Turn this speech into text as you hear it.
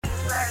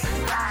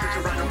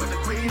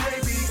Queen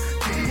AB,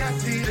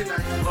 TFT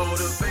tonight.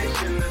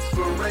 Motivation,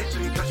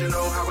 inspiration, cause you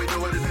know how we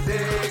do it in the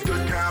day.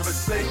 Good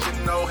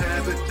conversation, no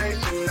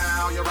hesitation.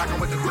 Now you're rocking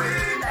with the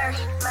queen.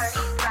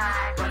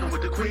 Rocking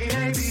with the Queen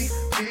AB,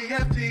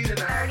 TFT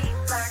tonight.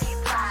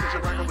 Since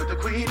you're rocking with the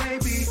Queen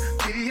AB,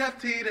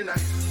 TFT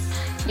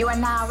tonight. You are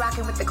now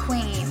rocking with the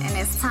Queen, and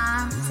it's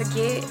time to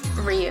get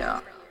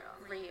real.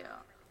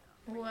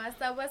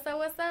 What's up, what's up,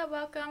 what's up?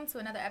 Welcome to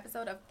another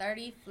episode of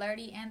 30,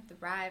 Flirty, and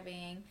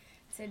Thriving.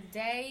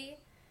 Today,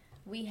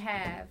 we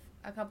have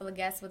a couple of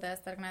guests with us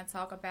that are going to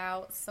talk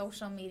about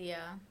social media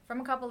from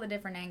a couple of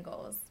different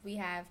angles. We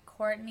have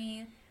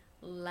Courtney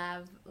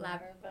Larvadane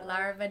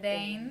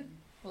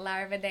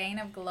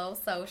of Glow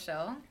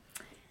Social,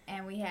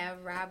 and we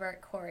have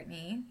Robert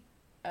Courtney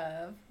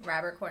of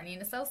Robert Courtney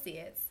and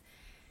Associates.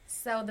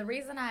 So the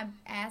reason I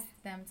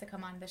asked them to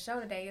come on the show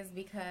today is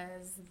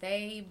because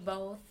they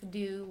both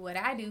do what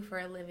I do for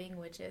a living,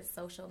 which is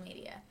social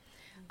media.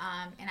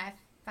 And I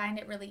find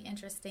it really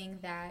interesting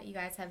that you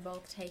guys have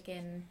both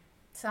taken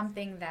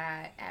something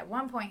that at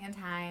one point in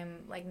time,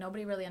 like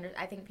nobody really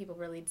I think people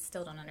really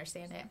still don't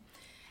understand it.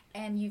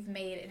 And you've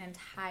made an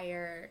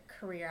entire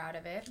career out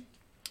of it.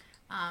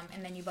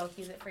 And then you both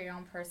use it for your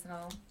own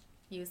personal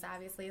use,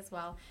 obviously, as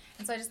well.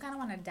 And so I just kind of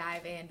want to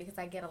dive in because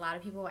I get a lot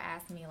of people who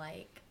ask me,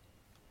 like,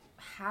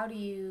 how do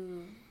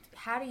you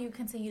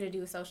continue to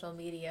do social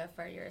media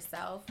for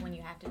yourself when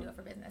you have to do it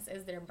for business?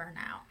 Is there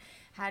burnout?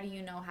 How do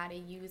you know how to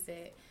use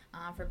it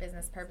for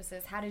business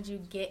purposes? How did you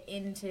get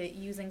into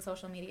using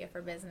social media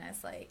for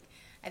business? Like,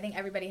 I think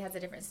everybody has a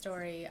different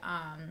story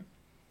on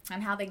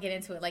how they get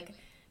into it. Like,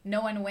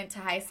 no one went to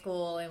high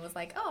school and was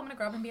like, oh, I'm going to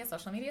grow up and be a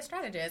social media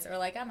strategist, or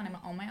like, I'm going to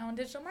own my own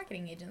digital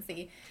marketing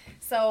agency.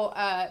 So,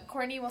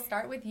 Courtney, we'll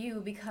start with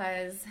you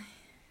because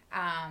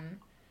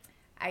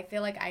I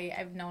feel like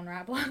I've known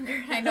Rob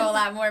longer. I know a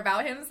lot more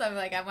about him, so I'm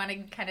like, I want to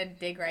kind of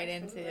dig right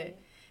into it.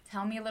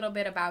 Tell me a little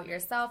bit about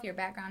yourself, your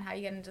background, how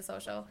you get into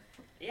social.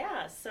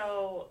 Yeah,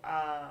 so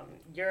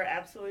you're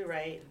absolutely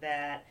right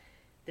that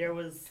there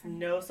was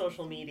no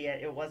social media.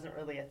 It wasn't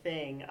really a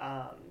thing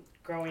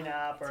growing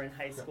up or in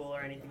high school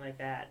or anything like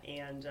that.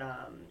 And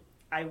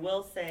I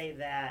will say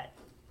that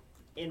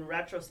in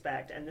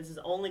retrospect, and this is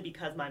only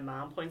because my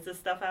mom points this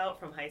stuff out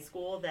from high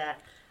school,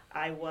 that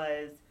I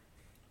was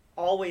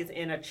always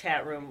in a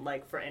chat room,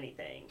 like, for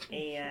anything.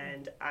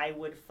 And I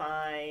would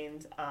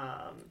find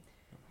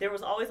there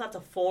was always lots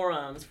of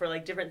forums for,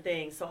 like, different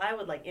things. So I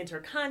would, like, enter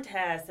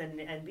contests and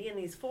be in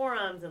these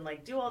forums and,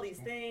 like, do all these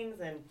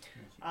things. And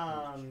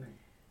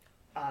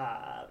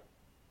I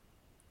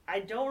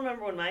don't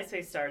remember when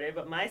MySpace started,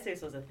 but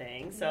MySpace was a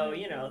thing. So,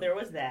 you know, there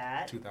was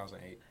that.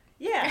 2008.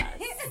 Yeah,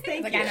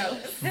 thank like, you.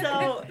 I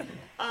know.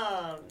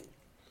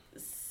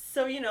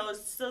 So you know,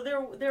 so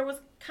there was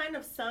kind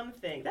of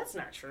something. That's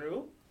not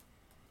true.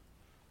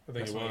 I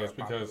think it was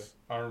because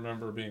I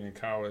remember being in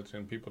college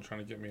and people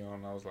trying to get me on.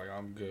 And I was like,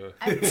 I'm good.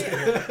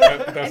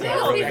 That's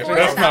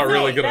not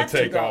really going to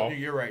take off.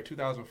 You're right,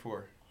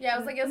 2004. Yeah, I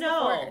was like, it was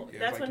no, before.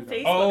 that's like when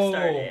 2000. Facebook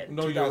started.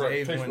 No, 2008 you're right.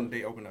 is when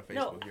they opened up Facebook.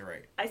 No, you're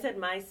right. I said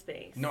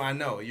MySpace. No, I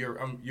know.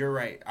 You're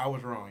right. I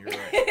was wrong. You're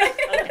right.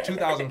 Okay.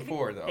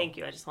 2004 though. Thank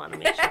you. I just want to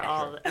make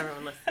sure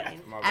everyone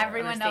listening.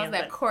 Everyone knows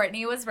that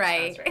Courtney was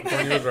right.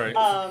 Courtney was right.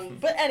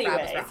 But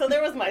anyway, so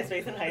there was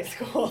MySpace in high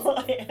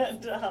school,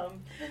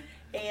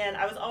 and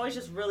I was always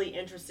just really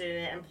interested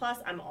in it. And plus,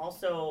 I'm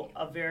also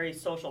a very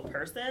social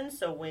person.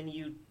 So when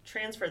you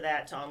transfer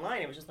that to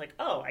online, it was just like,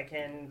 oh, I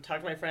can talk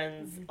to my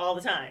friends all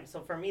the time.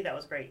 So for me, that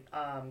was great.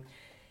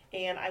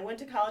 And I went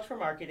to college for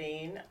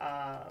marketing.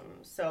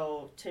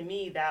 So to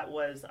me, that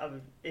was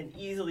an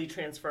easily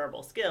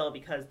transferable skill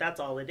because that's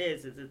all it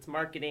is it's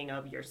marketing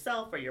of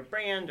yourself or your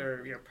brand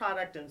or your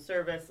product and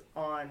service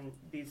on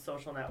these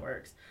social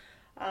networks.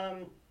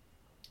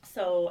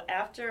 So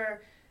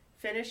after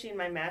finishing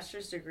my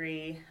master's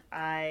degree,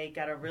 I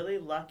got a really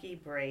lucky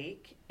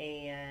break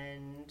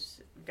and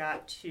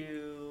got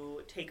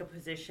to take a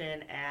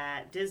position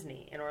at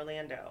Disney in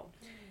Orlando.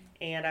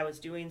 And I was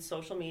doing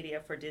social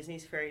media for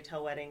Disney's fairy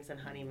tale weddings and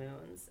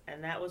honeymoons.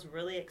 And that was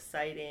really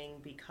exciting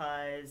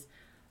because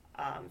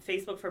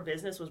Facebook for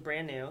Business was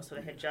brand new. So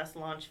they had just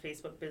launched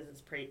Facebook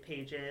business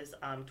pages.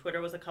 Twitter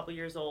was a couple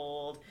years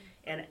old.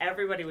 And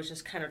everybody was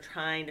just kind of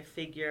trying to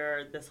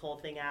figure this whole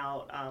thing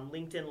out.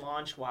 LinkedIn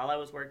launched while I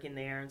was working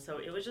there. And so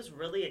it was just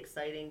really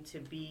exciting to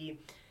be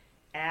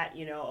at,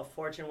 you know, a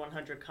Fortune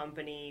 100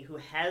 company who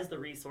has the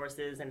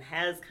resources and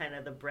has kind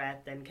of the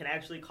breadth and can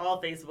actually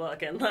call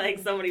Facebook and, like,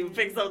 somebody who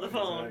picks up the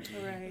phone.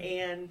 Exactly. Right.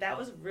 And that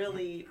was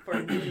really,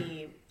 for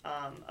me,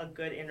 a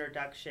good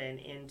introduction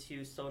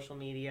into social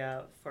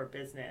media for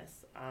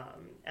business.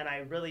 And I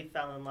really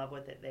fell in love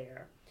with it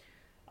there.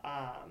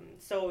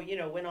 So, you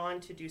know, went on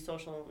to do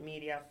social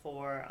media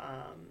for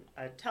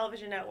a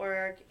television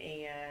network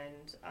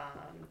and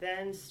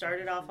then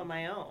started off on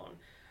my own.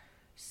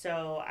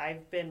 So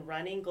I've been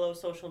running Glow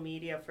Social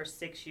Media for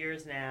 6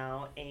 years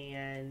now,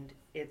 and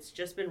it's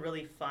just been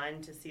really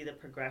fun to see the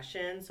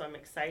progression. So I'm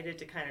excited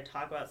to kind of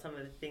talk about some of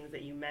the things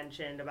that you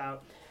mentioned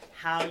about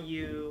how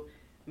you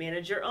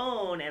manage your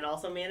own and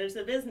also manage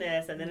the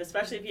business, and then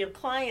especially if you have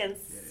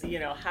clients,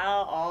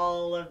 how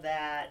all of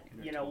that,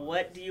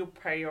 what do you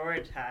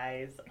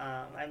prioritize?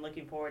 I'm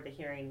looking forward to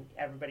hearing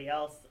everybody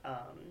else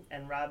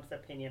and Rob's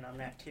opinion on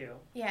that too.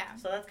 Yeah.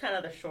 So that's kind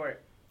of the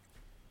short,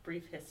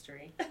 brief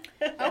history.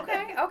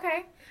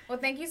 Okay. Well,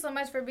 thank you so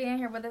much for being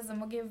here with us, and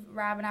we'll give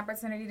Rob an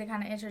opportunity to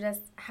kind of introduce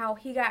how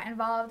he got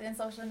involved in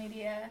social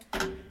media.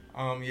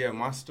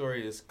 My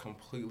story is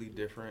completely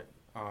different.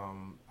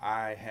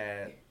 I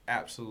had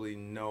absolutely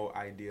no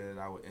idea that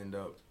I would end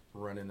up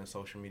running a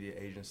social media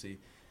agency.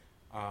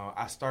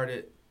 I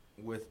started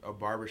with a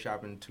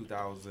barbershop in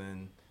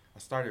 2000.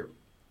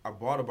 I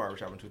bought a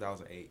barbershop in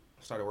 2008.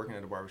 I started working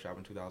at a barbershop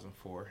in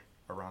 2004,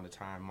 around the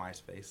time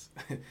MySpace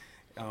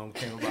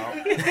came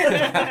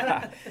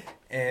about.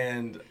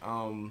 And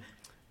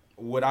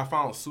what I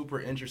found super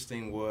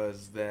interesting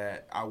was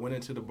that I went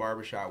into the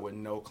barbershop with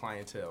no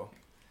clientele.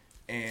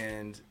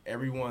 And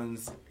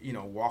everyone's,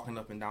 walking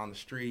up and down the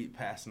street,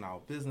 passing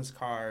out business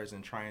cards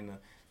and trying to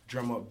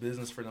drum up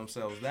business for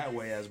themselves that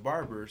way as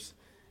barbers.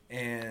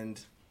 And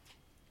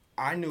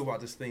I knew about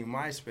this thing,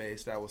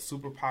 MySpace, that was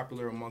super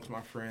popular amongst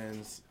my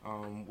friends.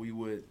 We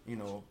would,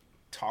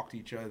 talk to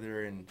each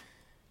other and,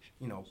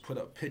 put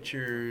up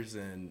pictures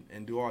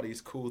and do all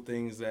these cool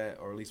things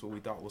or at least what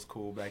we thought was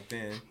cool back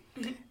then.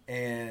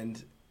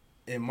 And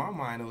in my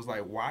mind, it was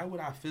like, why would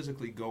I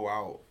physically go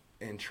out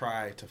and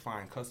try to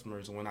find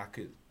customers when I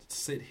could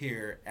sit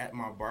here at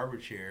my barber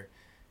chair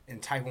and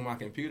type on my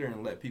computer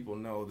and let people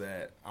know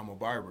that I'm a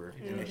barber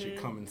and they should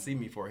come and see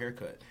me for a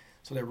haircut.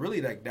 So that really,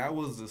 that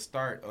was the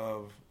start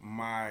of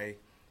my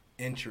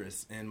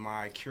interest and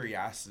my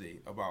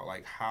curiosity about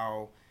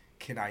how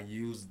can I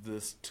use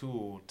this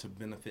tool to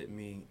benefit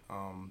me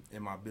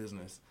in my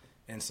business.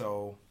 And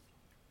so,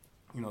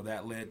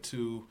 that led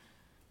to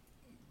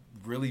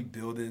really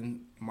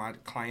building my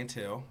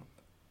clientele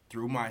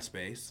through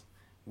MySpace,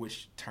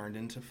 which turned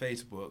into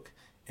Facebook.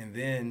 And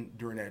then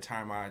during that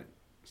time, I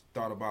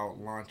thought about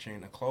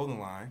launching a clothing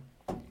line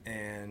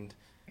and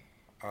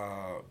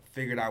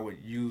figured I would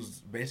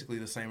use basically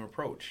the same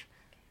approach.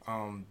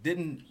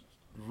 Didn't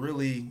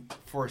really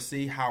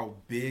foresee how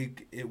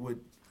big it would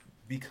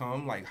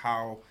become,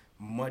 how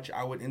much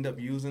I would end up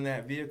using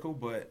that vehicle.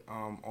 But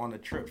on a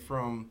trip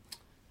from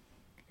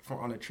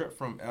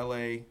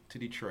LA to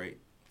Detroit,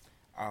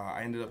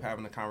 I ended up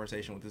having a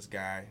conversation with this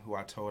guy who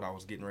I told I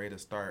was getting ready to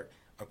start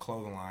a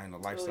clothing line, a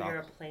lifestyle. Oh, you're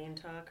a plain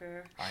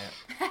talker.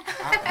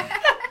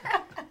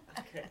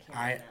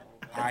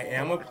 I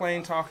am a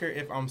plain talker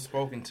if I'm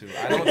spoken to.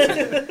 I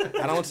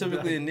don't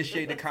typically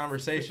initiate the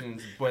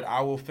conversations, but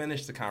I will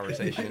finish the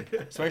conversation,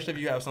 especially if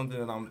you have something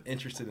that I'm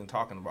interested in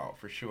talking about,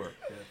 for sure.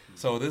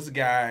 So this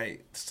guy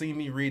seen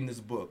me reading this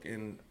book,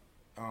 and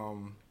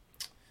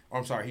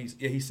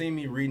he seen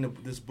me reading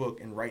this book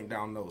and writing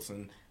down notes,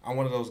 and I'm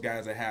one of those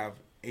guys that have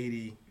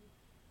 80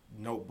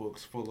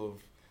 notebooks full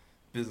of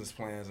business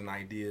plans and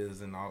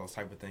ideas and all those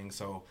type of things.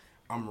 So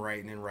I'm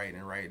writing,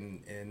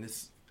 and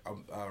this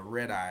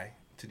red eye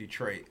to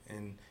Detroit,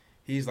 and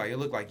he's like, it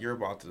looked like you're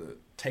about to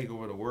take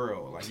over the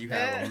world, you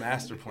have a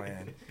master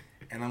plan.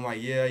 And I'm like,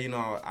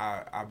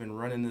 I've been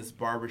running this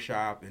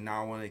barbershop, and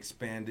now I want to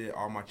expand it.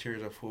 All my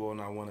chairs are full,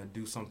 and I want to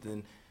do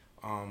something.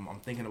 I'm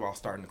thinking about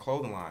starting a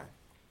clothing line.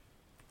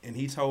 And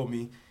he told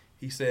me,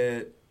 he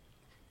said,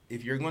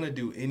 if you're going to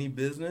do any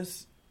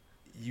business,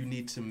 you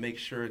need to make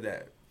sure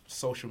that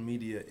social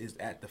media is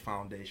at the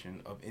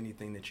foundation of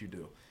anything that you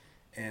do.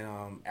 And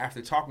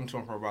after talking to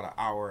him for about an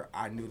hour,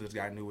 I knew this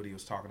guy knew what he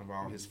was talking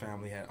about. His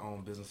family had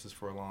owned businesses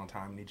for a long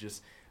time, and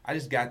I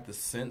just got the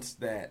sense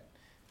that,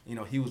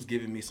 he was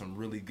giving me some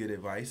really good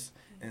advice.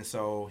 And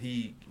so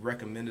he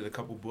recommended a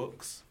couple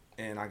books,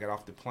 and I got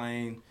off the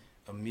plane,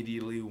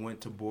 immediately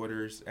went to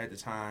Borders at the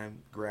time,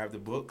 grabbed the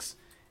books,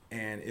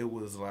 and it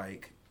was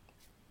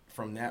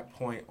from that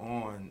point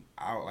on,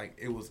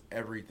 it was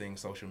everything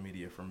social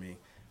media for me.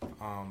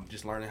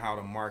 Just learning how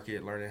to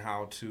market, learning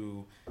how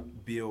to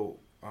build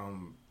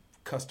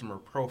customer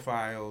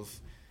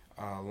profiles,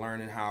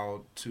 learning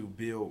how to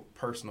build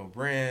personal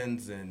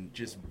brands, and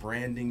just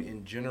branding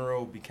in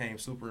general became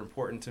super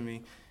important to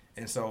me.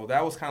 And so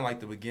that was kind of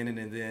the beginning,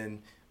 and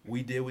then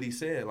we did what he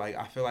said.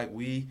 I feel like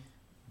we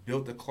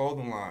built the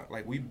clothing line,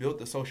 we built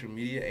the social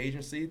media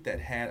agency that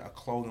had a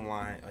clothing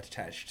line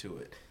attached to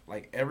it.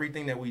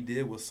 Everything that we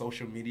did was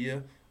social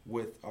media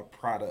with a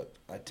product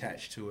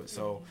attached to it.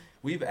 So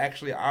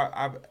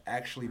I've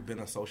actually been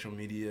a social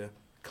media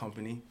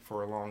company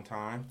for a long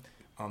time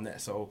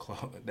that sold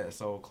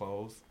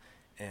clothes,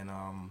 and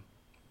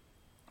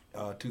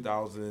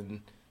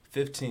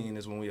 2015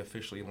 is when we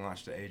officially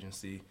launched the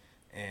agency.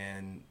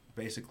 And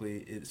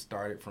basically it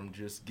started from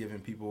just giving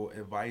people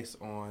advice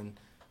on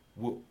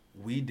what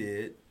we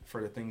did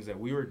for the things that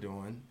we were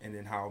doing, and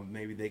then how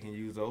maybe they can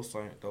use those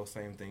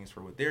same things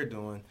for what they're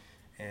doing,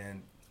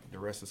 and the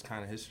rest is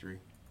kind of history.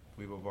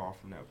 We've evolved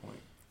from that point.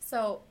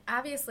 So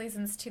obviously,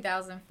 since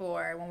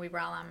 2004, when we were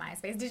all on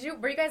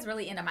MySpace, were you guys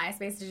really into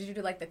MySpace? Did you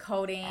do like the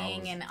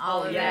coding and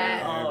all of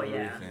that? Oh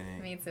yeah.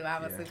 Me too. I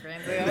was super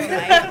into it.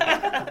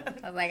 I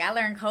was like, I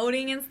learned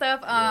coding and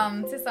stuff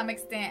to some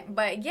extent.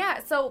 But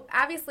yeah, so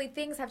obviously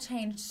things have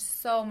changed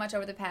so much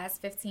over the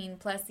past 15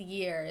 plus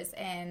years.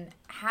 And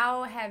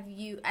how have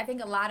you? I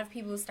think a lot of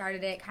people who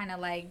started it kind of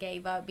like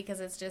gave up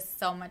because it's just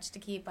so much to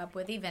keep up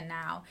with even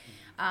now.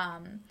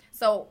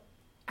 So.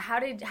 How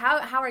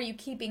are you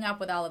keeping up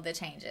with all of the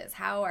changes?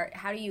 How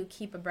do you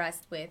keep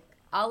abreast with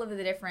all of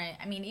the different,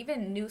 I mean,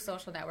 even new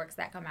social networks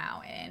that come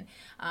out and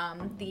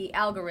the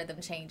algorithm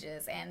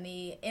changes and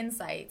the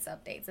insights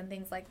updates and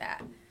things like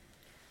that?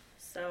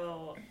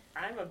 So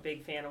I'm a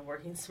big fan of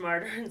working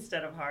smarter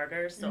instead of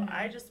harder. So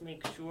I just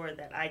make sure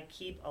that I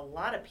keep a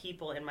lot of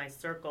people in my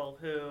circle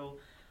who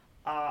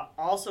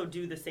also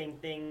do the same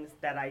things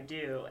that I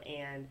do.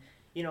 And,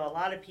 you know, a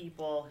lot of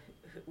people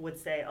would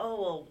say,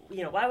 oh, well,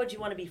 you know, why would you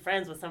want to be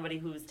friends with somebody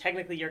who's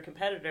technically your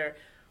competitor?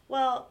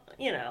 Well,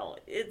 you know,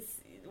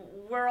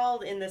 we're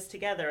all in this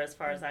together as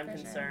far as I'm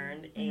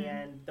concerned. Sure.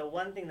 And the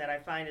one thing that I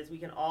find is we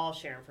can all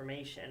share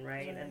information,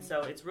 right? And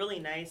so it's really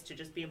nice to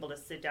just be able to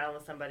sit down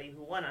with somebody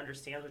who, one,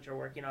 understands what you're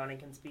working on and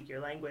can speak your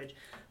language,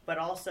 but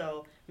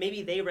also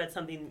maybe they read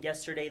something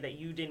yesterday that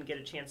you didn't get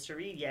a chance to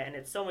read yet, and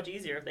it's so much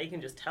easier if they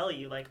can just tell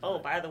you, like, oh,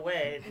 by the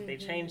way, they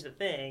changed the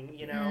thing,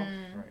 you know?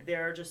 Right.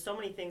 There are just so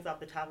many things off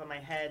the top of my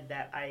head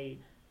that I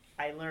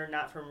learned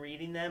not from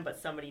reading them, but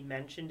somebody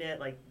mentioned it,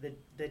 like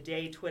the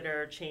day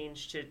Twitter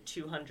changed to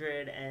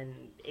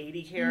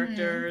 280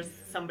 characters,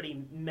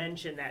 somebody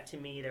mentioned that to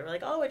me. They were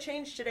like, oh, it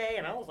changed today,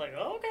 and I was like,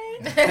 oh,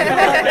 okay.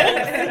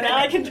 Now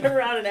I can turn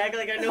around and act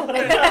like I know what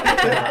I'm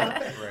talking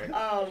about.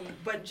 Right.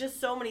 But just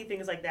so many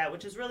things like that,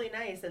 which is really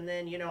nice. And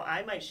then, you know,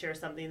 I might share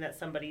something that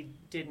somebody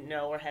didn't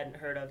know or hadn't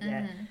heard of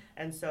yet.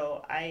 And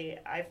so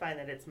I find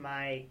that it's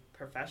my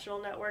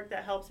professional network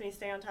that helps me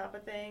stay on top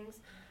of things.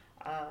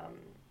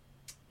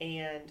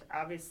 And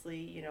obviously,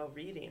 you know,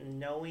 reading,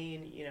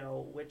 knowing, you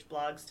know, which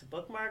blogs to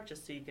bookmark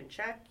just so you can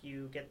check,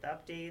 you get the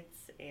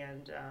updates,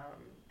 and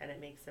it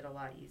makes it a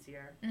lot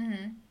easier.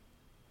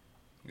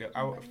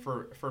 Yeah,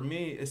 for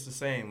me, it's the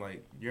same.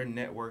 Like, your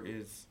network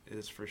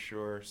is for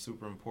sure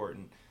super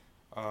important.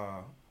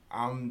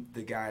 I'm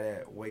the guy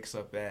that wakes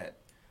up at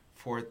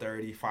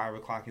 4:30, 5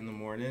 o'clock in the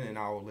morning, and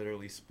I will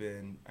literally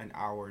spend an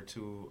hour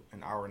to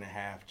an hour and a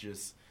half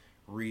just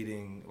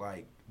reading,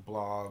 like,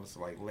 blogs,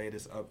 like,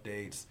 latest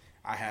updates.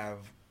 I have,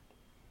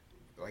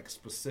 like,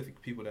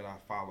 specific people that I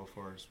follow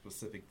for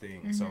specific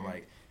things. So,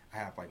 like, I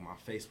have, like, my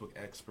Facebook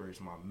experts,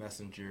 my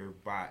Messenger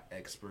bot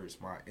experts,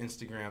 my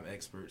Instagram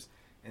experts.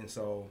 And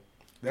so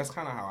that's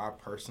kind of how I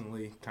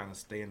personally kind of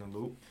stay in the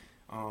loop.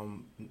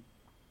 And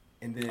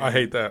then I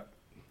hate that.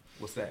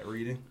 What's that,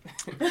 reading?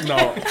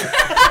 No.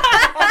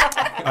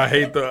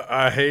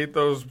 I hate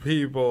those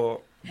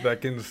people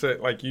that can say,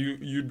 like,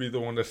 you'd be the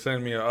one to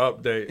send me an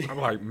update. I'm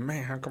like,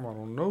 man, how come I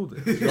don't know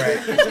this?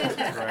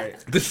 Right.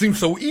 This seems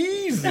so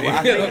easy.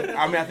 Well,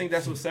 I think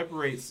that's what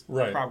separates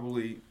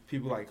probably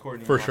people like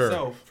Courtney and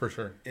myself. For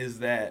sure. Is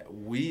that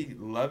we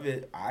love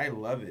it. I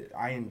love it.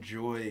 I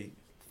enjoy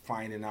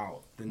finding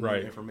out the new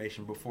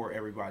information before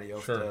everybody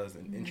else does,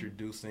 and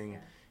introducing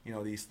you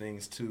know, these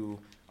things to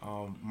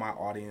my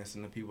audience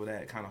and the people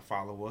that kind of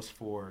follow us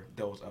for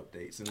those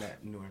updates and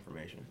that new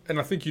information. And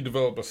I think you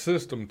develop a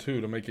system,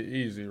 too, to make it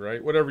easy,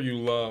 right? Whatever you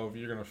love,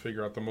 you're going to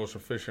figure out the most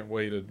efficient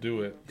way to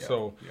do it. Yep.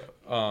 So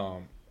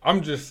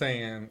I'm just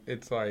saying,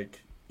 it's like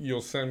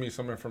you'll send me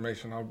some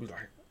information, I'll be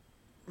like,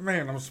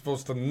 man, I'm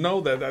supposed to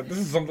know that this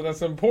is something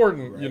that's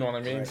important. You know what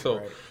I mean?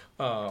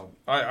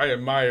 I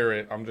admire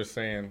it. I'm just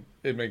saying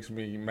it makes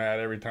me mad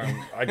every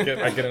time I get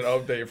an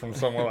update from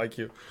someone like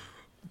you.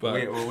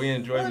 But we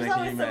enjoy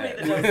making you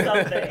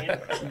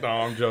mad. No,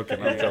 I'm joking.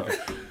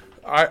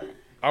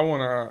 I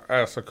want to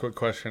ask a quick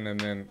question, and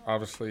then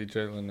obviously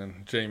Jalen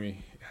and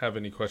Jamie have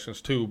any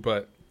questions too.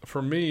 But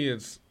for me,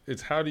 it's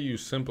how do you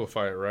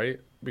simplify it, right?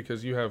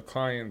 Because you have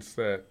clients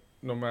that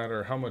no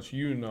matter how much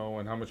you know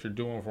and how much you're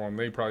doing for them,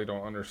 they probably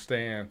don't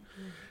understand.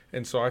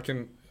 And so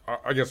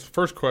I guess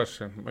first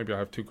question, maybe I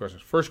have two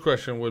questions. First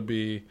question would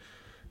be,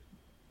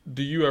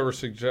 do you ever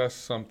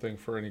suggest something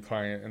for any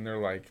client and they're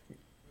like,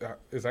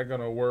 is that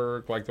going to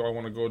work? Like, do I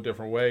want to go a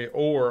different way?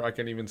 Or I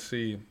can even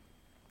see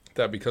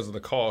that because of the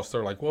cost,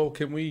 they're like, well,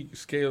 can we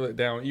scale it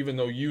down? Even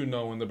though you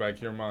know in the back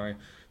of your mind,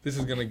 this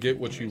is going to get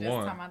what you want.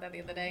 Just talking about that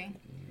the other day.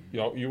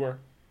 You were?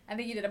 I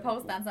think you did a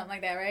post on something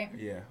like that, right?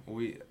 Yeah.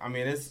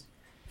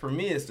 For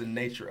me, it's the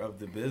nature of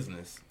the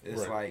business.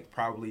 It's like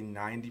probably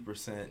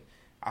 90%.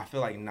 I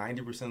feel like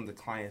 90% of the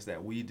clients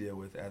that we deal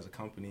with as a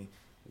company,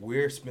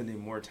 we're spending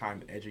more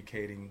time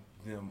educating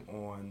them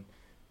on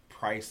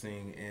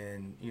pricing,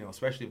 and you know,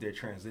 especially if they're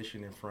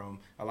transitioning from,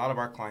 a lot of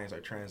our clients are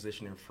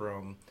transitioning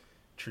from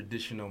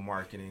traditional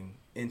marketing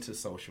into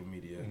social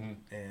media,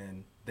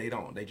 and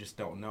they just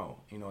don't know.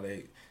 You know,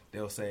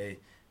 they'll say,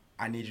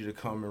 I need you to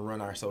come and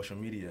run our social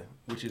media,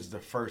 which is the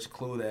first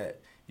clue that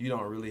you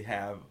don't really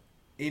have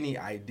any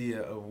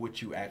idea of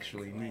what you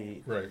actually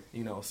need. Right.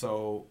 You know,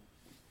 so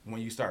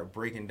when you start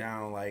breaking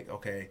down, like,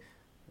 okay,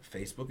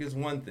 Facebook is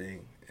one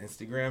thing,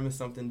 Instagram is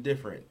something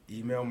different,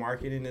 email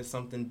marketing is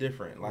something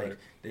different. Like,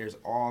 there's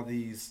all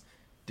these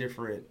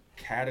different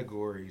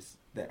categories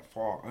that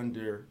fall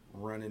under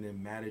running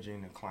and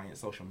managing a client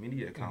social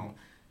media account.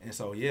 And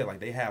so, yeah, like,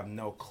 they have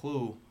no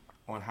clue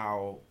on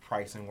how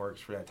pricing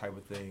works for that type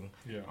of thing,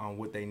 on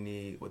what they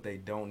need, what they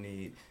don't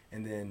need.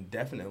 And then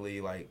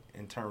definitely, like,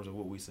 in terms of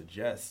what we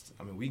suggest,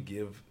 I mean, we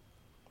give,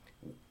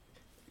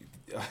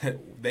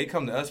 they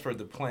come to us for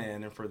the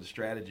plan and for the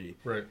strategy.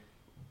 Right.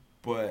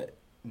 But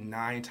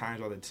 9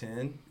 times out of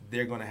 10,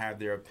 they're going to have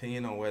their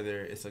opinion on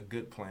whether it's a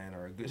good plan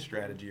or a good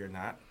strategy or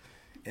not.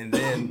 And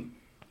then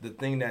the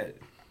thing that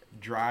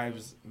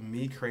drives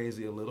me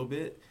crazy a little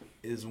bit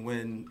is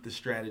when the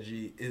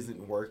strategy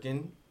isn't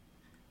working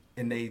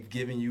and they've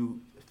given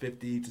you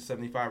 50 to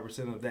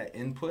 75% of that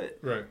input.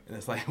 Right. And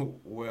it's like,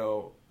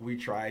 well, we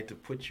tried to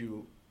put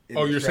you in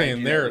you're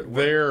saying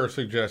their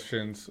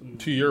suggestions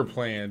to your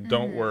plan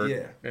don't work.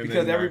 Yeah.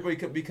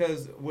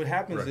 Because what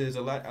happens is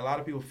a lot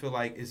of people feel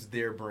like it's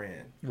their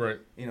brand. Right.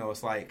 You know,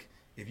 it's like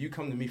if you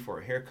come to me for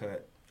a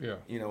haircut,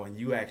 you know, and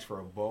you ask for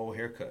a bowl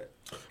haircut.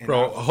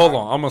 Bro, hold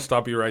on. I'm going to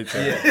stop you right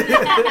there.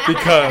 Yeah.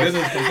 Because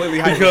this is completely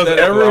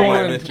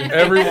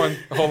everyone,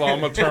 hold on. I'm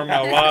going to turn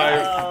my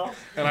live,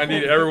 and I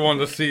need everyone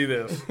to see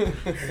this.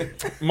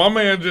 My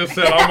man just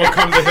said I'm going to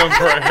come to him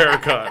for a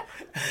haircut.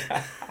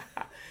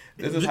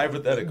 This is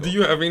hypothetical. Do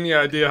you have any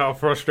idea how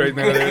frustrating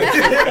that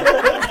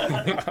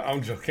is?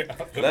 I'm joking.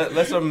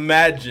 Let's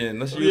imagine.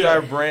 Let's use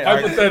our brain.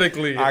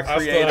 Hypothetically, our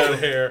still have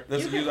hair.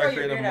 Let's use our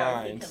creative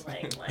minds.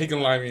 He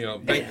can line me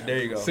up. There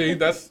you go. See,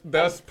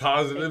 that's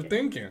positive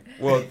thinking.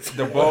 Well,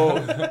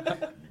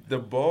 the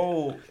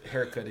bowl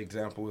haircut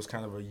example is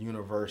kind of a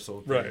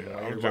universal thing. Right.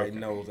 Everybody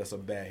knows that's a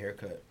bad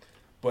haircut.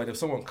 But if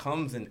someone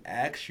comes and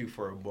asks you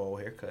for a bowl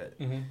haircut,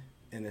 and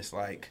it's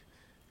like,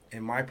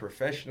 in my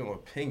professional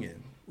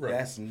opinion,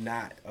 that's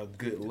not a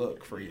good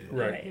look for you.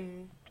 Right.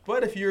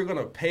 But if you're going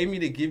to pay me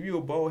to give you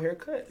a bowl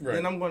haircut,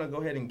 then I'm going to go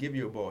ahead and give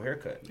you a bowl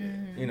haircut.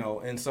 You know,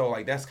 and so,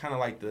 like, that's kind of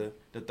like the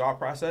thought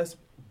process.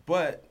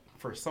 But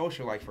for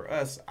social, like for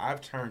us,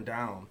 I've turned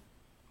down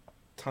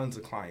tons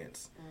of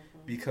clients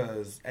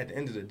because at the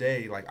end of the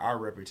day, like, our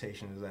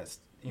reputation is that's,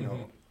 you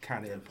know,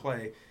 kind of in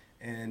play.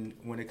 And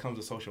when it comes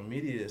to social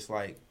media, it's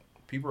like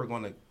people are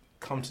going to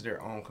come to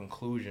their own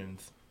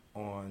conclusions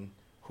on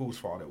whose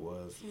fault it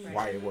was,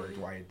 why it worked,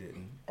 why it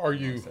didn't. Are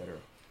you?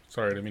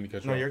 Sorry, I didn't mean to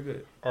cut you off. No, you're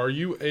good. Are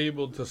you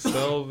able to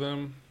sell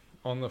them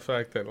on the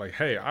fact that, like,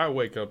 hey, I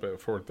wake up at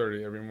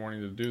 4:30 every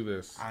morning to do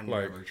this? I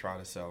never try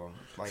to sell them.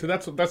 Like, so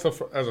that's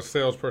as a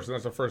salesperson,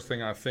 that's the first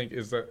thing I think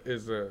is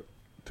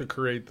to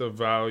create the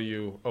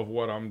value of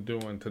what I'm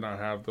doing to not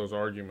have those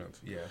arguments.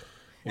 Yeah.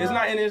 Well,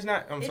 it's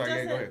not. I'm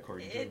sorry. Go ahead,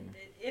 Corey.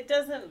 It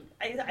doesn't.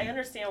 I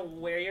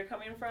understand where you're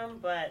coming from,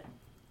 but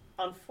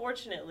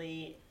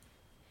unfortunately,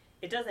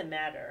 it doesn't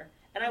matter.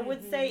 And I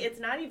would say it's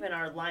not even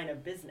our line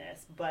of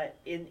business, but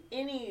in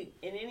any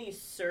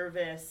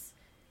service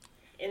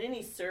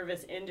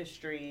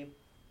industry,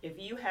 if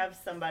you have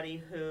somebody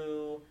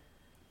who,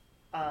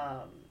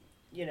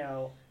 you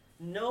know,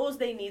 knows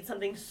they need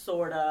something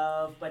sort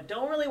of, but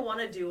don't really want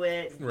to do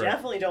it,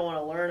 definitely don't want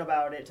to learn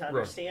about it to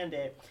understand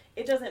it.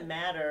 It doesn't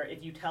matter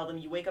if you tell them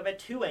you wake up at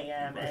 2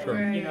 a.m.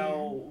 and, you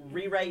know,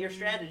 rewrite your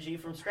strategy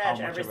from scratch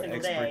every single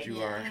day. You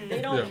are.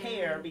 They don't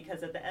care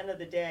because at the end of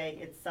the day,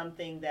 it's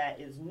something that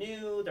is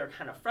new. They're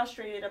kind of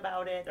frustrated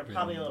about it. They're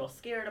probably a little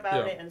scared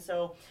about it. And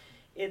so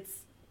it's,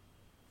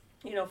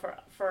 you know,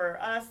 for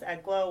us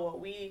at Glow,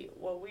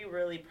 what we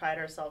really pride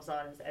ourselves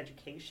on is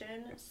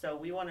education. So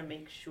we want to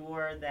make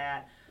sure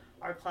that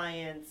our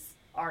clients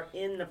are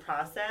in the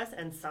process,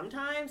 and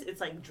sometimes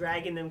it's like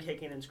dragging them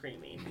kicking and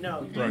screaming.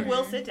 No, you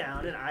will sit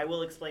down and I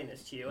will explain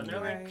this to you. And they're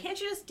like, can't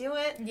you just do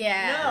it?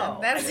 Yeah. No.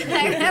 That's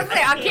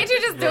like, can't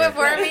you just do it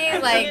for me?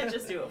 Like, I can't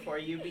just do it for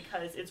you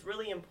because it's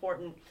really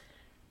important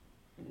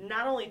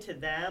not only to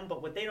them,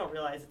 but what they don't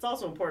realize, it's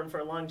also important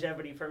for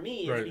longevity for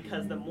me is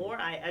because the more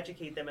I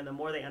educate them and the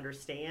more they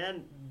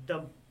understand,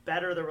 the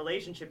better the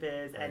relationship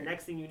is, and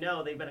next thing you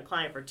know, they've been a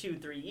client for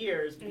 2-3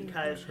 years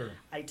because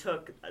I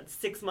took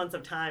 6 months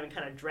of time and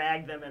kind of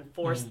dragged them and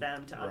forced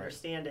them to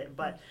understand it.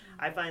 But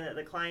I find that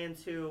the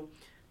clients who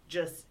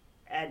just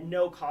at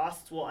no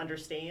cost will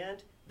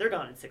understand, they're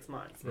gone in 6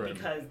 months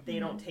because they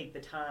don't take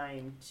the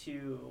time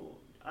to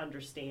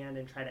understand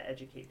and try to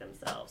educate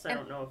themselves. I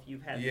don't know if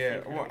you've had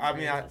well, I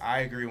mean, I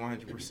agree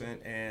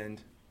 100%, and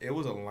it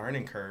was a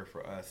learning curve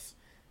for us.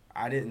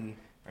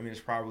 It's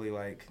probably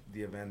like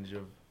the advantage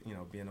of, you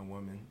know, being a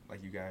woman,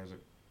 like you guys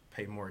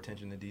pay more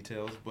attention to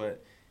details,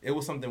 but it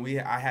was something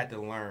I had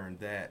to learn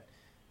that,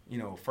 you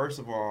know, first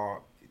of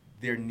all,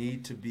 there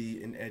need to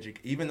be an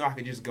even though I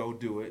could just go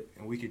do it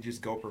and we could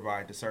just go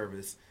provide the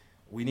service,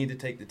 we need to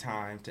take the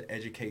time to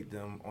educate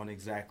them on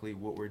exactly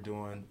what we're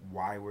doing,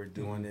 why we're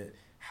doing it,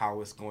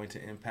 how it's going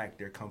to impact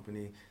their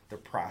company, the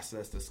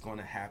process that's going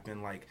to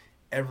happen, like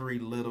every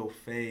little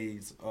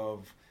phase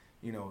of,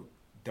 you know,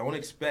 don't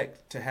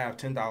expect to have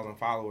 10,000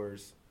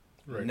 followers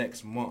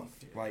next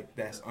month. Like,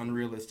 that's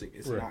unrealistic.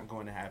 It's not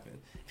going to happen.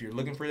 If you're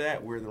looking for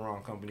that, we're the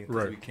wrong company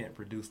because we can't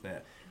produce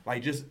that.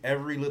 Like, just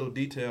every little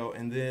detail.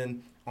 And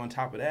then on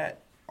top of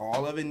that,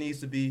 all of it needs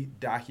to be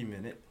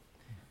documented.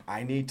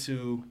 I need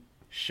to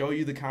show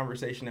you the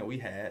conversation that we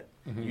had.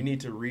 You need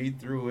to read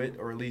through it,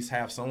 or at least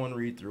have someone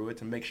read through it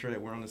to make sure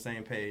that we're on the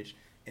same page.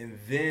 And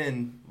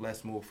then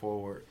let's move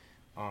forward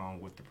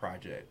with the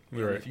project.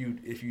 Right.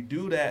 If you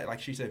do that, like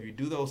she said, if you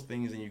do those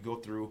things and you go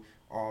through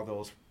all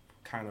those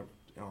kind of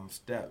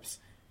steps,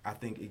 I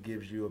think it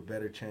gives you a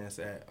better chance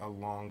at a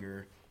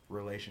longer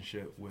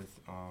relationship with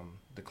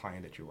the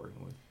client that you're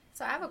working with.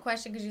 So I have a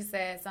question, because you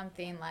said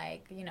something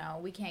like,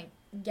 we can't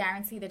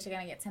guarantee that you're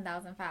going to get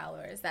 10,000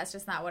 followers. That's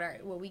just not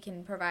what we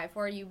can provide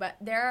for you. But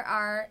there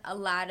are a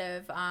lot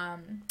of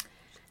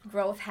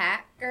growth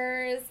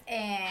hackers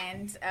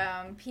and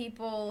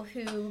people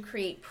who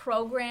create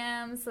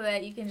programs so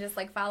that you can just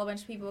like follow a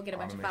bunch of people, get a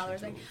bunch of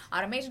followers, like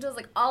automation tools,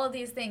 like all of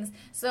these things.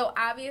 So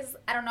obvious,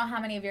 I don't know how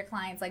many of your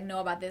clients like know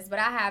about this, but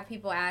I have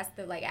people ask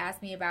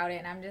me about it,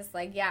 and I'm just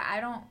like,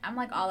 I'm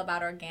like all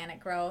about organic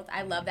growth.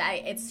 I love that.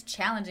 It's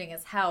challenging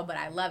as hell, but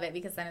I love it,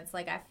 because then it's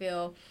like I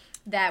feel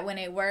that when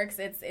it works,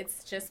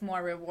 it's just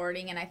more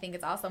rewarding, and I think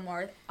it's also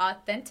more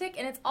authentic,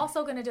 and it's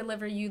also going to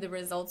deliver you the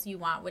results you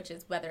want, which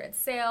is whether it's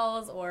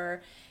sales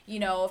or,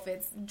 if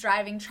it's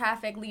driving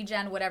traffic, lead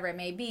gen, whatever it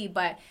may be,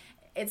 but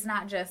it's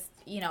not just,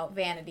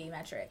 vanity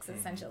metrics,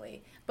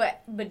 essentially.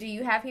 But do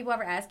you have people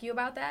ever ask you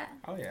about that?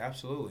 Oh, yeah,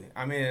 absolutely.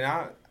 I mean,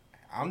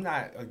 I'm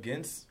not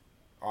against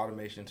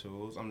automation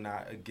tools. I'm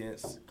not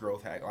against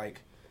growth hack. Like,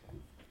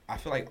 I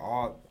feel like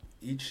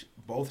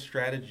both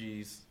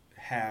strategies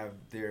have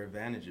their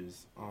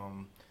advantages.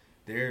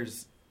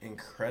 There's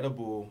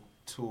incredible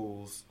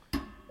tools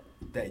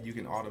that you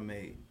can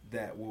automate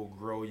that will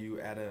grow you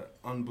at an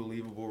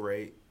unbelievable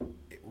rate,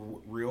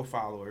 real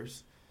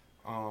followers.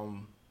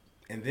 And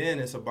then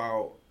it's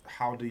about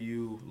how do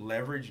you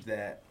leverage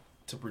that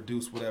to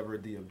produce whatever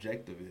the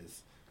objective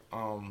is.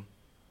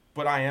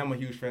 But I am a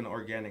huge fan of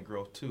organic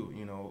growth too.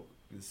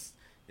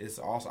 It's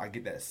also, I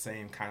get that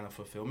same kind of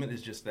fulfillment.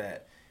 It's just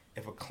that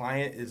if a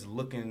client is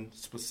looking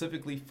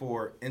specifically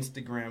for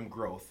Instagram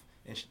growth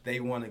and they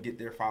want to get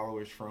their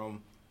followers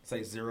from,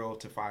 say, 0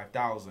 to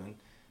 5,000,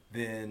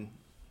 then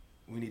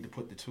we need to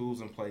put the tools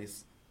in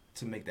place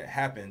to make that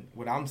happen.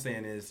 What I'm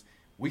saying is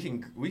we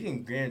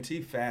can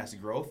guarantee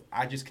fast growth.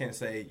 I just can't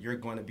say you're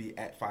going to be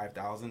at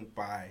 5,000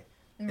 by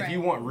if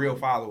you want real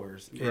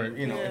followers. And,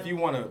 if you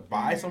want to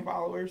buy some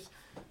followers,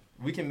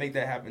 we can make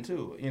that happen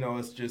too.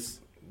 It's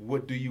just,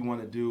 what do you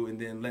want to do, and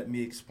then let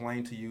me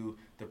explain to you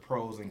the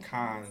pros and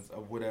cons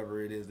of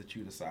whatever it is that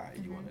you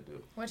decide you want to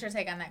do. What's your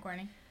take on that,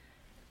 Courtney?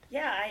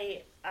 Yeah,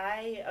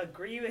 I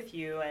agree with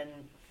you, and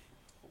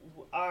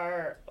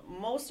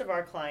most of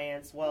our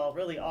clients, well,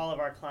 really all of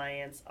our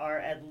clients, are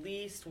at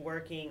least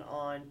working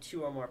on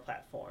 2 or more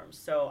platforms.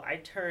 So I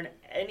turn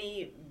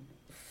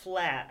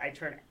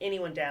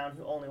anyone down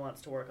who only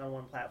wants to work on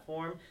one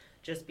platform,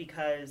 just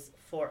because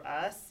for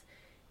us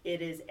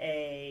it is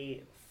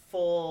a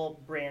full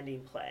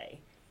branding play.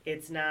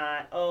 It's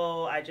not,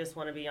 I just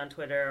want to be on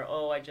Twitter,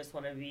 I just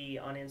want to be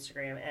on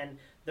Instagram. And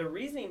the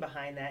reasoning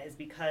behind that is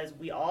because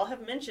we all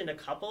have mentioned a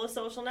couple of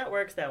social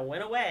networks that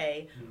went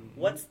away.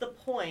 What's the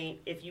point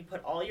if you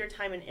put all your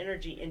time and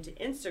energy into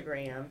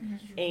Instagram,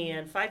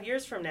 and 5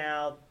 years from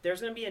now, there's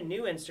going to be a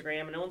new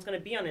Instagram, and no one's going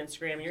to be on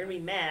Instagram, and you're going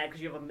to be mad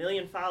because you have 1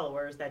 million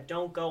followers that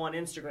don't go on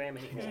Instagram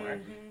anymore.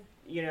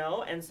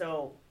 And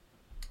so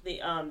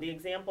the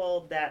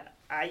example that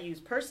I use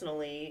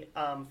personally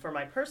for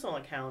my personal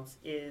accounts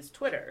is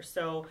Twitter.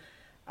 So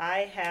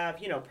I have,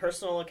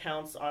 personal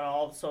accounts on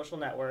all the social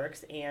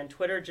networks, and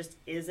Twitter just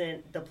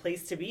isn't the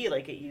place to be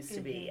like it used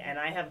to be. And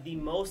I have the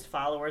most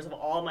followers of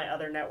all my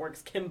other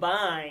networks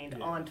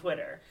combined on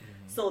Twitter.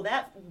 So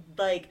that,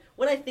 like,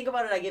 when I think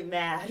about it, I get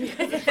mad.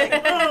 It's like,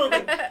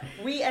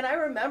 and I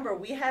remember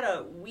we had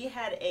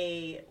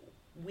a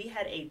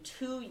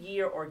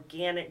 2-year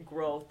organic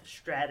growth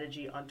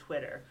strategy on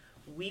Twitter.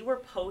 We were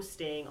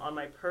posting on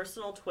my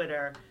personal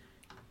Twitter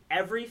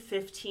every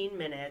 15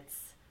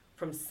 minutes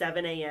from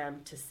 7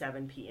 a.m. to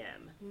 7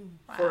 p.m.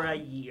 For a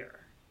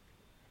year.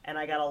 And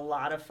I got a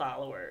lot of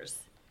followers.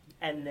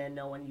 And then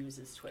no one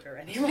uses Twitter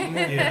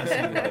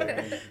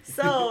anymore.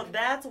 So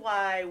that's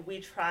why we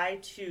try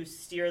to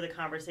steer the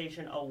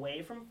conversation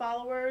away from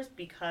followers,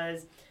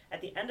 because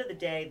at the end of the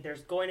day,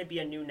 there's going to be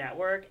a new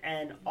network,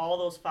 and all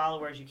those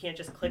followers, you can't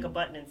just click a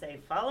button and say,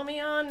 follow me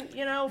on,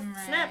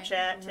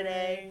 Snapchat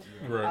today.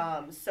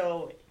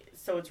 So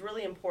it's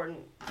really important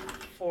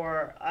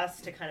for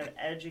us to kind of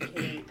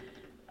educate,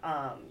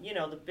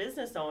 the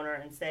business owner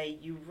and say,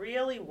 you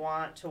really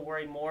want to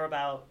worry more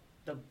about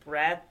the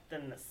breadth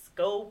and the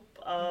scope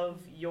of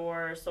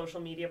your social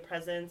media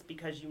presence,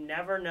 because you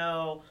never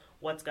know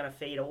what's going to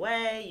fade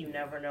away. You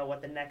never know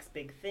what the next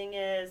big thing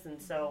is. And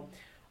so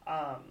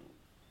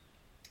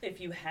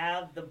if you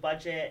have the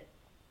budget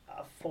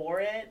for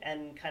it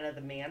and kind of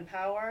the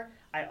manpower,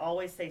 I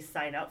always say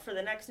sign up for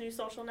the next new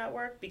social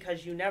network,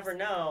 because you never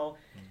know.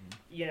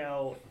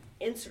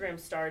 Instagram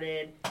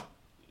started,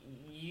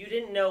 you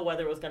didn't know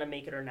whether it was going to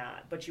make it or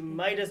not, but you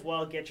might as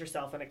well get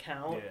yourself an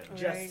account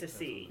just to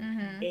see.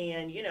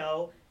 And, you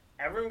know,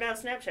 everyone got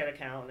a Snapchat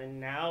account, and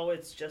now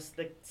it's just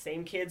the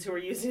same kids who were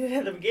using it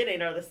at the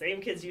beginning are the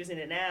same kids using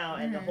it now,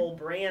 and the whole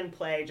brand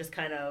play just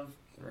kind of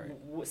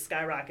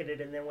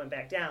skyrocketed and then went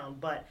back down.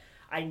 But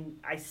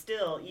I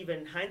still,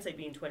 even hindsight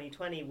being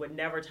 2020, would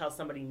never tell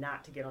somebody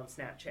not to get on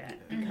Snapchat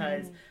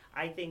because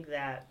I think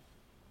that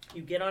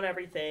you get on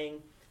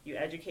everything, you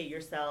educate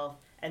yourself,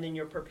 and then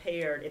you're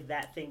prepared if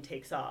that thing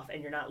takes off,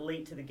 and you're not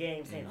late to the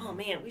game saying, "Oh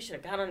man, we should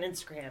have got on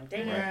Instagram."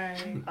 Dang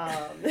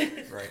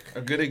it. Right.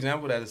 A good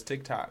example of that is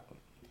TikTok.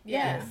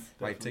 Yes.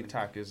 Like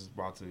TikTok is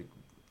about to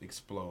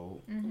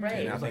explode.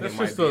 Right. And I think That's it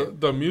might just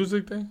the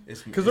music thing?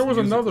 Because there was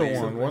another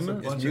one,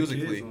 wasn't there? It's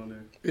Musically.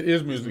 It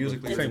is Musically.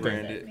 Musically Same thing.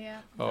 branded. Yeah.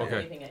 Oh, okay.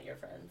 Anything at your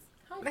friends.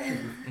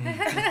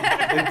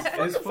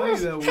 It's funny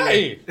that we.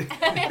 Hey!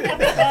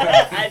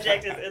 I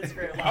checked his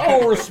Instagram. I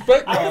don't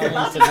respect my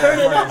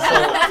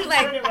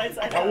Instagram friends,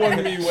 so I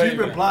wouldn't be She's waving.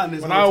 been plotting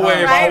this When whole I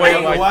wave, time. I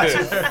wave like Watch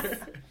this.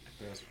 it.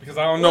 Because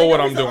I don't know what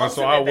I'm doing,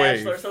 so I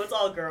wave. Bachelor, so it's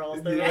all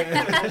girls. They're like,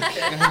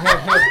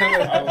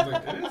 I was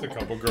like, there's a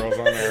couple girls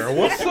on there.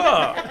 What's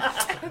up?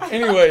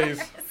 Anyways.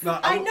 No,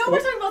 I know we're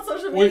talking about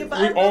social media, but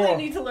I really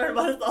need to learn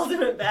about his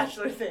ultimate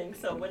bachelor thing.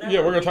 So whenever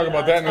Yeah, we're gonna talk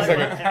about that in a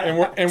second,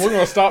 and we're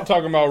gonna stop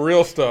talking about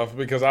real stuff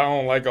because I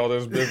don't like all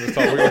this business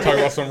talk. We're gonna talk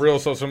about some real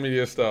social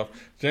media stuff.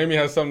 Jamie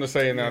has something to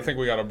say, and then I think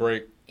we got a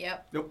break.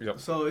 Yep.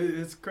 So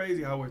it's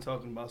crazy how we're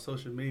talking about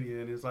social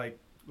media, and it's like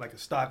a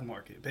stock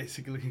market,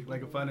 basically,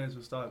 like a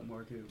financial stock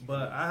market.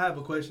 But I have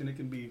a question. It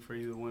can be for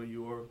either one of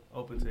you or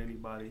open to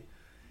anybody.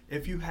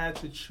 If you had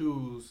to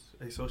choose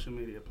a social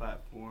media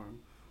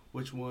platform,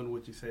 which one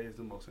would you say is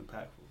the most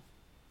impactful?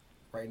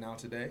 Right now,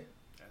 today?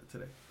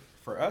 Today.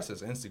 For us,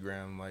 it's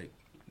Instagram. Like,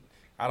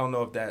 I don't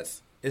know if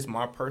it's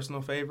my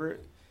personal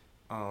favorite.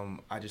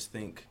 I just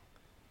think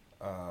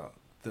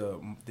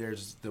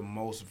there's the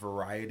most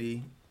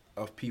variety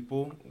of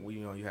people.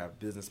 You have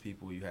business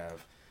people, you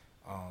have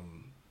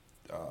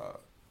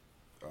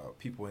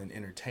people in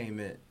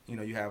entertainment.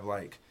 You have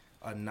like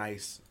a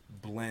nice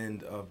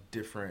blend of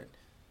different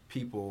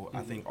people.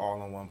 I think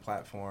all on one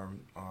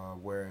platform.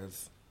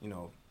 Whereas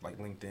like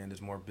LinkedIn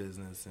is more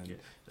business, and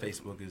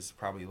Facebook is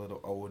probably a little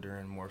older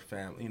and more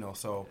family.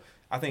 So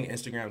I think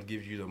Instagram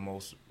gives you the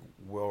most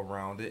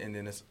well-rounded, and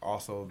then it's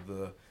also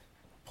the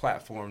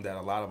platform that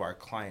a lot of our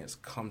clients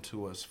come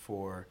to us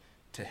for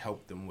to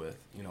help them with.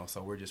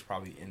 So we're just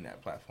probably in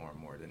that platform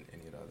more than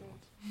any of the other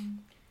ones.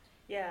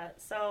 Yeah.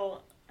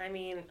 So I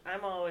mean,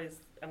 I'm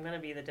going to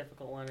be the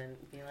difficult one and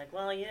be like,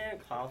 well, you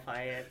didn't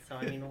qualify it, so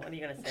I mean, what are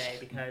you going to say?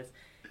 Because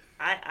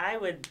I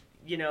would.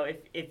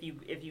 If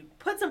you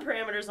put some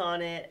parameters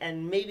on it,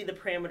 and maybe the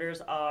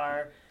parameters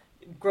are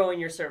growing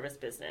your service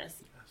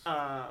business,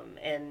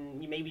 and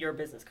maybe you're a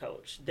business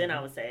coach, then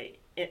I would say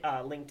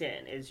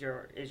LinkedIn is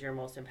your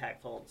most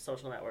impactful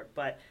social network.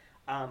 But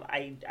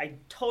I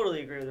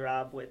totally agree with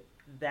Rob with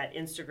that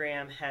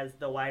Instagram has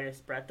the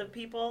widest breadth of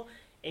people,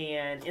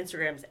 and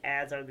Instagram's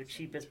ads are the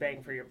cheapest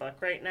bang for your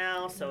buck right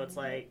now. So it's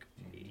like,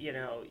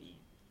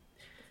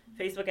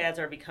 Facebook ads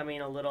are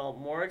becoming a little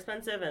more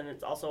expensive, and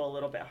it's also a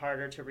little bit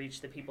harder to reach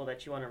the people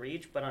that you want to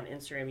reach. But on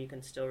Instagram, you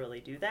can still really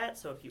do that.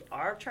 So if you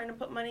are trying to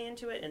put money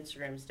into it,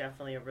 Instagram is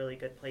definitely a really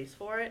good place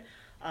for it.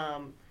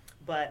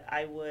 But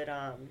I would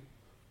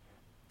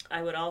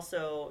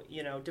also,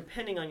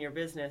 depending on your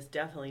business,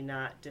 definitely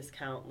not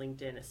discount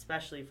LinkedIn,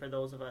 especially for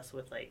those of us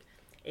with like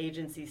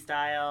agency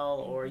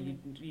style or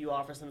you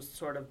offer some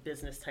sort of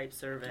business type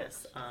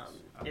service.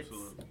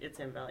 It's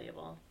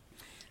invaluable.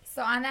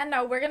 So on that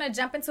note, we're going to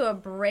jump into a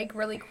break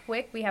really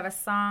quick. We have a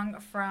song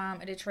from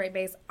a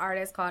Detroit-based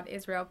artist called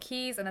Israel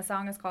Keys, and the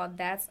song is called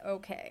That's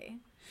Okay.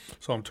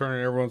 So I'm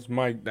turning everyone's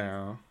mic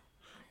down,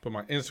 but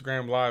my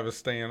Instagram Live is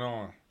staying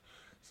on.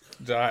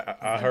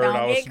 I heard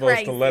I was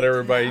supposed to let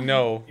everybody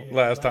know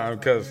last time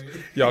because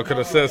y'all could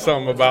have said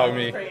something about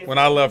me when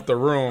I left the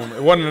room.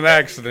 It wasn't an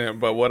accident,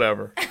 but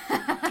whatever.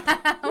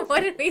 What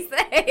did we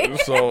say?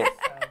 So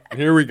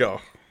here we go.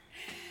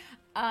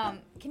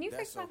 Can you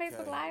fix my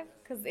Facebook Live?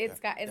 Because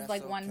it's like it's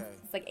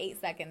like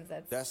 8 seconds.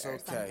 That's or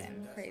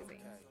something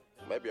crazy.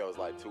 Maybe I was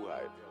like too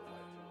hyped.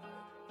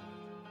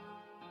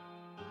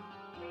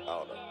 I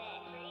don't know.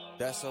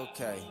 That's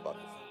okay.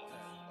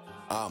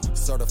 I'm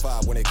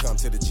certified when it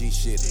comes to the G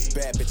shit.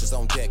 Bad bitches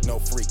on deck, no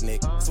freak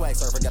Nick. Swag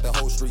surfer, got the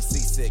whole street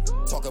seasick.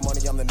 Talking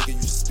money, I'm the nigga you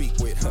should speak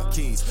with.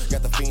 Keys,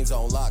 got the fiends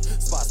on lock.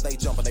 Spots they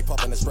jumping, they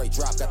pumping a straight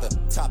drop. Got the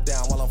top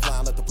down while I'm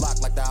flying at the block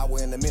like the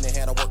hour in the minute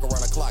hand. I work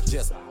around the clock,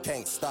 just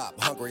can't stop.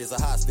 Hungry as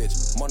a hostage,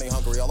 money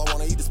hungry. All I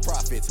wanna eat is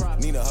profits.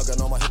 Nina hugging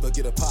on my hip,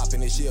 get a pop in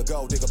this year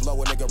go. Digga blow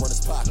a nigga run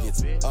his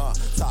pockets.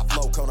 Top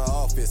flow corner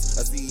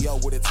office. A CEO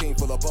with a team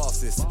full of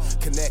bosses.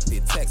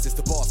 Connected, Texas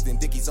to Boston.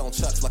 Dickies on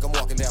chucks like I'm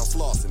walking down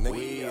Slauson.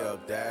 Nigga. We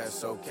up,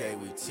 that's okay.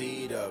 We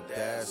teed up,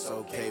 that's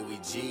okay. We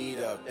G'd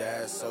up,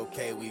 that's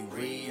okay. We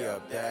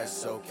re-up,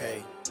 that's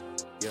okay.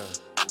 Yeah,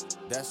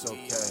 that's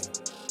okay.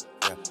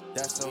 Yeah,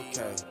 that's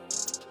okay.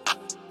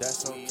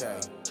 That's okay.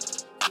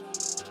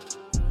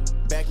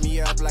 Back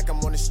me up like I'm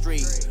on the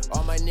street.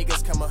 All my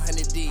niggas come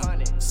 100 deep.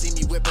 See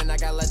me whipping, I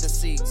got leather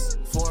seats.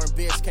 Foreign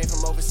bitch came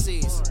from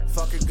overseas.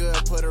 Fuck her good,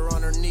 put her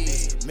on her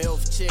knees.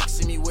 MILF chick,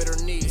 see me with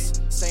her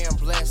niece. Say I'm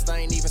blessed, I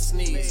ain't even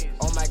sneeze.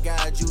 Oh my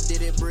God, you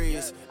did it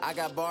breeze. I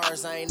got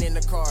bars, I ain't in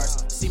the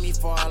cars. See me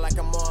fall like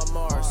I'm on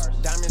Mars.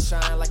 Diamond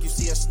shine like you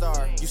see a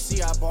star. You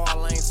see I ball,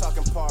 I ain't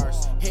talking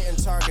pars. Hitting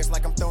targets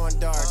like I'm throwing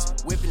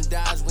darts. Whipping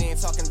dodge, we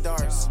ain't talking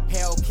darts.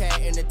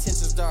 Hellcat and the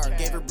tension's dark.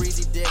 Gave her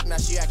breezy dick, now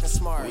she acting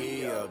smart.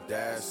 We up,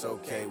 that's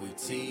okay. We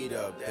teed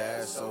up,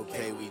 that's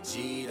okay. We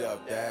G'd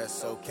up,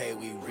 that's okay.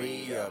 We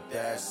re-up,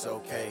 that's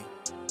okay.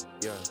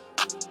 Yeah,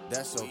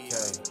 that's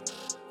okay.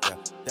 Yeah,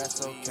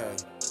 that's okay.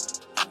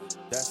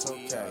 That's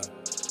okay.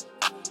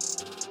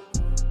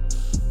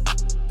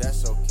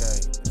 That's okay.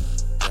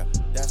 Yeah,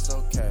 that's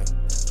okay.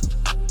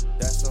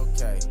 That's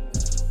okay.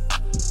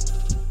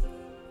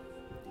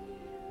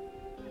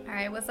 All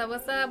right, what's up,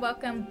 what's up?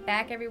 Welcome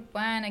back,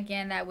 everyone.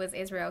 Again, that was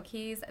Israel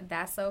Keys,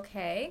 That's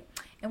Okay.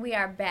 And we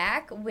are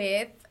back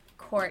with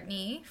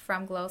Courtney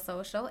from Glow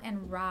Social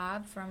and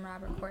Rob from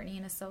Robert Courtney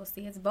and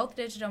Associates, both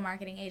digital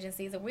marketing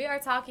agencies. And we are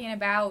talking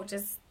about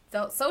just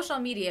social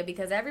media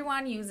because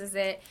everyone uses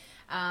it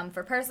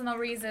for personal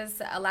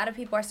reasons. A lot of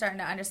people are starting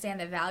to understand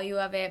the value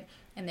of it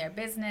in their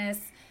business.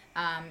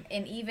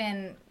 And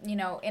even,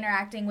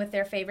 interacting with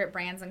their favorite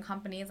brands and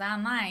companies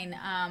online.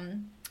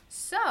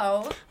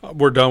 So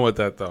We're done with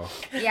that, though.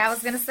 yeah, I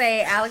was going to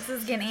say, Alex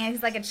is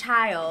he's like a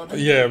child.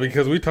 Yeah,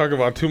 because we talk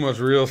about too much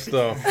real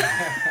stuff,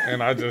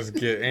 and I just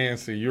get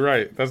antsy. You're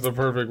right. That's the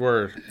perfect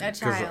word. A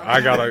child.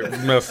 I got to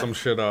mess some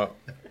shit up.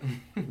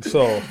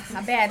 So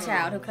A bad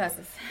child who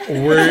cusses.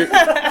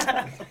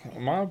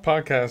 my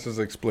podcast is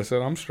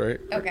explicit. I'm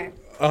straight. Okay.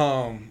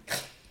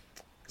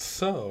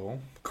 So,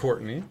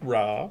 Courtney,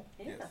 Rob,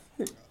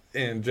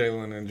 and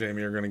Jalen and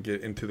Jamie are going to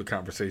get into the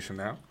conversation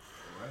now.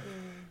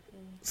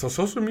 So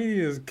social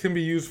media can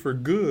be used for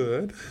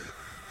good,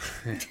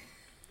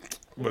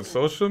 but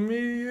social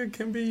media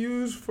can be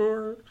used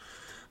for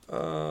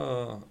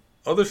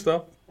other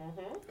stuff.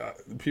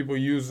 People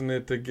using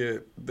it to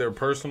get their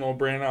personal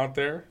brand out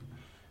there,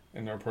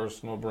 and their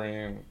personal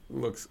brand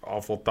looks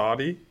awful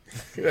thoughty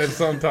at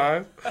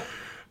sometimes.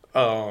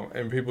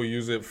 And people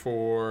use it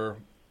for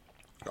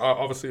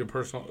obviously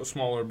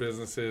smaller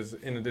businesses,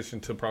 in addition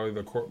to probably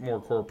the more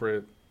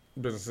corporate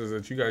businesses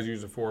that you guys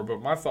use it for.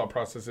 But my thought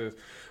process is,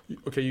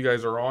 okay, you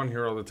guys are on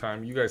here all the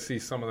time. You guys see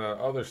some of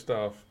that other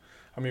stuff.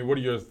 I mean, what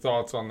are your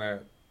thoughts on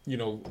that?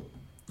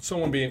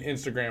 Someone being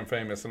Instagram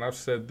famous, and I've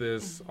said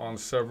this on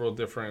several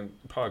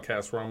different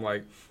podcasts where I'm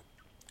like,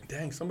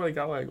 dang, somebody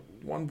got like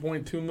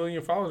 1.2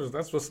 million followers.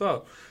 That's what's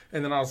up.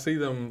 And then I'll see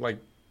them like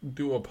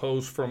do a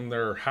post from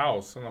their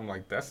house, and I'm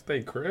like, that's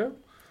their crib?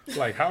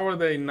 Like, how are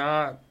they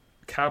not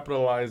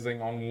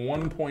capitalizing on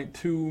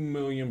 1.2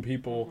 million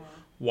people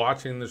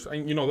watching this?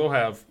 And, they'll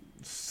have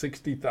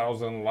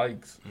 60,000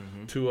 likes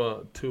to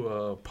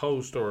a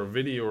post or a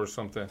video or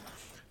something,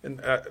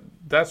 and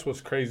that's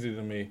what's crazy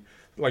to me.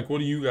 Like, what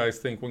do you guys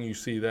think when you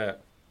see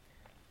that?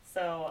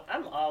 So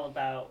I'm all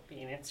about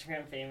being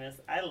Instagram famous.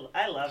 I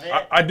love it.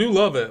 I do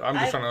love it. I'm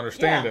just trying to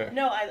understand it.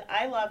 No,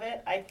 I love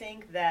it. I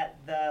think that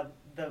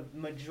the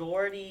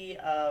majority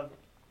of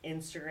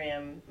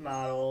Instagram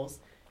models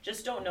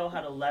just don't know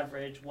how to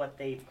leverage what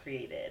they've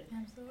created.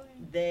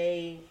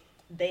 Absolutely.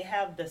 They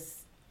have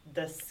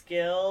the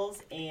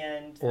skills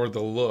and Or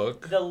the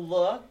look.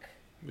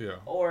 Yeah.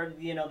 Or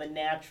the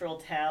natural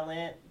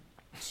talent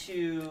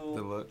to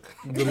The look.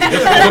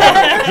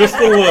 Just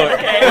the look.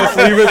 Let's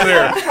leave it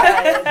there.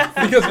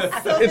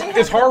 Because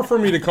it's hard for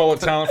me to call it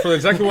talent for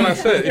exactly what I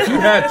said. If you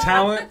had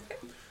talent,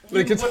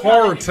 like, it's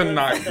hard to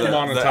not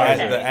monetize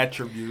it. The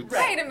attributes.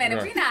 Wait a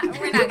minute. Right.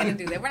 We're not going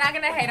to do that. We're not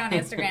going to hate on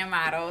Instagram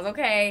models,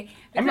 okay?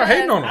 I'm not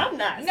hating on them. I'm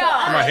not. No,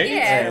 I'm not hating.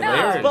 yeah,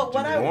 no. But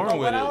what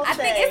I'll I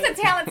think say, it's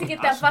a talent to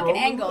get them fucking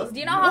angles. Do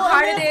you know how well,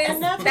 hard it is?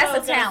 and that's what I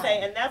was a gonna talent.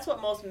 say, and that's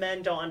what most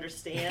men don't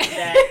understand,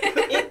 that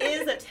it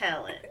is a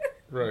talent.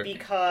 Right.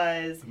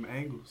 Because Some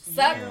angles.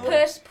 Suck,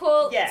 push,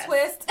 pull, Yes.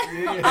 twist,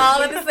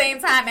 all at the same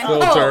time, and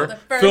Filter, hold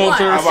for one.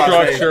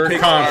 structure,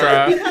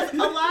 contrast. because a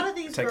lot of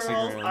these girls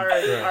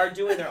Texagram. are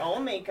doing their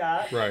own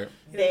makeup. Right.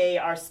 They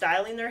are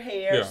styling their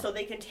hair Yeah. so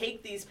they can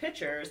take these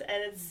pictures,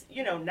 and it's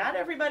not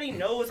everybody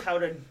knows how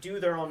to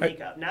do their own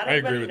makeup. Not I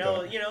agree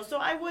everybody with knows, so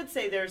I would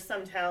say there's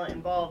some talent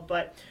involved,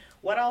 but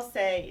what I'll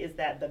say is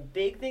that the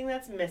big thing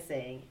that's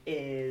missing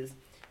is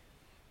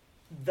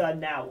the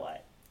now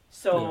what.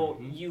 So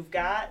you've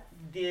got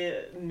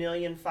the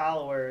million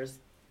followers,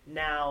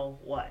 now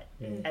what?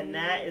 And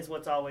that is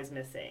what's always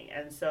missing.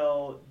 And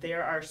so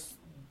there are,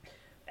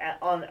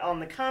 on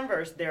the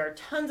converse, there are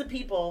tons of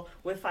people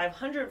with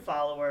 500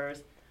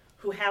 followers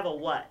who have a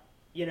what?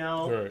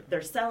 Right.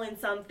 They're selling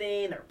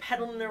something, they're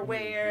peddling their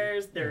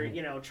wares, they're,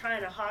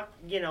 trying to hawk,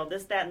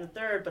 this, that, and the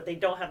third, but they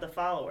don't have the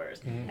followers.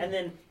 And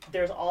then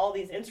there's all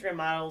these Instagram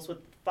models with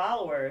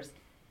followers,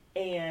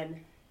 and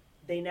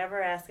They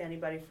never ask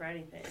anybody for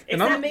anything.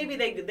 And Except maybe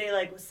they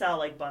like sell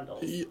like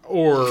bundles.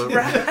 Or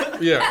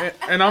yeah,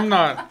 and I'm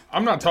not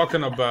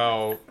talking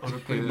about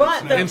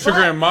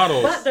Instagram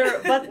models.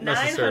 But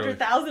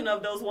 900,000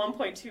 of those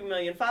 1.2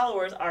 million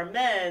followers are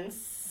men.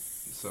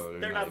 So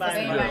they're not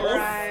buying bundles.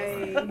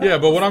 Right. Yeah,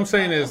 but what I'm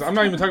saying is, I'm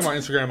not even talking about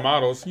Instagram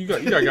models. You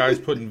got guys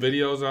putting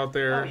videos out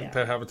there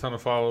that have a ton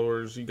of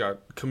followers. You got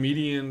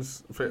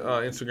comedians,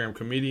 Instagram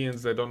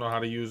comedians that don't know how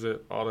to use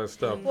it, all that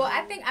stuff. Well,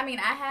 I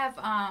have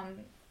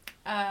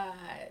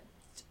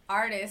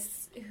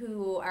artists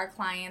who are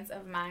clients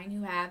of mine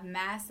who have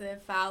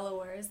massive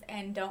followers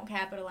and don't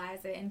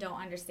capitalize it and don't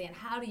understand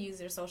how to use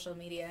their social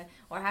media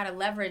or how to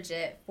leverage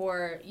it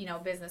for,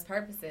 business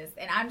purposes.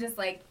 And I'm just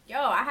like,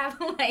 I have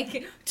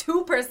like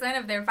 2%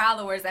 of their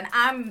followers and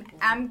I'm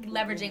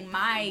leveraging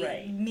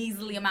my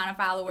measly amount of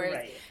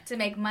followers to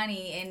make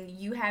money,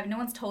 and no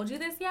one's told you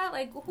this yet?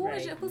 Like,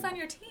 who's on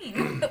your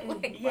team?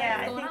 Like,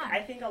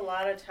 I think a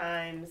lot of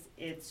times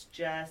it's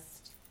just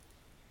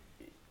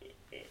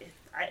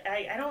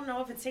I don't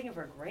know if it's taken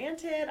for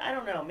granted. I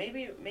don't know.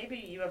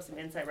 Maybe you have some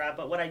insight, Rob.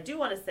 But what I do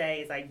want to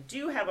say is I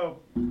do have a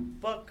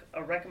book,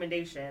 a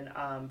recommendation,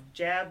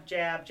 Jab,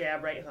 Jab,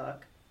 Jab, Right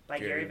Hook by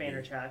Gary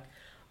Vaynerchuk.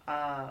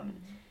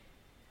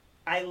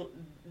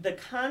 The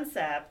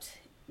concept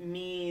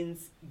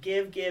means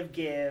give,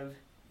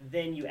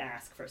 then you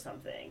ask for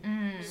something.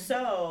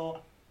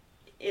 So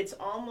it's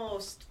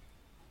almost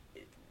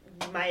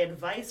my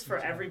advice for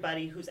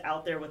everybody who's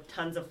out there with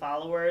tons of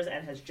followers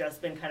and has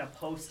just been kind of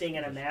posting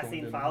and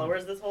amassing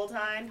followers this whole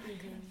time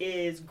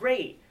is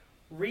great.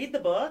 Read the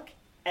book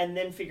and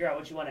then figure out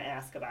what you want to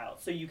ask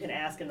about. So you can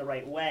ask in the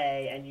right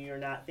way and you're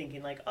not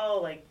thinking like,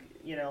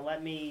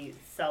 let me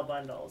sell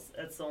bundles.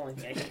 That's the only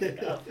thing I can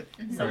think of.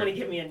 Somebody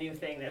give me a new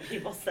thing that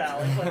people sell.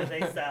 Like, what do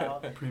they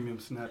sell? Premium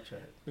Snapchat.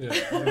 Yeah.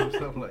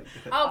 Stuff like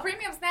that. Oh,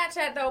 premium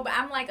Snapchat though, but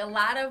I'm like, a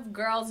lot of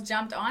girls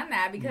jumped on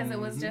that because it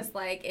was just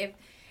like,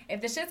 if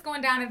the shit's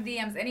going down in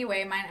DMs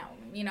anyway, might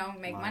not,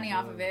 make money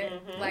off of it.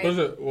 Like,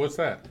 what's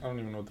that? I don't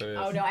even know what that is.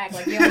 Oh, don't act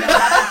like you don't know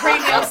about the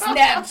premium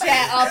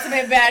Snapchat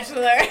Ultimate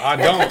Bachelor. I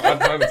don't. I'm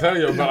trying to tell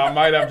you, but I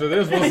might after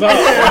this. What's up?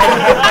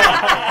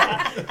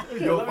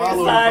 Your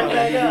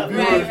followers.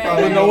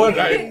 You know what?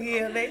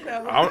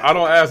 I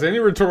don't ask any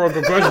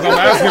rhetorical questions. I'm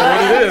asking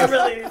what it is.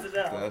 Really needs to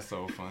know. That's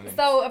so funny.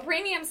 So a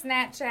premium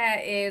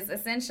Snapchat is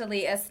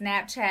essentially a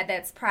Snapchat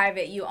that's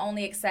private. You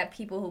only accept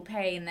people who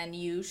pay, and then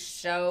you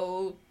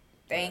show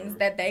things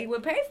that they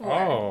would pay for.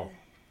 Oh,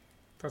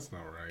 that's not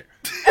right.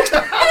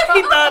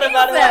 He thought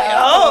about it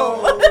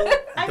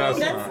That's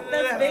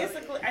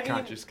basically.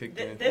 Conscious kicked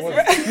in.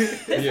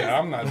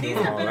 I'm not doing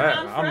all that.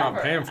 I'm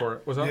not paying for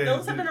it. What's up?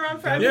 Those have been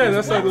around forever. Yeah,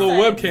 that's like a little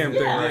webcam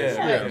thing. Right?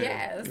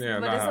 Yes, Yeah,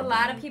 but it's a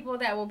lot of people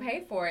that will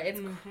pay for it.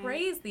 It's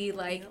crazy.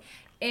 Like,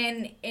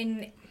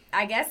 in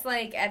I guess,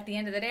 like, at the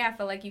end of the day, I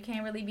feel like you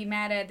can't really be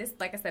mad at this.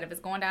 Like I said, if it's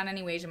going down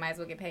anyways, you might as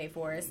well get paid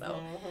for it. So,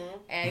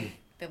 and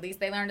at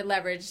least they learn to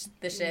leverage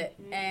the shit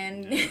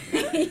and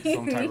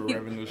some type of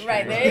revenue stream.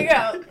 Right, there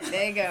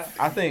you go.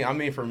 I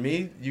think, for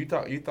me, you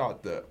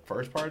thought the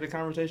first part of the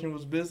conversation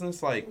was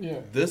business. Like,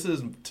 this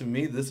is, to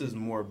me, this is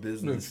more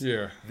business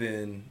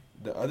than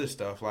the other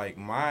stuff. Like,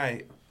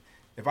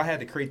 if I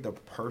had to create the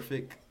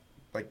perfect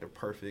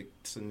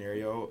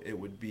scenario, it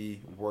would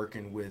be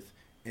working with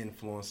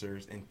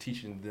influencers and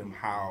teaching them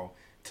how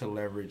to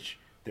leverage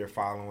their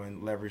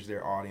following, leverage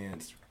their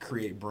audience,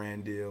 create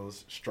brand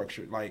deals,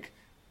 structure, like,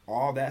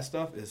 all that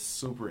stuff is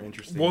super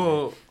interesting.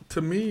 Well,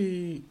 to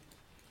me,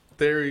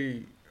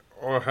 they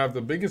have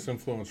the biggest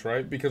influence,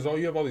 right? Because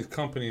you have all these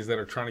companies that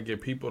are trying to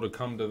get people to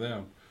come to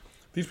them.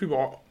 These people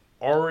are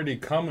already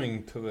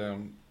coming to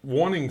them,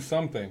 wanting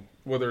something,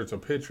 whether it's a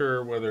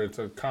picture, whether it's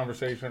a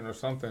conversation or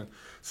something.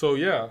 So,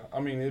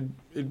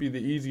 it'd be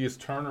the easiest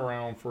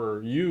turnaround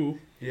for you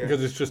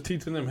because it's just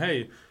teaching them,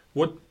 hey,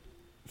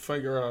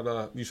 figure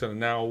out, you said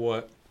now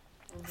what?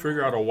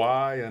 Figure out a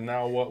why and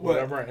now what,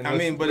 whatever.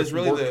 And but it's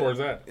really towards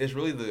that. It's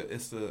really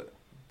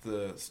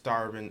the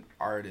starving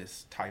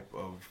artist type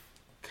of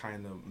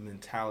kind of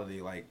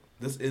mentality. Like,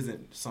 this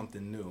isn't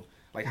something new.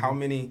 Like, how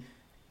many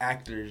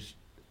actors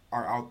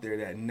are out there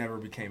that never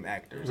became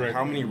actors? Right. Like,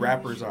 how many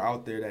rappers are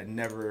out there that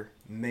never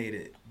made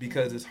it?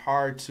 Because it's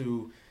hard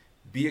to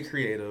be a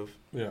creative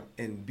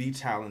and be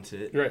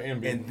talented,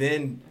 and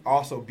then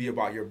also be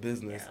about your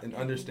business and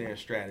understand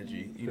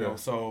strategy. You know,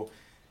 so.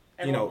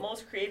 And what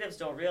most creatives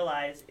don't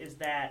realize is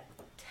that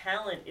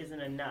talent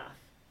isn't enough.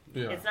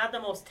 Yeah. It's not the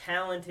most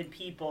talented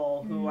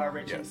people who are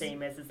rich and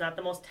famous. It's not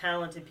the most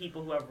talented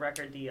people who have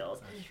record deals.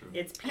 That's true.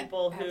 It's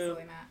people who,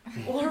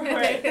 Absolutely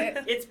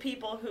not. It's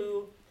people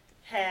who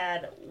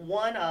had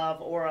one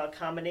of or a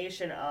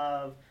combination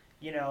of,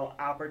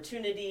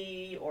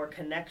 opportunity or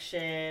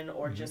connection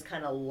or just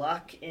kind of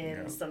luck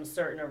in some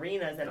certain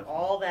arenas, and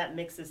all that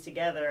mixes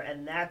together,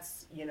 and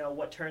that's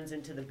what turns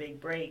into the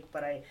big break.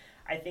 But I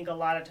think a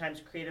lot of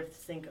times creatives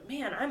think,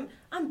 man,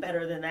 I'm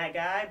better than that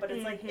guy, but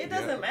it's like, it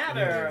doesn't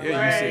matter.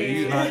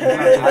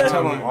 I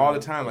tell them all the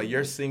time, like,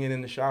 you're singing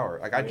in the shower.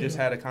 Like, I just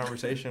had a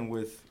conversation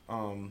with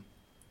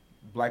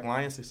Black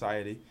Lion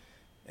Society,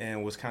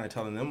 and was kind of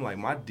telling them, like,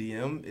 my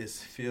DM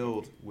is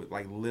filled with,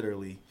 like,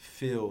 literally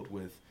filled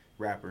with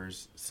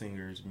rappers,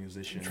 singers,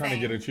 musicians. Trying to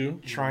get at you?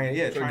 Trying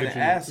to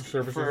ask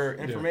for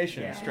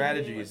information,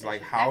 strategies,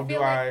 like, how do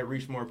I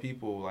reach more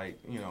people, like,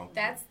 you know.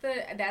 That's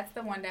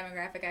the one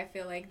demographic I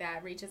feel like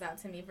that reaches out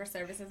to me for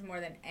services more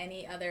than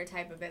any other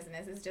type of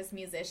business. It's just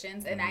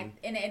musicians, and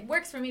it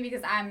works for me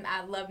because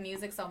I love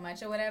music so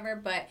much or whatever,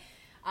 but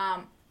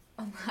a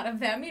lot of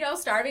them, you know,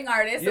 starving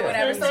artists or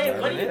whatever. So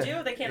what do you do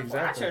if they can't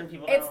afford certain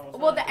people?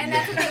 And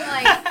that's the thing,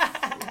 like.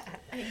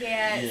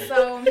 Yeah,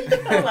 so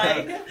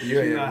like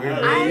you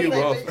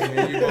both.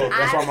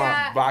 That's why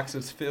my box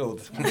is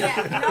filled.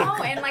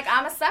 And like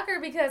I'm a sucker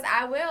because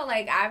I will,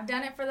 like, I've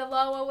done it for the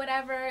low or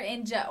whatever,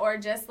 and or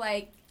just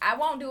like I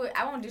won't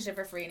do shit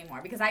for free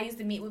anymore because I used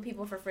to meet with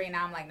people for free, and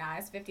now I'm like, nah,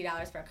 it's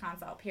 $50 for a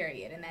consult,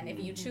 period. And then if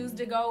you choose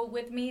to go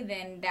with me,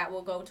 then that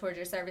will go towards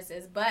your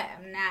services. But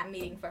I'm not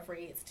meeting for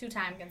free; it's too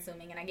time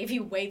consuming, and I give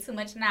you way too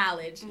much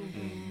knowledge.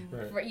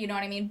 You know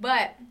what I mean?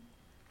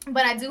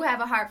 But I do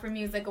have a heart for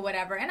music or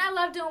whatever, and I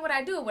love doing what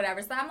I do or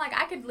whatever. So I'm like,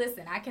 I could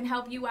listen. I can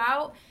help you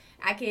out.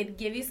 I could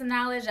give you some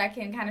knowledge. I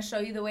can kind of show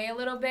you the way a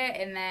little bit,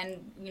 and then,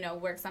 you know,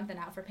 work something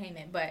out for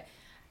payment. But,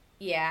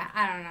 yeah,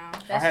 I don't know.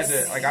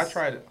 I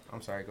tried it.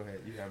 I'm sorry, go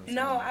ahead. You have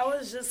No, I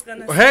was just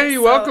going to say. Hey,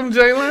 welcome,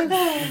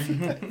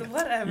 Jalen.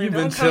 Whatever. You've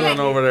been chilling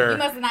over there. You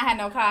must have not had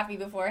no coffee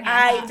beforehand.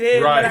 I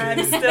did, but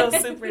I'm still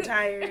super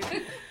tired.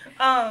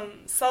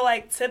 So,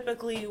 like,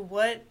 typically,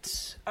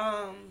 what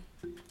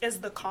is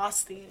the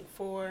costing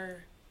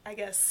for, I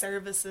guess,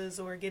 services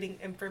or getting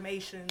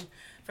information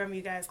from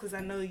you guys? Because I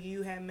know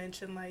you had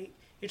mentioned, like,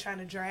 you're trying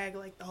to drag,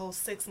 like, the whole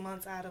 6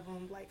 months out of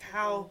them. Like,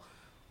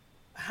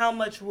 how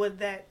much would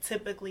that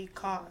typically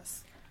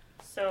cost?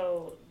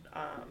 So,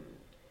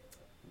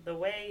 the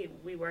way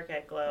we work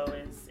at Glow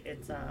is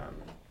it's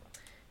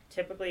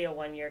typically a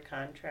 1-year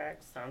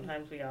contract.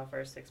 Sometimes we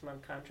offer a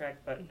 6-month contract,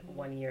 but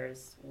 1 year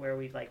is where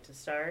we'd like to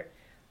start.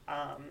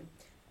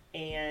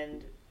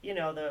 And you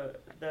know,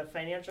 the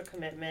financial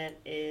commitment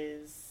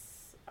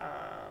is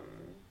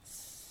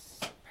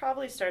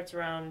probably starts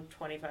around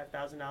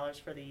 $25,000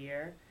 for the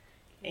year.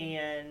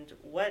 And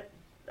what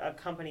a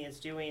company is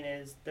doing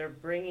is they're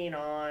bringing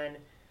on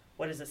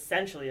what is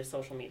essentially a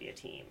social media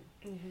team.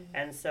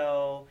 And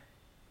so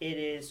it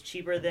is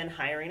cheaper than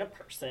hiring a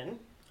person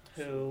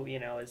who,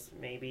 you know, is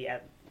maybe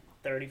at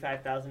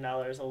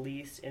 $35,000 at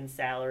least in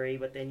salary,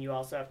 but then you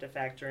also have to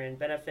factor in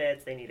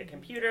benefits. They need a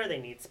computer, they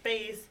need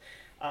space.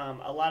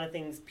 A lot of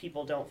things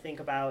people don't think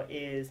about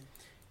is,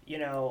 you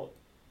know,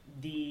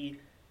 the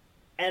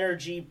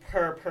energy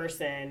per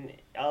person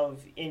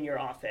in your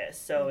office.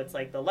 So it's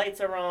like the lights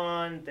are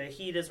on, the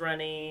heat is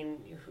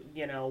running,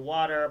 you know,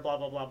 water, blah,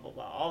 blah, blah, blah,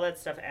 blah. All that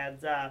stuff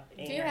adds up.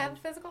 Do you have a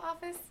physical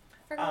office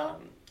for Glow?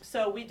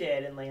 So we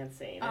did in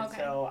Lansing. And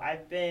so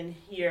I've been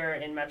here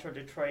in Metro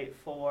Detroit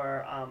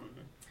for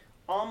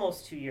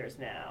almost 2 years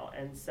now.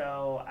 And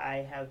so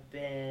I have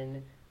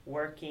been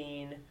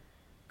working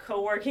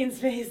co-working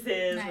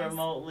spaces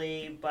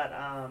remotely, but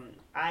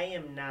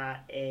I'm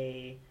not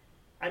a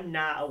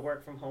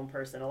work from home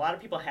person. A lot of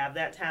people have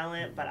that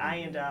talent, but I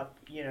end up,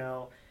 you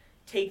know,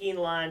 taking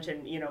lunch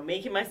and, you know,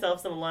 making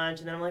myself some lunch,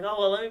 and then I'm like, oh,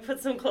 well, let me put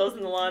some clothes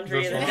in the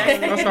laundry.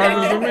 That's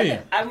how it is with me.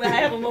 I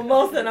have a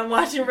mimosa and I'm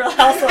watching Real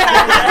Housewives,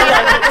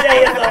 and the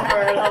day is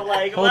over, and I'm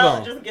like,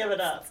 just give it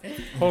up.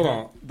 Hold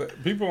on. The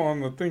people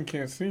on the thing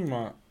can't see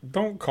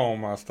don't call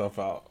my stuff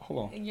out.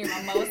 Hold on. Your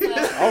mimosa?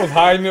 I was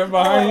hiding it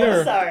behind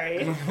here.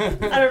 Sorry.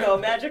 I don't know,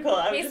 magical.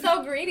 He's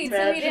so greedy,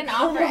 too. He didn't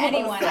offer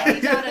anyone. I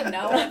need y'all to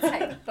know what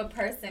type of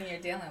person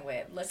you're dealing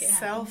with. Look at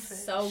him.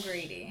 So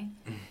greedy.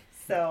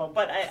 So,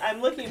 but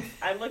I'm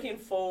looking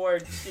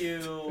forward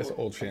to. It's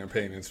old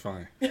champagne. It's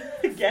fine.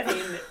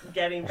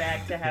 getting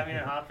back to having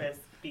an office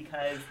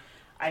because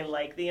I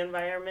like the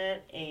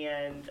environment,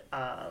 and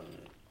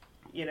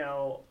you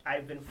know,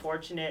 I've been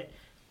fortunate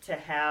to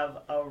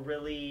have a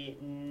really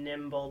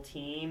nimble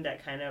team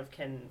that kind of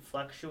can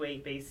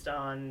fluctuate based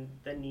on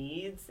the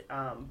needs.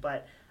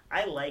 But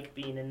I like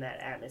being in that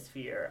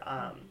atmosphere.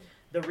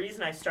 The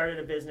reason I started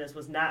a business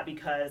was not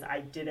because I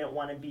didn't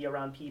want to be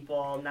around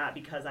people, not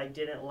because I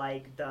didn't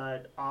like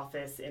the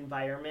office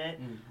environment.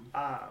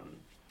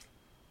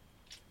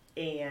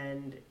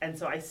 And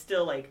so I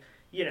still, like,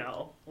 you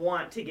know,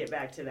 want to get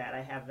back to that.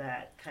 I have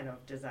that kind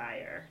of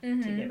desire to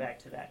get back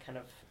to that kind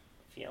of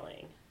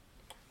feeling.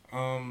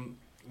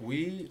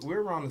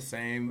 We're around the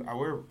same.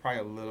 We're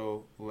probably a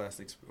little less,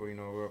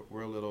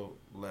 we're a little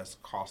less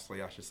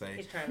costly, I should say.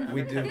 He's trying to.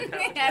 We do.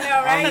 I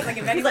know, right?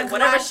 He's like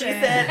whatever she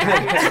said.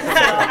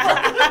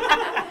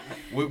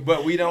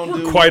 But we don't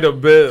do quite a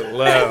bit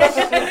less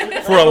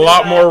for a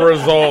lot more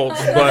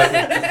results. But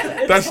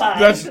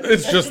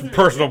it's just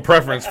personal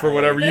preference for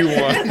whatever you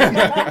want.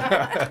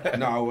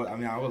 No,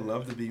 I would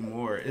love to be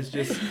more. It's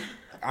just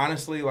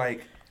honestly,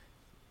 like,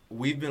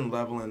 we've been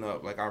leveling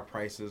up, like, our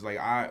prices. Like,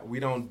 we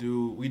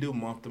do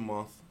month to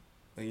month.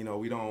 You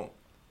know,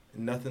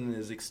 nothing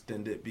is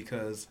extended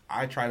because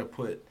I try to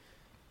put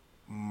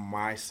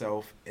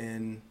myself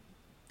in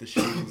the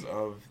shoes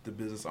of the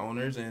business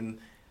owners, and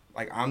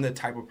like, I'm the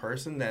type of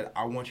person that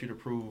I want you to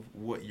prove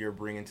what you're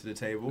bringing to the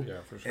table.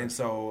 Yeah, for sure. And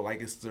so,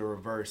 like, it's the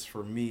reverse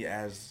for me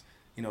as,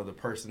 you know, the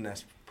person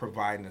that's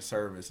providing the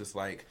service. It's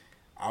like,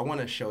 I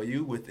want to show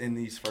you within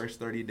these first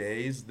 30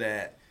 days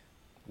that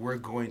we're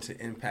going to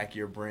impact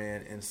your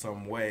brand in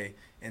some way.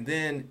 And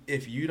then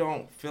if you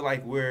don't feel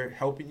like we're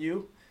helping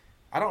you,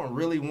 I don't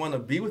really want to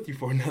be with you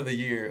for another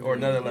year or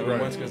another 11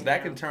 months, because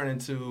that can turn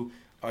into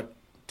a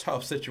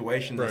tough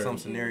situation in some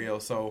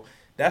scenarios. So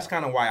that's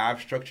kind of why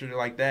I've structured it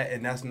like that.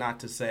 And that's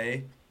not to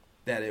say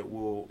that it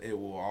will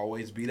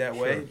always be that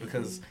way,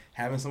 because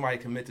having somebody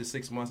commit to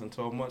 6 months and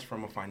 12 months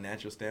from a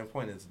financial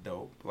standpoint is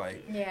dope.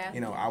 Like,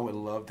 you know, I would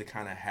love to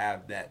kind of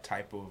have that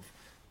type of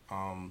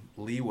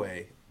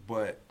leeway,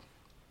 but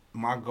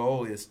my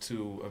goal is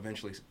to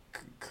eventually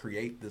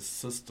create the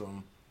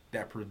system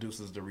that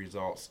produces the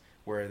results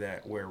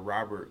where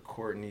Robert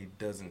Courtney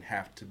doesn't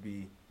have to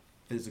be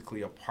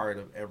physically a part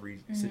of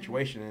every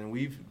situation. And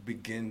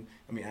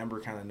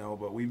Amber kind of know,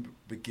 but we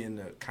begin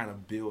to kind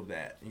of build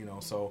that, you know.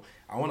 So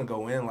I want to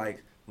go in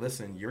like,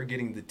 listen, you're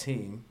getting the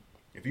team.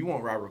 If you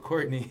want Robert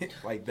Courtney,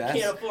 like that's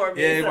can't afford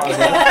me.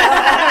 That's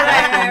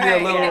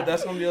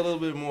gonna be a little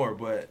bit more,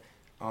 but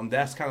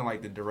that's kind of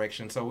like the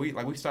direction. So we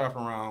start off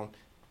around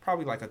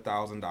probably like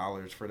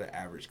 $1,000 for the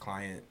average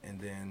client, and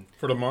then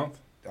for the month.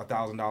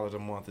 $1,000 a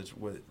month is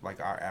what like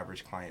our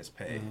average clients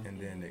pay, and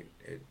then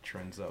it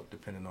trends up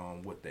depending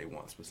on what they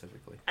want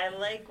specifically. I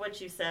like what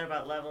you said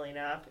about leveling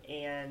up,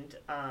 and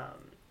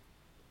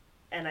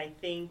I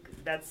think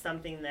that's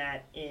something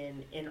that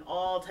in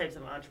all types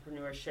of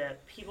entrepreneurship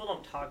people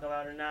don't talk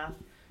about enough.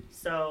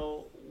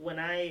 So when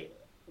I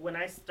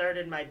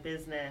started my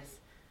business,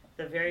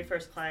 the very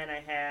first client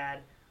I had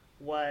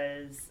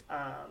was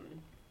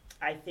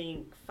I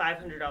think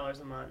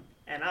 $500 a month.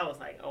 And I was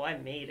like, oh, I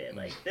made it.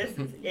 Like, this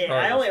is it.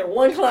 I only had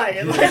one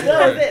client. Like,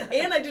 that was it.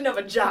 And I didn't have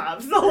a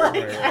job. So,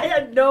 like, I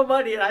had no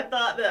money, and I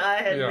thought that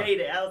I had made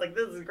it. I was like,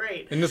 this is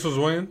great. And this was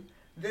when?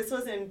 This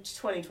was in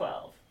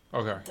 2012.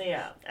 Okay.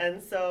 Yeah.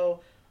 And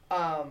so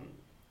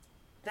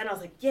then I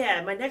was like,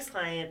 yeah, my next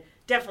client,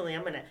 definitely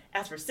I'm going to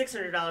ask for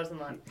 $600 a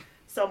month.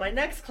 So my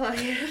next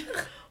client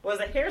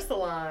was a hair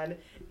salon,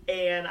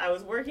 and I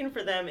was working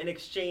for them in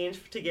exchange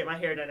to get my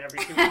hair done every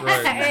 2 weeks.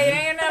 Right.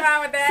 Hey, ain't nothing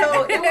wrong with that.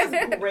 So it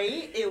was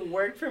great. It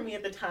worked for me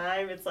at the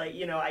time. It's like,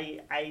 you know,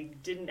 I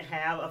didn't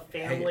have a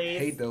family. I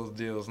hate those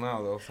deals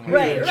now, though.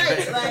 Right.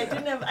 Like, I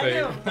didn't have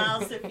a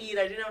mouth to feed.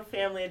 I didn't have a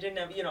family. I didn't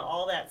have, you know,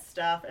 all that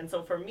stuff. And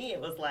so for me, it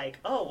was like,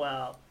 oh,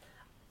 well.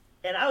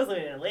 And I was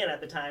living in Atlanta at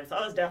the time, so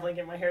I was definitely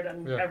getting my hair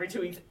done every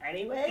 2 weeks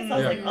anyway. So I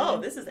was like, oh,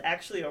 this is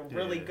actually a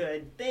really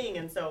good thing.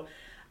 And so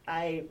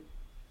I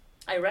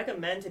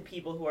recommend to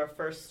people who are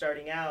first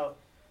starting out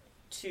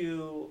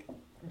to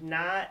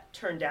not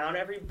turn down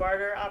every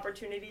barter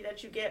opportunity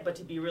that you get, but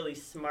to be really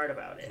smart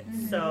about it.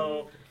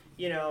 So,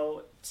 you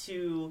know,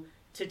 to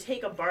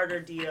take a barter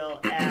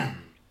deal at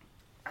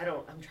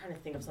I'm trying to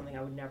think of something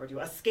I would never do.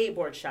 A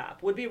skateboard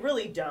shop would be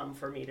really dumb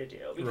for me to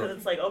do, because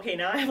it's like, okay,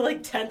 now I have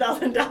like $10,000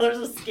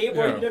 of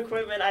skateboarding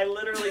equipment. I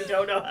literally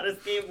don't know how to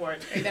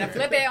skateboard. You're going to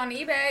flip it on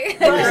eBay.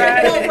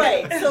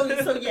 Right.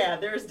 So yeah,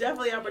 there's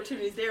definitely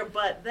opportunities there.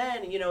 But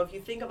then, you know, if you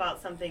think about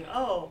something,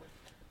 oh,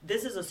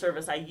 this is a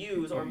service I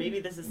use, or maybe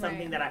this is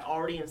something that I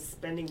already am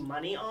spending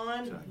money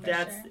on,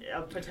 that's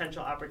a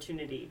potential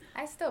opportunity.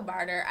 I still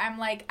barter. I'm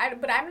like,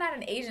 but I'm not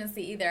an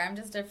agency either. I'm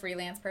just a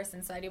freelance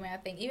person, so I do my own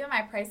thing. Even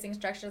my pricing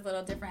structure is a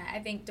little different. I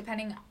think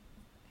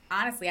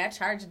honestly, I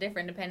charge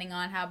different depending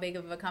on how big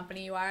of a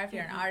company you are. If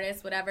you're an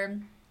artist,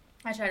 whatever.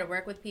 I try to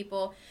work with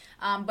people.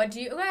 But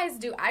do you guys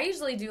I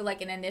usually do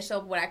like an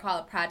initial, what I call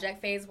a project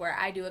phase, where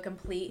I do a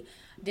complete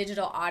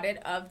digital audit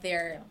of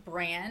their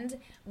brand,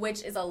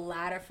 which is a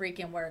lot of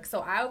freaking work.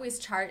 So I always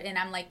charge, and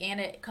I'm like, and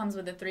it comes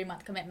with a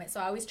 3-month commitment. So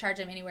I always charge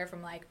them anywhere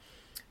from maybe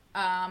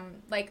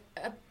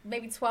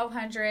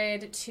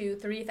 $1,200 to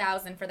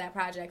 $3,000 for that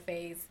project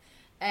phase.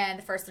 And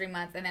the first 3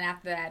 months, and then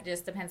after that,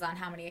 just depends on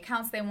how many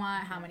accounts they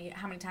want, how many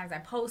times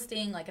I'm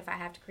posting, like if I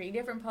have to create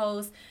different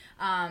posts,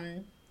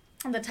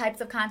 the types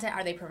of content,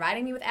 are they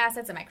providing me with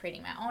assets? Am I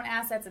creating my own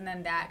assets? And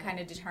then that kind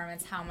of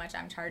determines how much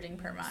I'm charging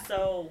per month.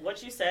 So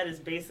what you said is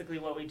basically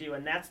what we do,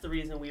 and that's the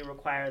reason we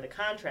require the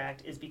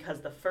contract, is because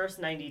the first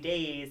 90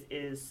 days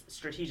is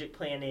strategic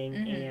planning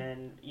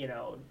and, you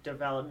know,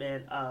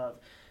 development of,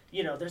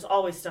 you know, there's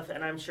always stuff,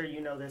 and I'm sure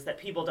you know this, that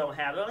people don't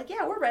have. They're like,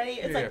 yeah, we're ready.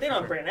 It's like they don't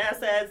have brand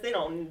assets. They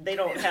don't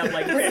have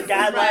like brand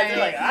guidelines. They're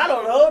like, I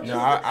don't know. No,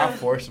 I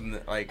force them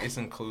to, like, it's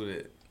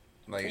included.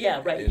 Like,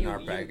 in our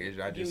package,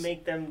 you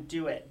make them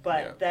do it,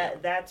 but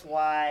that's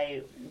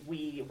why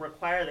we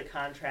require the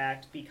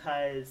contract,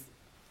 because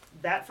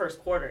that first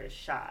quarter is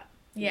shot.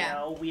 You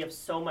know, we have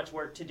so much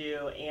work to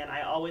do, and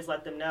I always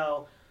let them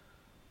know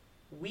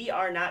we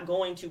are not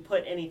going to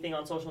put anything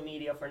on social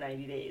media for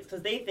 90 days,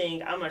 because they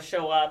think I'm going to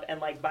show up and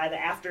like by the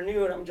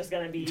afternoon I'm just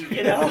going to be,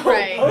 you know,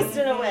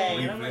 posting away.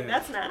 And I'm like,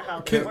 that's not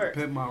how it works.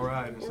 Pimp my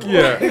ride.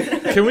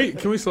 Yeah. Can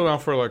we slow down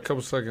for like a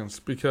couple seconds,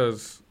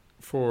 because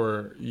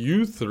for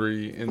you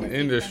three in the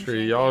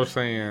industry, y'all are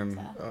saying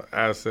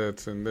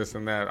assets and this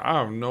and that. I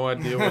have no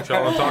idea what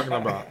y'all are talking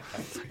about.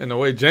 And the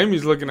way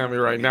Jamie's looking at me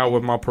right now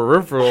with my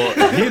peripheral,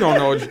 he don't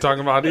know what you're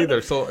talking about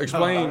either. So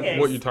explain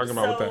what you're talking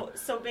about with that.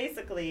 So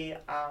basically,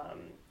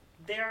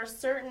 there are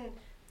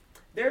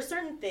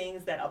certain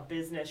things that a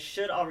business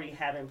should already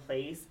have in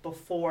place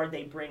before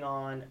they bring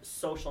on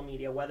social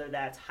media, whether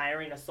that's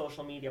hiring a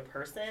social media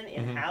person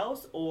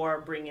in-house or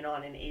bringing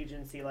on an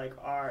agency like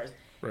ours.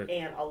 Right.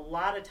 And a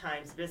lot of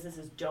times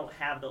businesses don't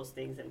have those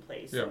things in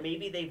place. So Yeah.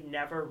 maybe they've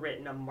never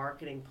written a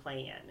marketing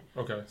plan.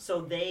 Okay.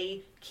 So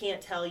they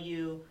can't tell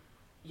you,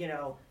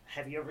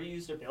 have you ever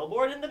used a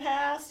billboard in the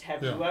past?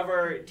 Have you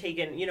ever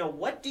taken,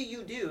 what do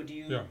you do? Do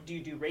you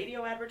do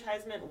radio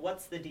advertisement?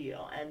 What's the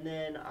deal? And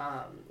then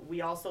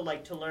we also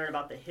like to learn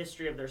about the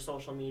history of their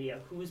social media.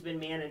 Who's been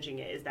managing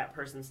it? Is that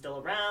person still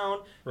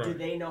around? Right. Do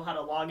they know how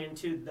to log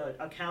into the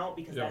account?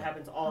 Because that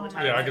happens all the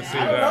time. Yeah, I can see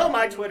I don't that. know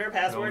my Twitter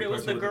password. It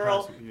was the person with the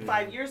girl password, yeah.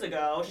 5 years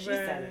ago. She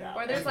set it up.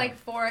 Or there's like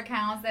 4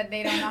 accounts that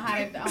they don't know how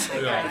to. Oh my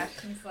Yeah. gosh!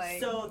 It's like.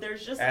 So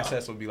there's just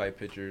Assets would be like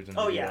pictures. And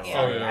Oh yeah. video.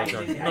 Oh, yeah, I okay.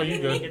 didn't- No, I you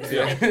didn't good. make it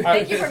Yeah. so-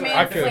 Thank you for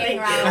I could. mansplaining,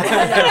 Rob.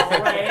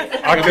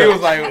 I could. He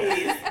was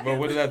like, but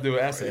what did that do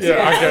with assets?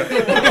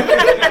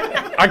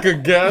 Yeah, I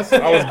could guess.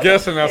 I was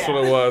guessing that's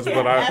what it was,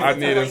 but I Assets are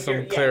needed like some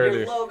your clarity.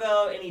 Your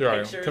logo, any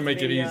Right, pictures, to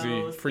make it easy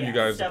videos, for you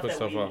guys to put that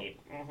stuff we up. need.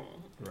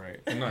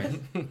 Right. Nice.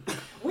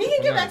 We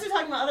can get back Nice. to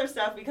talking about other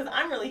stuff because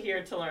I'm really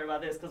here to learn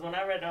about this. Because when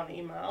I read it on the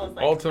email, I was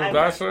like, Ultimate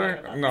I want to learn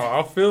Bachelor? about No,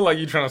 this. I feel like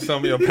you're trying to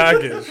sell me a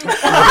package.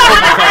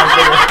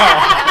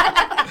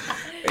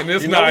 And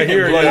it's not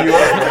here yet.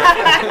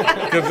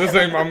 Because this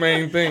ain't my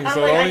main thing. I'm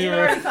So like, I don't can even.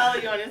 already follow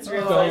you on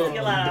Instagram, so I see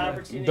a lot of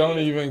opportunities. Don't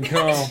even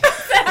come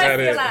I at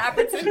see a it. lot of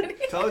opportunity.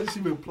 Told you she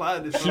been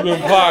plotting this. She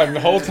been plotting the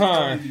whole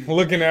time,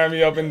 looking at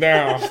me up and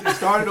down, She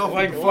started off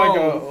like with the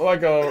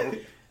like phone.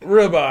 a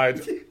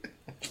ribeye.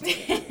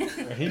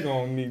 He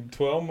gonna need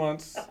 12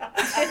 months,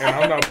 and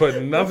I'm not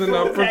putting nothing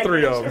up for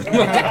 3 of them.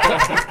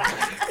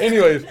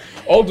 Anyways,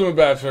 Ultimate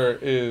Bachelor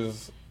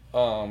is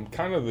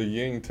kind of the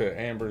yin to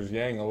Amber's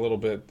yang a little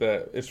bit.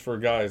 That it's for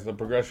guys, the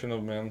progression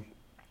of men.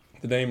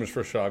 The name is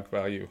for shock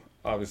value,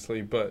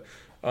 obviously, but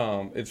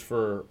it's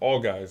for all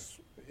guys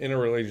in a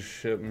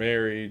relationship,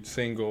 married,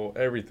 single,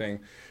 everything,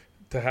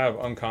 to have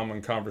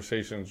uncommon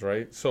conversations,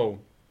 right? So,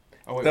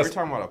 Oh, wait, That's-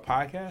 we're talking about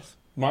a podcast?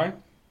 mine?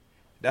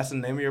 That's the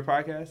name of your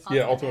podcast?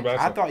 Yeah, Ultimate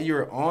Bachelor. I thought you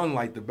were on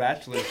like the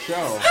Bachelor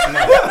show.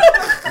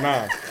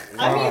 Nah.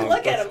 I mean,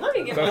 look at him. Let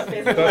me get my that's-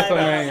 Facebook that's the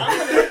live main- up.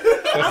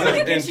 I'm gonna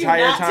The get you entire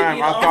not to time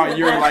be I the thought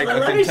you were like a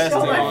Let me show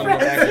contestant my on the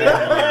friends.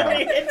 Bachelor. Let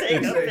me take He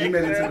a said he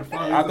made it to picture. the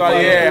phone. I thought,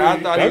 yeah, I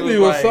thought That'd he be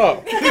was what's like,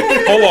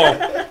 up. Hold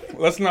on.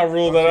 Let's not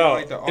rule that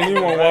like the out.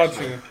 Anyone Ultimate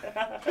watching,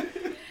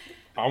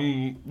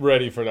 I'm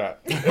ready for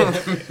that.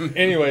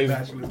 Anyways,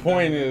 Bachelor.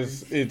 point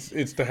is,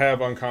 it's to have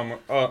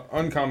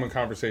uncommon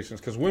conversations,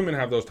 because women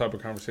have those type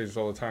of conversations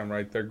all the time,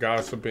 right? They're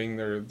gossiping,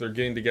 they're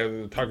getting together,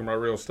 they're talking about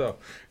real stuff.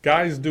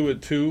 Guys do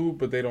it too,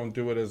 but they don't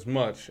do it as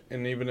much.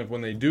 And even if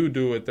when they do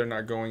it, they're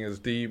not going as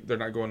deep, they're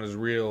not going as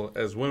real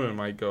as women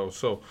might go.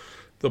 So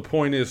the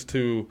point is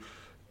to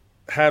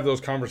have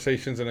those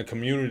conversations in a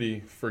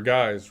community for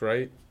guys,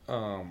 right?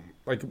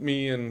 Like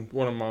me and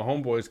one of my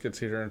homeboys gets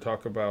here and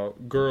talk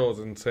about girls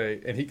and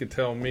say, and he could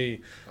tell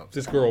me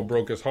this girl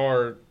broke his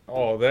heart,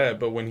 all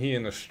that, but when he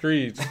in the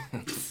streets,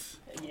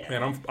 Yeah.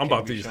 man, I'm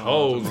about be these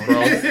showing hoes,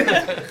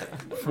 bro.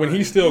 When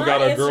he still My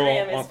got a girl,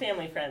 Instagram on, is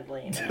family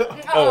friendly.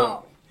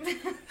 oh,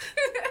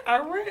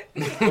 All right.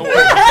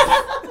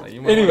 like,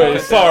 you might anyway, wanna-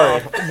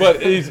 sorry, but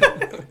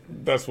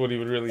that's what he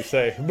would really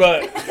say.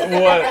 But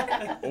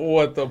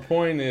what the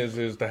point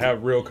is to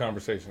have real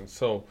conversations.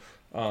 So,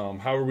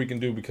 however we can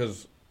do,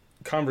 because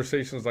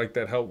conversations like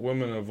that help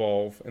women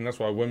evolve, and that's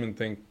why women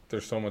think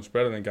they're so much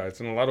better than guys.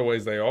 In a lot of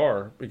ways, they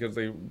are, because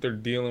they're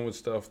dealing with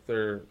stuff.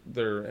 They're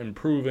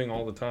improving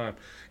all the time.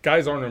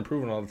 Guys aren't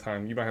improving all the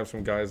time. You might have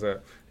some guys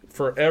that,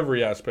 for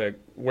every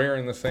aspect,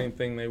 wearing the same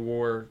thing they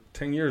wore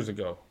 10 years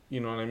ago. You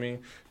know what I mean?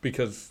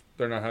 Because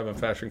they're not having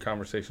fashion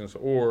conversations,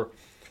 or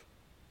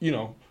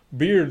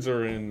beards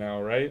are in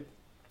now, right?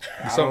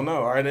 I don't know,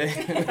 are they?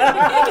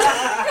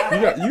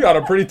 You got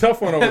a pretty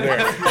tough one over there.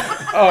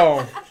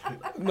 Oh,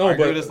 no, I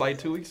grew but this like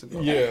 2 weeks ago.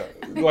 yeah,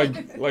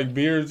 like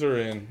beards are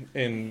in,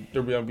 and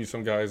there'll be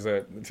some guys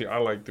that, see, I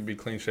like to be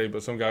clean shaved,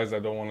 but some guys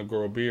that don't want to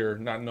grow a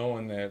beard, not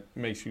knowing that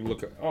makes you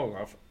look at,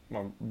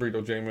 my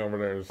burrito Jamie over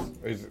there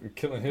is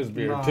killing his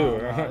beard too.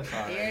 It's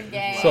all right. Beard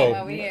gang So-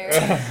 over here.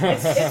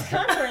 It's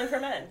contouring for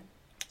men.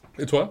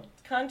 It's what?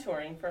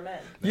 Contouring for men.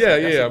 Yeah,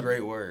 That's yeah. a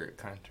great word,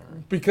 contour.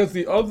 Because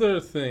the other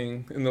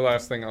thing, and the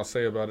last thing I'll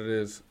say about it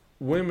is,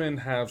 women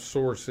have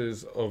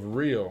sources of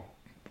real.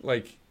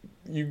 Like,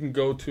 you can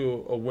go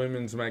to a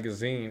women's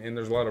magazine, and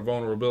there's a lot of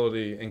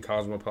vulnerability in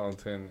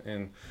Cosmopolitan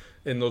and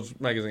in those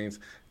magazines.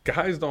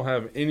 Guys don't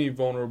have any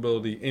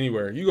vulnerability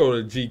anywhere. You go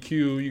to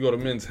GQ, you go to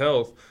Men's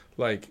Health.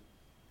 Like,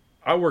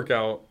 I work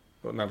out,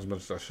 well, not as much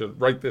as I should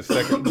right this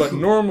second, but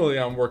normally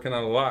I'm working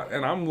out a lot,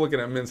 and I'm looking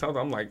at Men's Health.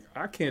 I'm like,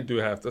 I can't do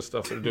half the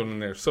stuff they're doing in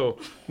there. So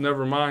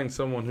never mind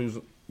someone who's,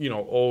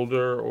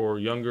 older or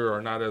younger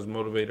or not as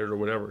motivated or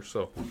whatever.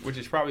 So, which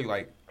is probably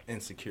like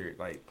insecure,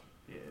 like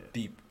Yeah.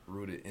 deep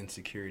rooted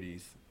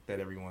insecurities that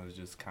everyone is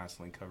just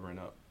constantly covering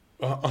up.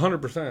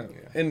 100%.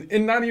 Yeah.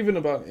 And not even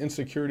about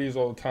insecurities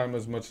all the time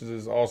as much as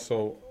is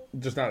also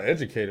just not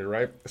educated,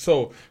 right?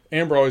 So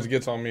Amber always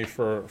gets on me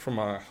for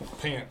my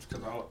pants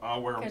because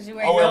I'll wear 'Cause you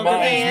wear I'll wear yoga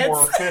mine's pants.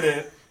 more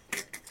fitted.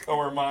 I'll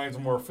wear mine's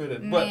more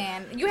fitted. But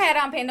Man, you had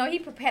on pants. No, he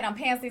had on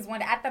pants these one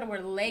day. I thought it were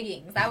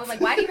leggings. I was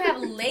like, why do you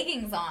have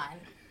leggings on?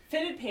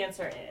 Fitted pants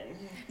are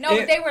in. No,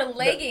 but they were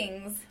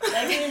leggings.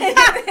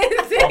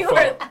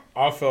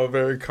 I felt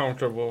very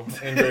comfortable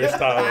and very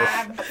stylish.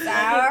 I'm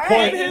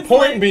sorry.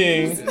 Point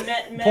being,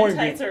 Men Point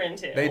tights are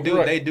into.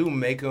 They do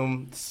make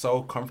them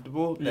so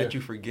comfortable that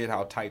you forget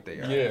how tight they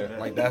are. Yeah.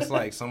 Like that's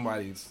like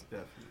somebody's.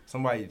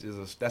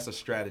 Definitely. That's a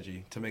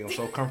strategy to make them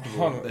so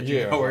comfortable that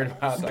Yeah. you're not worried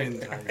about.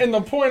 Like, and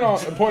the point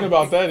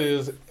about that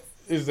is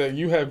that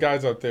you have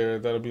guys out there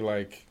that'll be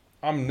like,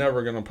 I'm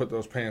never gonna put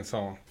those pants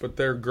on, but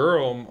their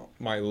girl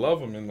might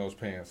love them in those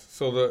pants.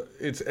 So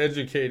it's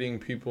educating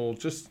people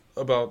just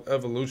about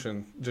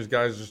evolution. Just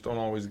guys just don't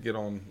always get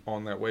on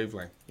that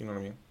wavelength. You know what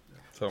I mean?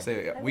 So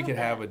say we could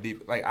have a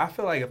deep. Like I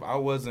feel like if I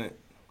wasn't,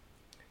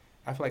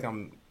 I feel like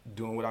I'm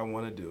doing what I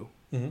want to do.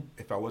 Mm-hmm.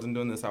 If I wasn't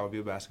doing this, I would be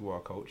a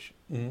basketball coach.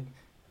 Mm-hmm.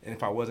 And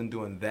if I wasn't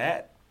doing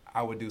that,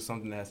 I would do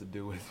something that has to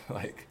do with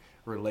like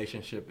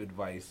relationship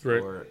advice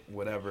Right. or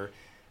whatever.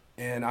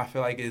 And I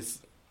feel like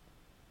it's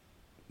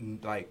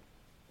like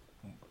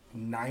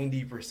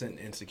 90%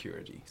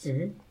 insecurities,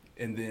 Mm-hmm.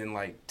 and then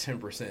like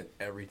 10%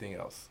 everything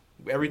else.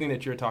 Everything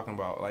that you're talking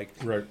about, like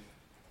Right.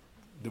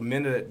 the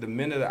men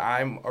that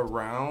I'm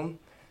around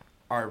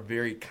are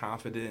very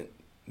confident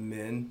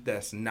men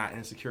that's not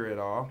insecure at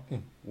all.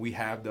 We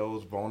have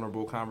those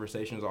vulnerable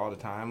conversations all the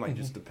time, like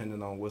just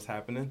depending on what's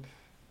happening.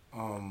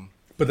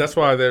 But that's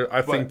why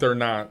I think they're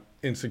not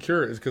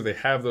insecure, is because they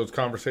have those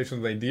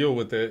conversations, they deal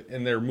with it,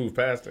 and they're moved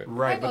past it.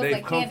 Right, That but goes, they've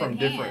like, come hand from in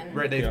different. hand.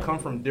 Right, they've Yeah. come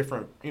from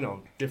different,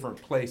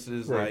 different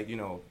places, Right.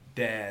 like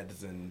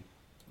dads and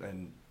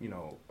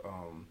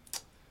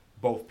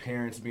both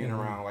parents being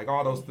around, like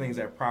all those things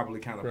that probably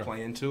kind of Right.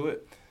 play into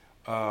it.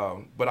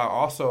 But I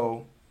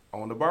also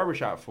owned a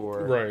barbershop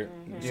for Right.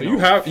 you So know, you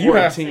have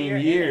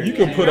 14 years. you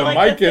can put a You're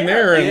like mic the in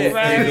there and Yeah,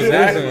 Right.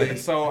 exactly. listen.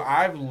 So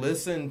I've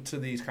listened to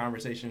these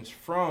conversations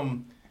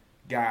from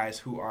guys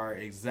who are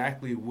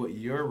exactly what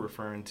you're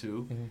referring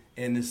to,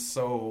 and it's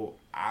so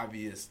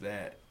obvious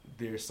that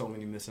there's so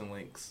many missing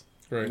links.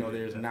 Right.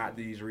 There's not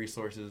these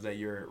resources that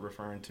you're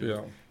referring to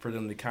Yeah. for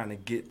them to kind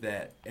of get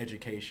that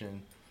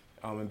education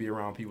and be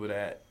around people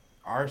that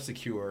are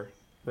secure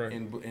Right.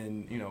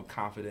 and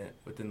confident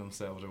within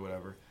themselves or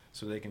whatever,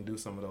 so they can do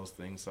some of those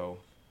things. So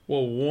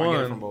Well, I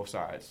get it from one, both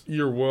sides.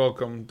 you're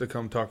welcome to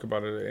come talk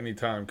about it at any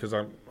time, because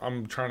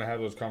I'm trying to have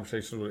those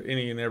conversations with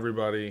any and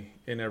everybody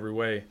in every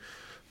way.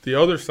 The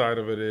other side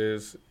of it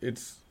is,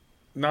 it's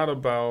not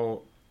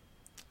about,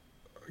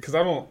 because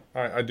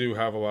I do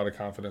have a lot of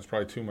confidence,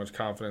 probably too much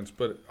confidence,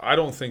 but I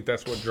don't think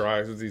that's what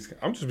drives these.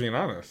 I'm just being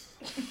honest.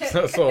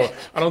 So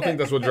I don't think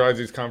that's what drives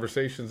these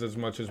conversations as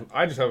much as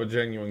I just have a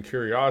genuine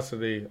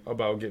curiosity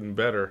about getting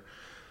better.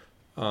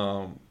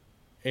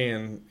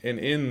 And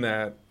in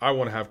that, I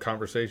want to have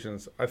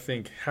conversations. I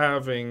think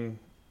having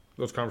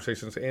those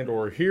conversations and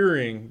or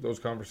hearing those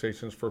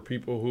conversations for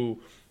people who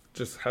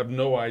just have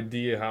no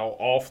idea how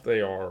off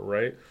they are,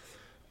 right?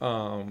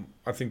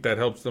 I think that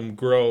helps them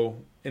grow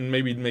and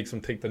maybe makes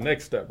them take the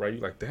next step, right?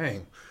 You're like,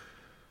 dang,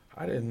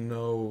 I didn't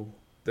know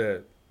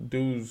that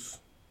dudes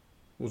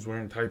was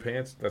wearing tight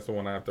pants. That's the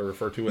one I have to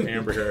refer to with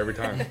Amber here every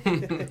time. I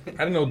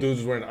didn't know dudes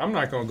was wearing. I'm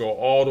not gonna go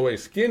all the way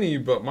skinny,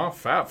 but my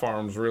fat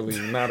farm's really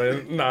not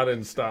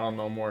in style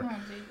no more.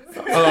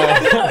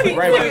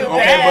 Right,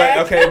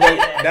 but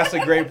that's a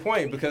great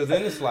point, because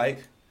then it's like,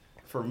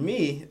 for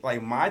me,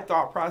 like my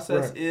thought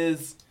process Right.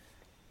 is,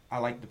 I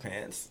like the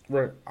pants.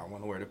 Right. I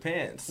want to wear the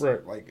pants.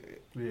 Right.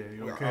 Like, Yeah,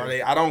 you okay? are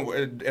they? I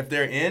don't. If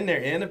they're in,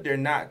 they're in. If they're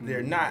not,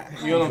 they're not.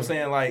 You know what I'm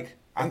saying? Like,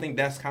 I think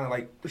that's kind of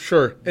like.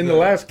 Sure. And the Good.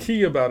 last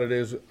key about it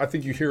is, I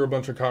think you hear a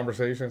bunch of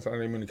conversations. I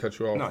didn't mean to cut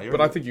you off. No, you're but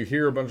I right. think you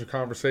hear a bunch of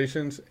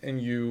conversations and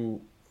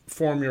you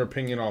form your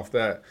opinion off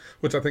that,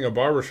 which I think a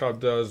barbershop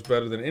does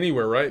better than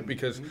anywhere, right?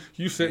 Because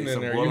you sitting It's in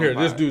a there, you hear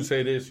this vibe. dude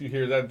say this, you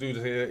hear that dude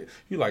say that.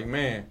 You're like,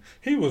 man,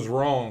 he was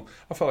wrong.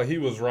 I felt like he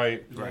was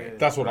right. Right.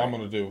 That's what Right. I'm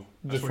going to do,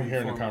 That's just where from you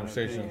hearing the form that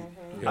conversation. opinion.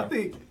 Yeah.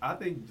 I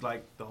think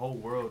like the whole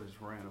world is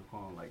ran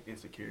upon like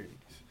insecurities.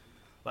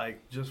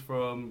 Like just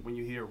from when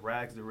you hear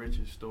rags to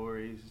riches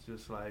stories, it's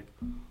just like,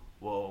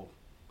 well,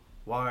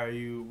 why are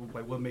you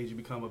like? What made you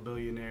become a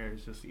billionaire?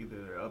 It's just either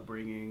their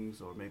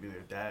upbringings or maybe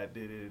their dad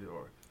did it,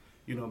 or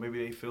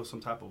maybe they feel some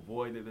type of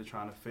void that they're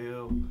trying to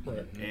fill.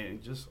 Right.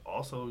 And just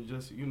also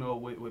just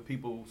with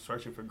people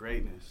searching for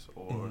greatness,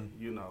 or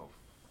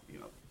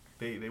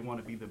they want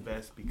to be the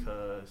best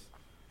because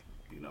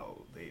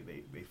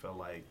they felt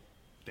like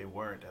they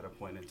weren't at a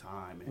point in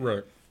time, and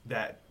Right.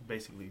 that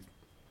basically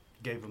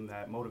gave them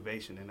that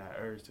motivation and that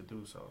urge to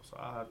do so. So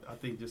I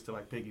think just to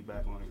like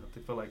piggyback on it, I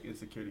feel like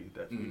insecurity is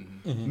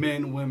definitely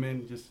men,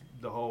 women, just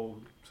the whole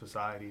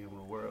society and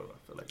the world.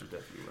 I feel like it's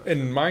definitely right.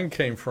 And mine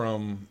came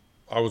from,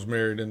 I was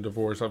married and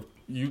divorced.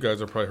 You guys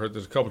have probably heard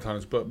this a couple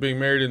times, but being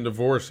married and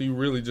divorced, you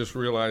really just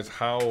realize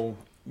how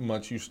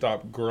much you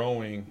stop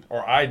growing,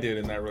 or I did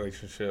in that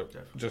relationship.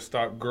 Definitely. Just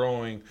stop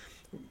growing.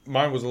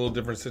 Mine was a little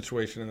different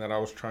situation in that I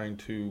was trying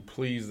to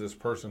please this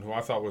person who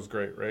I thought was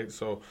great, right?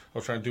 So I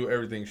was trying to do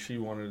everything she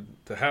wanted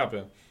to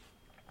happen.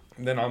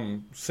 And then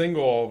I'm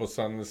single all of a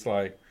sudden. It's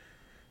like,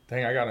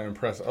 dang, I got to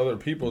impress other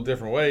people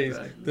different ways.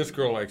 Exactly. This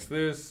girl likes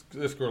this.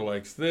 This girl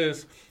likes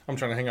this. I'm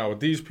trying to hang out with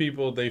these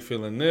people. They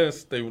feeling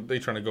this. They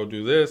trying to go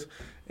do this.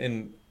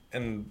 And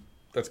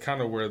that's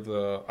kind of where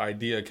the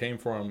idea came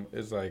from,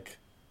 is like,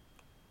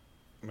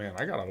 man,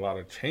 I got a lot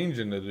of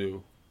changing to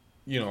do.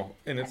 You know,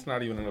 and it's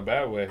not even in a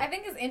bad way. I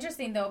think it's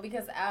interesting, though,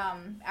 because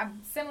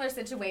I'm similar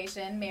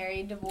situation,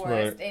 married,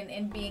 divorced, right.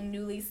 and being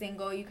newly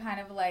single, you kind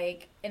of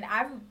like, and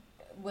I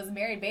was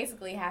married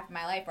basically half of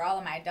my life, or all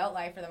of my adult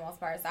life for the most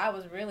part, so I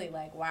was really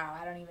like, wow,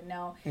 I don't even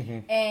know.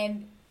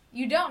 And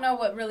you don't know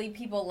what really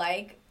people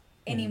like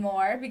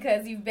anymore,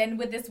 because you've been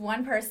with this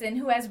one person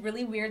who has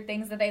really weird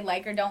things that they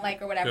like or don't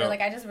like or whatever. Yeah. Like,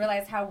 I just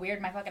realized how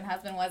weird my fucking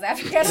husband was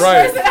after he got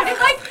Right. divorced. And I'm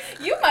like,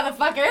 you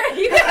motherfucker,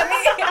 you got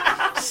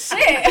me.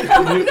 Shit.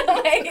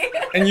 Like,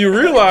 And you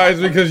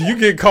realize, because you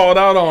get called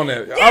out on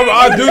it.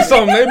 I do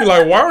something, they be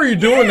like, why are you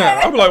doing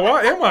that? I'll be like,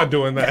 why am I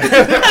doing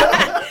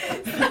that?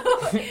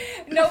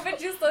 No,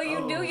 but you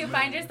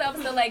find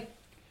yourself, so like,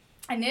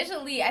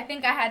 initially, I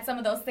think I had some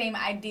of those same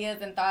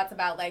ideas and thoughts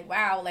about, like,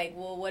 wow, like,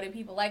 well, what do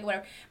people like,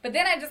 whatever. But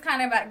then I just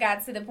kind of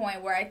got to the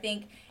point where I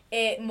think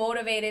it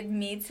motivated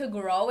me to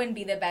grow and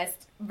be the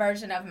best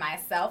version of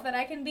myself that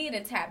I can be,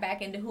 to tap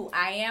back into who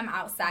I am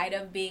outside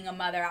of being a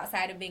mother,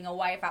 outside of being a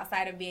wife,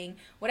 outside of being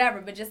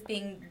whatever, but just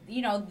being,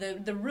 you know,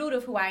 the root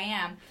of who I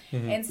am.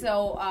 And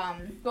so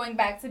going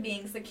back to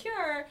being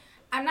secure,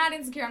 I'm not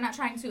insecure. I'm not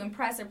trying to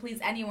impress or please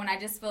anyone. I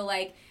just feel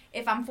like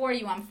if I'm for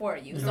you, I'm for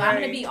you. So I'm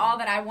going to be all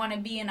that I want to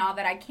be and all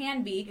that I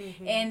can be.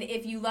 And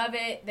if you love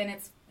it, then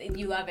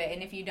you love it.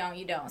 And if you don't,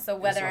 you don't. So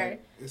whether...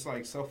 It's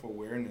like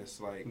self-awareness.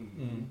 Like,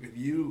 if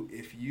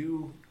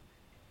you...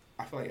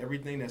 I feel like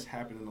everything that's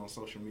happening on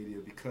social media,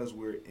 because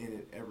we're in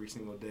it every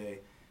single day,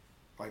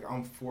 like,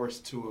 I'm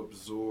forced to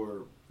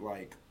absorb,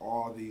 like,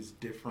 all these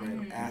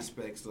different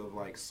aspects of,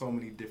 like, so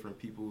many different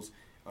people's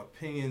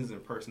opinions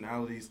and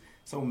personalities.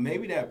 So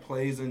maybe that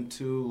plays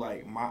into,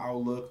 like, my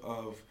outlook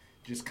of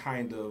just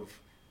kind of,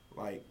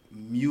 like,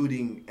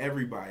 muting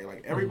everybody.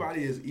 Like,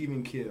 everybody is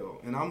even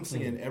kill. And I'm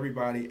seeing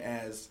everybody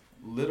as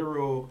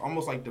literal,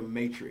 almost like the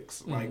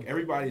Matrix. Like,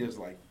 everybody is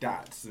like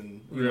dots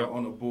and, you know,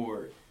 on a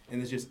board.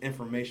 And it's just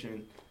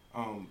information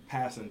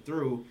passing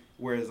through.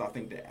 Whereas I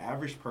think the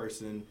average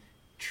person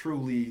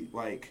truly,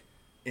 like,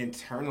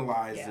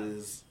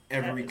 internalizes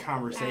every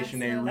conversation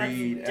they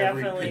read,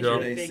 every picture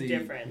they see,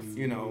 difference.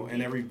 you know,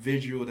 and every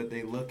visual that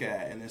they look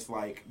at. And it's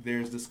like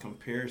there's this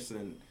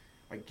comparison,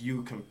 like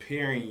you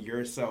comparing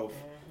yourself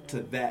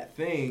to that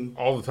thing.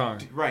 All the time.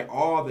 Right,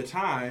 all the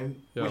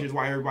time, which is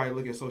why everybody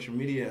look at social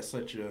media as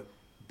such a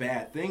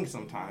bad thing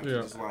sometimes. Yeah.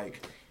 It's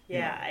like...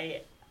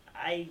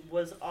 I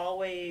was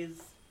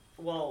always...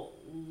 Well,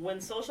 when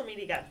social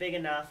media got big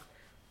enough,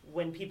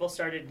 when people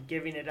started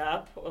giving it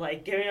up, or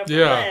like giving up for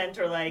rent,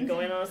 or like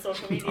going on a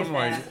social media I'm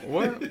like,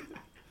 what?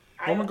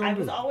 I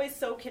was always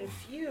so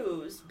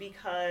confused,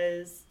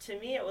 because to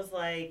me it was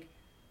like,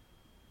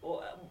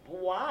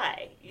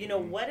 why? You know,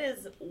 what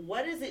is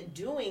it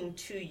doing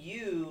to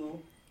you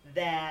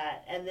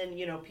that? And then,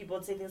 you know, people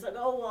would say things like,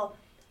 oh, well,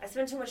 I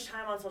spend too much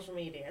time on social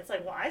media. It's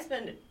like, well, I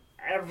spend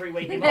every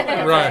waking moment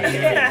on social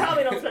media. You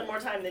probably don't spend more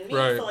time than me.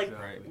 Right. So, like,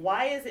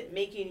 why is it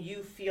making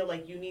you feel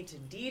like you need to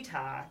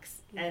detox?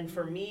 And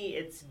for me,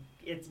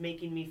 it's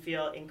making me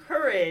feel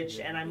encouraged,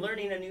 and I'm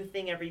learning a new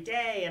thing every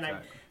day, and I'm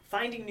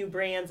finding new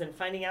brands and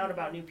finding out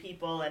about new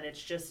people, and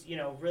it's just, you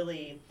know,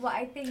 really Well,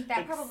 I think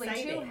that probably,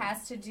 exciting. too,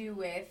 has to do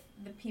with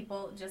the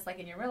people, just like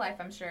in your real life,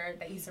 I'm sure,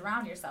 that you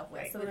surround yourself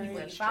with. Right. So the people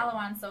That's you follow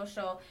on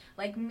social,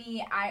 like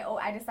me,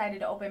 I decided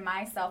to open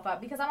myself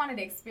up because I wanted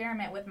to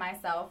experiment with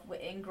myself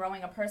in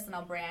growing a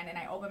personal brand, and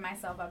I opened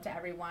myself up to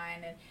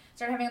everyone and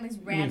started having all these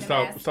random... You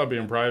mean stop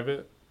being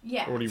private?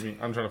 Yeah. Or what do you mean?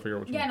 I'm trying to figure out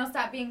what you mean. Yeah, no,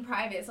 stop being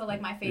private. So,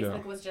 like, my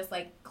Facebook was just,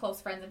 like, close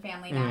friends and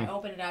family. Now I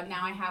open it up.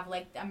 Now I have,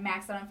 like, a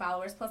max amount of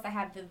followers. Plus, I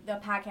have the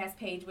podcast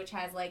page, which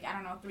has, like, I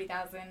don't know,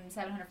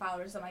 3,700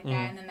 followers or something like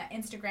that. And then the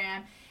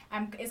Instagram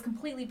is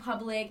completely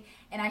public.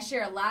 And I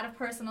share a lot of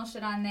personal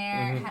shit on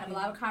there. Had a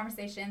lot of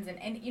conversations.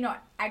 And, you know,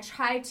 I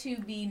try to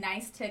be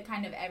nice to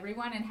kind of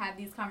everyone and have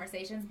these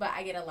conversations. But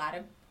I get a lot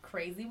of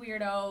crazy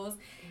weirdos.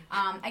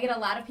 I get a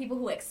lot of people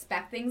who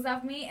expect things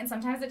of me. And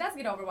sometimes it does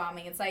get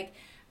overwhelming. It's like...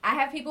 I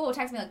have people who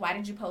text me, like, why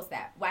did you post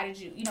that? Why did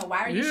you, why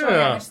are you showing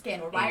that much skin?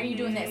 Or why are you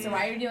doing this? Or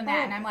why are you doing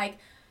that? And I'm like...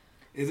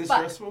 Is it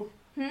stressful?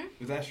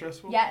 Is that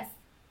stressful? Yes.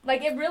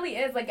 Like, it really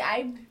is. Like,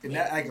 I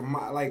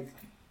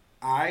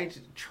I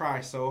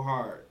try so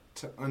hard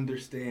to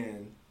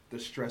understand the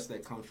stress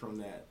that comes from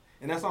that.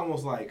 And that's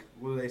almost like,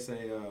 what do they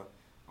say,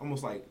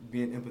 almost like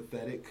being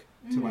empathetic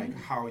to like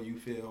how you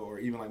feel, or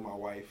even like my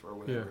wife or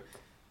whatever. Yeah.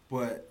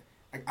 But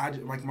I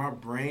like my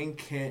brain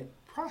can't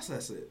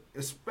process it,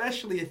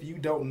 especially if you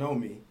don't know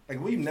me. Like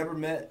we've never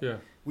met,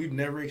 we've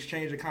never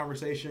exchanged a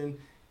conversation,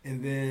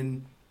 and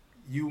then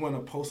you want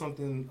to post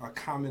something, a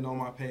comment on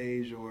my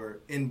page or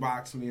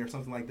inbox me or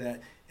something like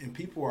that, and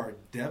people are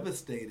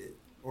devastated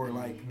or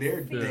like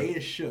their day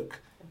is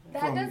shook.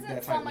 That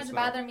doesn't so much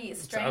bother me.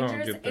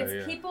 Strangers,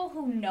 it's people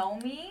who know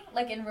me,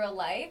 like in real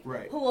life,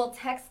 who will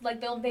text, like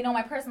they know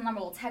my personal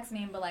number, will text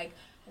me and be like,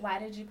 why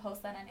did you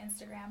post that on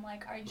Instagram?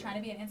 Like, are you trying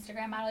to be an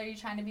Instagram model? Are you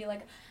trying to be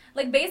like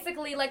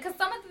basically, like, because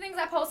some of the things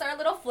I post are a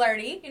little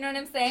flirty, you know what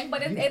I'm saying?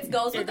 But it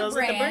goes with the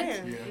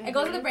brand. Yeah. It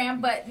goes with the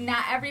brand, but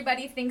not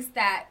everybody thinks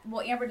that,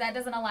 well, Amber, that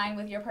doesn't align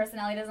with your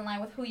personality, doesn't align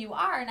with who you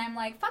are. And I'm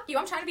like, fuck you,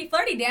 I'm trying to be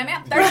flirty, damn it.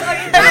 I'm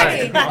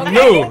 30. I'm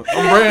new.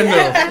 I'm brand new.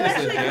 I'm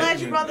actually glad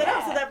you brought that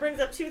up. So that brings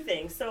up two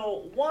things.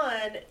 So,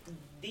 one,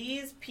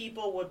 these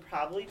people would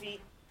probably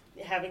be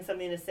having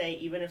something to say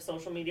even if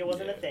social media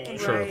wasn't a thing.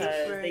 Sure.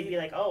 Because they'd be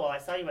like, oh, well, I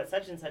saw you at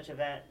such and such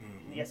event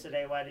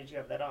yesterday. Why did you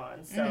have that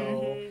on?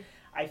 So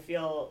I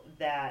feel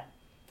that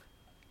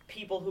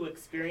people who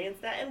experience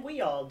that, and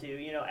we all do,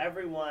 you know,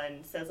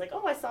 everyone says like,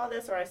 oh, I saw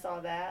this or I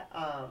saw that.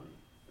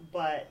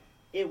 But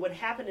it would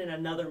happen in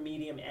another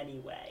medium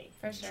anyway.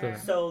 For sure.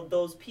 So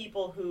those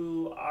people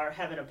who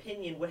have an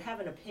opinion would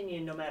have an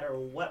opinion no matter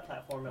what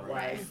platform it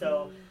was.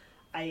 So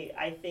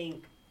I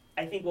think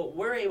what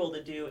we're able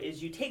to do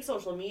is you take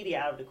social media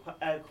out of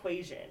the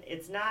equation.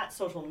 It's not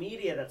social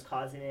media that's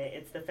causing it.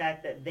 It's the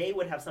fact that they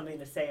would have something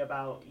to say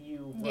about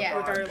you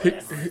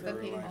regardless.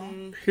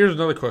 Here's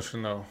another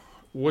question, though.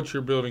 What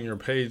you're building your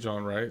page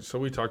on, right? So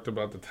we talked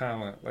about the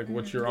talent, like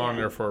what you're on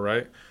there for,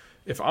 right?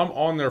 If I'm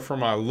on there for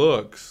my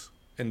looks,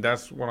 and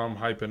that's what I'm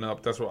hyping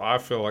up, that's what I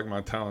feel like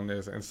my talent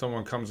is, and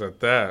someone comes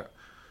at that,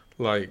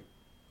 like,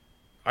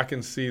 I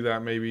can see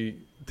that maybe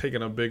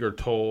taking a bigger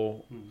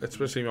toll,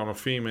 especially on a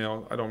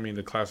female. I don't mean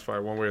to classify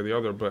it one way or the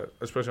other, but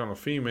especially on a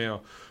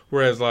female.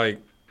 Whereas,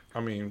 like, I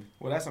mean,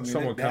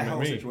 someone that come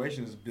whole at me.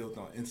 situation is built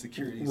on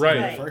insecurities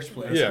in the first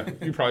place. Yeah,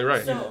 you're probably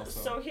right.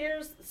 So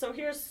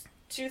here's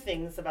two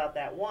things about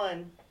that.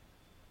 One,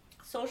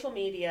 social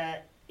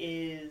media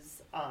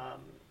is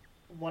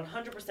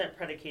 100%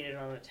 predicated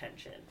on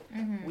attention.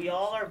 We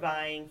all are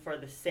vying for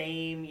the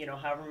same, you know,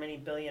 however many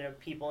billion of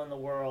people in the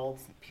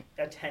world's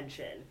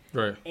attention.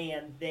 Right.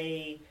 And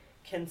they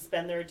can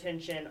spend their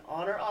attention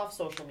on or off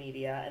social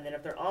media, and then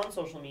if they're on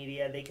social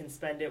media, they can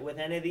spend it with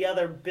any of the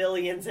other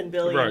billions and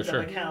billions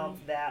of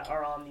accounts that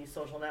are on these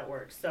social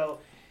networks. So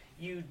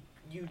you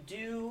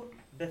do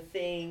the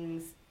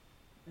things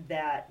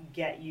that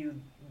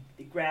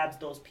grabs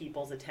those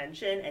people's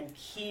attention and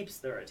keeps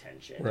their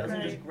attention. It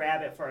doesn't just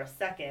grab it for a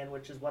second,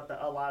 which is what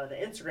a lot of the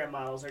Instagram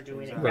models are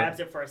doing. It grabs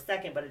it for a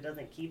second, but it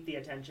doesn't keep the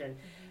attention.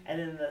 And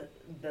then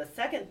the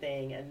second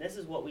thing, and this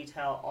is what we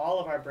tell all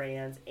of our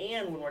brands,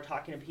 and when we're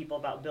talking to people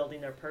about building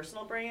their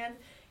personal brand,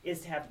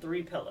 is to have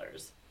 3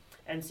 pillars.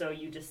 And so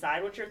you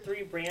decide what your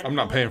 3 brand. I'm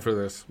not paying for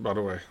this, by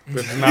the way.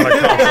 This is not a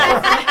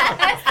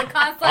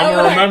consult. I'm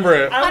gonna remember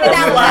it.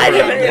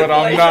 But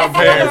I'm not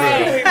paying for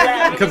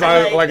it because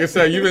like I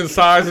said, you've been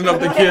sizing up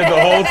the kid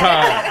the whole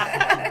time.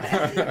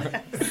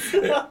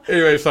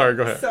 Anyway, sorry.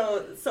 Go ahead.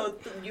 So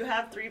you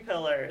have 3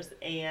 pillars,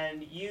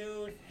 and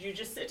you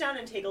just sit down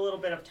and take a little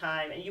bit of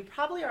time, and you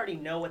probably already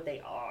know what they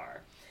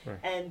are. Right.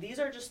 And these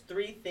are just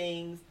 3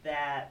 things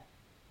that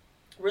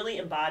really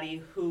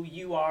embody who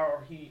you are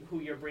or who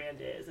your brand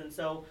is. And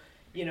so,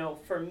 you know,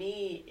 for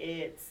me,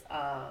 it's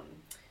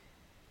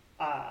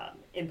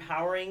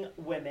empowering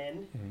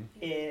women,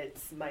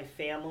 it's my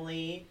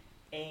family,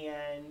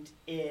 and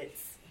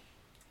it's,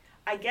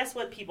 I guess,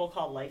 what people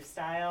call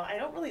lifestyle. I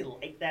don't really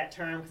like that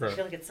term because I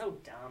feel like it's so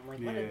dumb. Like,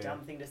 what a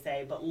dumb thing to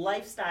say. But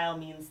lifestyle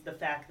means the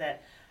fact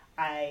that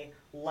I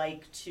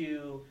like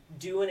to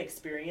do and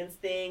experience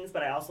things,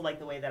 but I also like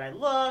the way that I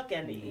look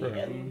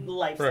and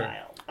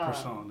lifestyle.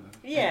 Persona.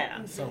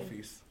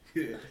 Selfies.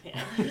 Yeah.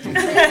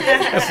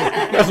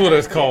 That's what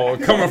it's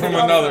called. Coming from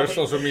another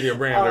social media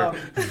brander.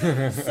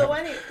 So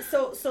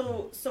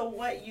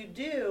what you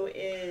do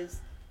is,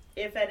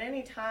 if at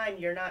any time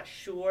you're not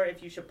sure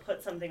if you should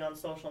put something on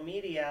social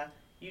media,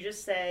 you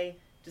just say,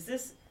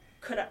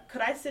 could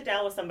I sit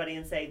down with somebody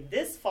and say,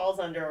 this falls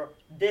under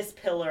this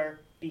pillar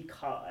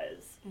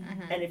because,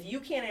 and if you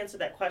can't answer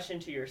that question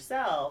to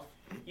yourself,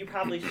 you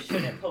probably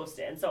shouldn't post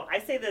it. And so I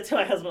say that to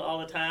my husband all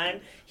the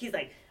time. He's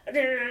like,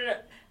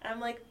 I'm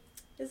like,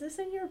 is this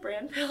in your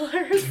brand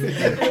pillars?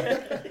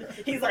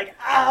 He's like,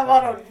 I'm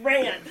on a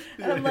rant.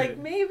 And I'm like,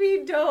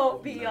 maybe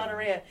don't be on a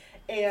rant.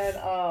 And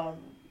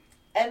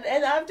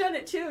I've done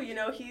it too. You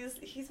know,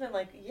 he's been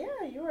like,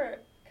 yeah, you were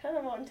kind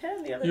of on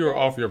 10 the other day. You were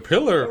off your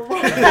pillar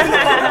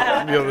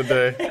the other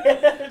day.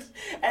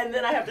 And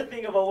then I have to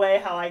think of a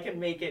way how I can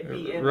make it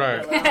be in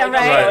Right. the pillar. Like,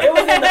 Right. It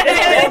was in the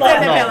pillar.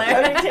 No.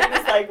 Let me take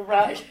this like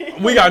rock.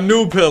 We got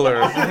new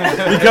pillars.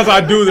 Because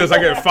I do this, I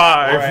get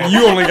 5. Right.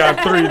 You only got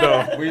 3,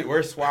 though.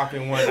 We're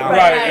swapping one out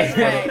Right.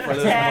 for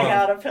this Tag month.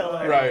 out a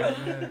pillar.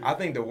 Right. I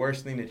think the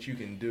worst thing that you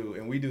can do,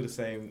 and we do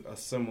a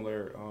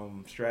similar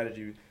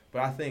strategy,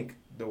 but I think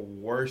the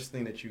worst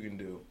thing that you can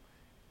do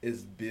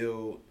is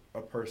build a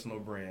personal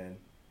brand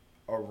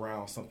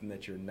around something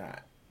that you're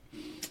not.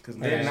 Because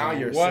then now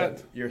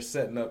you're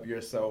setting up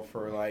yourself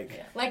for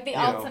like Like the you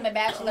know. ultimate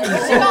bachelor.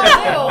 What you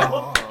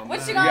gonna do?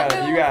 What you gonna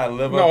do? You gotta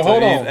live No, up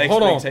hold to on, these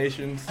hold on.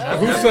 expectations.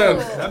 Who said?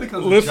 That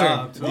becomes Listen. a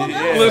job too. Well,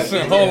 no,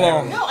 Listen, hold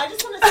on. No, I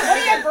just want to say. What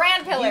are your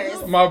brand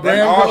pillars? My That's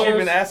brand all she's pillars.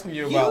 been asking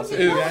you You about. did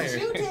is-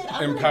 what you did.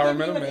 I'm Empowerment going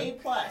to of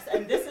give you an A+,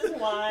 and this is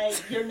why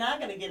you're not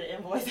going to get an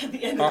invoice at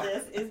the end of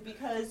this, is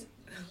because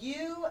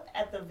you,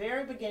 at the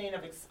very beginning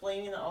of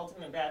explaining The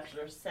Ultimate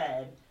Bachelor,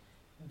 said,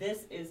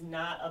 this is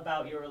not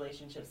about your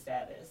relationship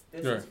status.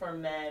 This Right. is for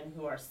men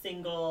who are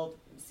single,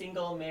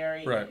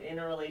 married, Right. in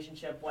a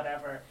relationship,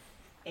 whatever.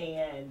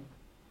 And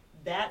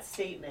that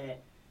statement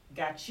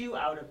got you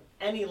out of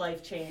any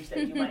life change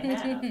that you might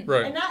have.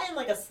 Right. And not in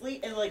like a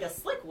slick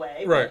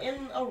way, Right. but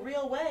in a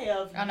real way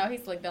of Oh no,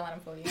 he's slick billing him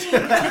for you. Take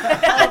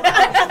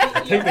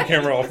the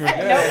camera off me.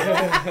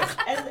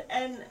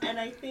 And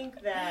I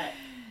think that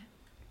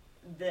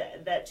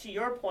that to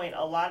your point,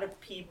 a lot of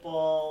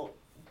people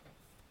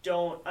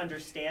don't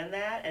understand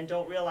that and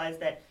don't realize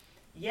that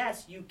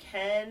yes, you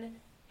can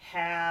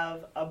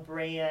have a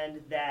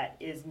brand that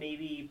is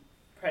maybe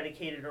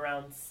predicated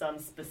around some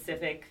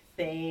specific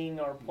thing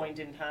or point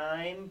in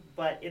time,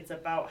 but it's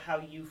about how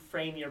you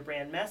frame your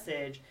brand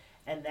message,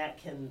 and that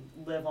can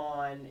live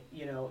on,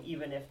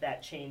 even if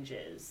that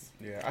changes.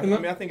 Yeah,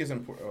 I think it's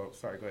important. Oh,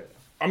 sorry, go ahead.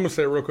 I'm going to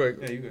say it real quick.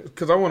 Yeah, you good.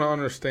 Because I want to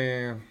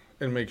understand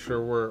and make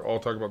sure we're all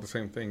talking about the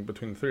same thing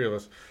between the three of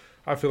us.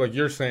 I feel like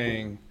you're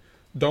saying,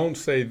 don't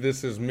say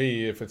this is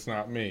me if it's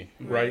not me,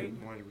 right?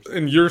 100%.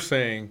 And you're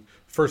saying,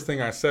 first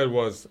thing I said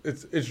was,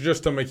 it's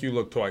just to make you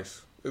look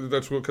twice.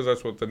 That's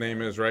what the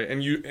name is, right?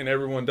 And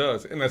everyone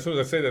does. And as soon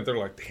as I say that, they're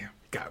like, damn, you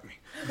got me.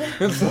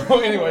 And so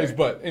anyways,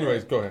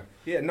 go ahead.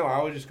 Yeah, no,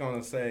 I was just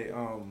gonna say,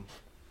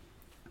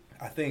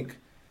 I think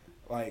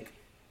like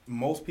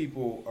most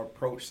people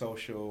approach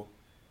social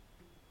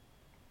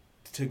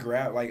to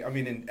grab,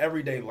 in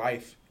everyday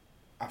life,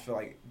 I feel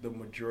like the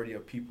majority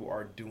of people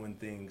are doing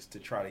things to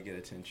try to get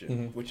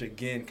attention, which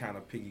again kind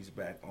of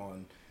piggyback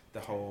on the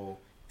whole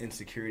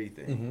insecurity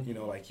thing.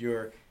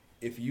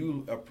 If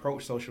you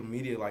approach social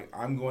media like,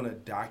 I'm going to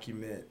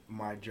document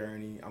my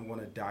journey, I'm going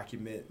to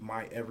document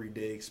my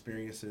everyday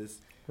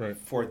experiences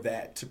for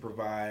that to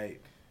provide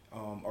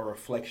a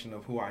reflection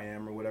of who I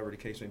am or whatever the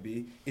case may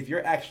be. If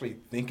you're actually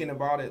thinking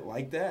about it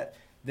like that,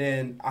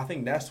 then I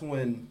think that's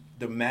when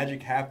the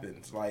magic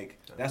happens. Like,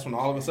 that's when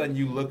all of a sudden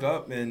you look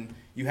up and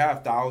you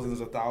have thousands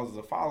of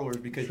followers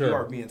because you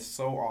are being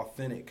so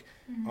authentic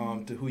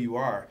to who you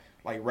are.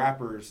 Like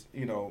rappers,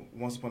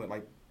 once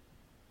upon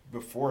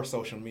before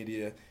social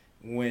media,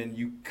 when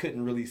you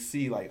couldn't really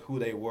see who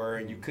they were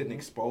and you couldn't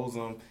expose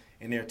them,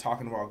 and they're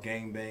talking about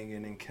gang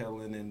banging and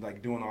killing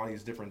and doing all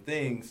these different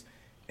things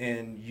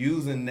and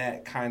using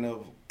that kind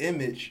of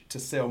image to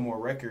sell more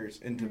records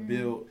and to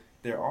build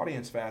their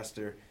audience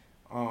faster,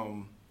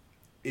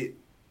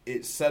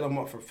 it set them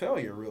up for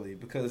failure, really,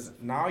 because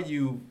now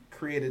you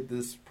created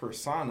this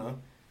persona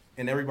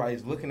and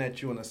everybody's looking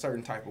at you in a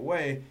certain type of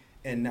way,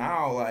 and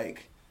now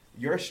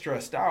you're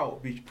stressed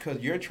out because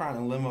you're trying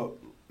to limit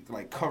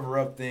cover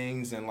up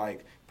things and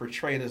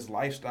portray this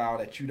lifestyle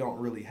that you don't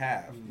really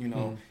have,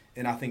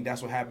 and I think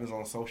that's what happens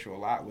on social a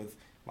lot with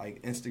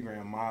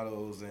Instagram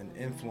models and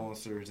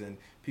influencers and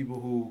people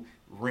who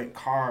rent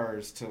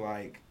cars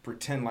to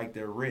pretend like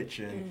they're rich,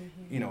 and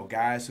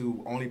guys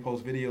who only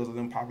post videos of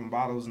them popping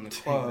bottles in the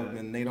club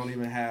and they don't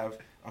even have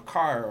a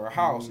car or a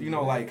house.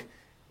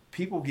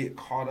 People get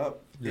caught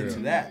up into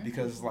that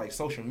because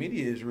social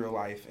media is real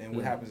life, and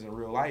what happens in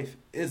real life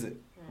isn't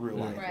real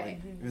life. Right.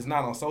 If it's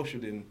not on social,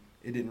 then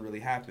it didn't really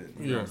happen.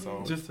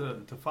 So just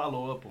to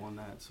follow up on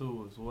that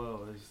too as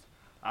well, is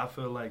I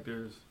feel like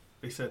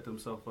they set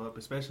themselves up,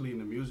 especially in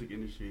the music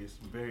industry. It's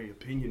a very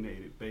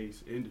opinionated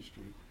based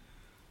industry,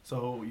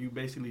 so you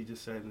basically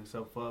just setting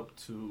yourself up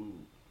to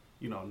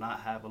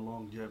not have a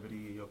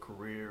longevity in your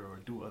career or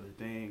do other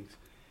things.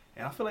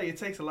 And I feel like it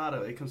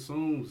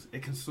consumes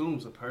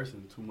a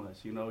person too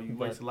much. You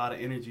waste a lot of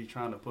energy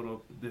trying to put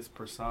up this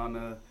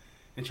persona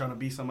and trying to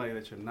be somebody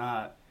that you're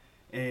not,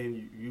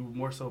 and you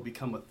more so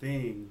become a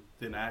thing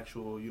than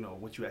actual,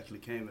 what you actually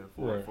came there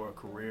for a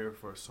career,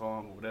 for a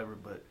song or whatever.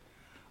 But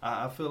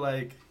I feel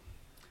like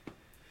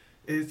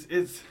it's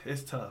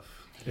tough.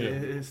 Yeah.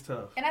 It's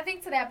tough. And I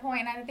think to that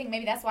point, I think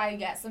maybe that's why you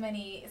got so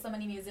many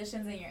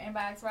musicians in your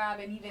inbox, Rob,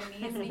 and even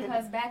me, is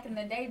because back in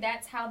the day,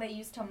 that's how they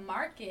used to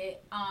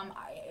market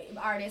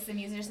artists and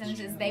musicians.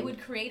 Is they would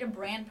create a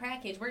brand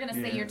package. We're gonna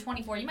say you're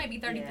 24. You might be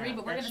 33,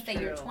 but we're gonna say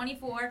you're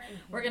 24.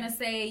 We're gonna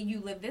say you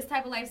live this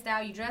type of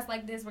lifestyle. You dress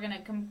like this. We're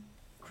gonna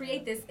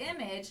create this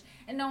image,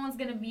 and no one's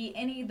gonna be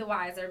any the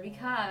wiser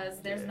because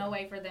there's no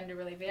way for them to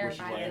really Which is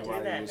verify why it.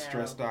 everybody was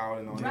stressed out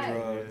and on Right.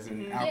 drugs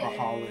and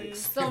alcoholics.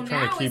 So Trying to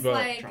now keep it's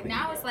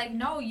up. like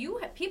no,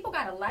 people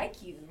gotta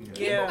like you. Yeah.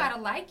 People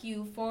gotta like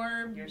you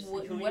for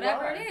who you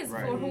whatever are. it is,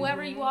 Right. for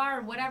whoever you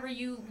are, whatever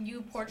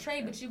you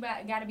portray. But you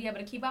got to be able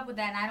to keep up with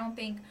that. And I don't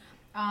think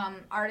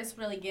artists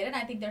really get it.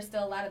 I think there's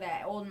still a lot of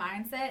that old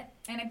mindset,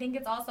 and I think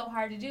it's also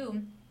hard to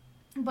do.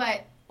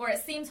 Or it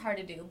seems hard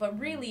to do, but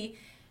really,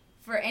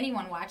 for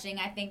anyone watching,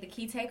 I think the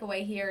key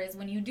takeaway here is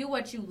when you do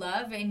what you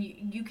love and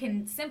you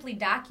can simply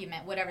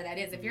document whatever that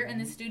is. If you're in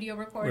the studio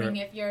recording,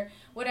 if you're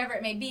whatever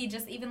it may be,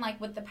 just even like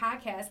with the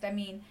podcast, I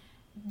mean,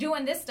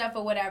 doing this stuff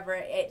or whatever,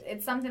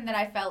 it's something that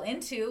I fell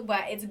into,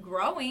 but it's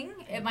growing.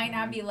 It might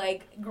not be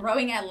like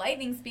growing at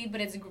lightning speed, but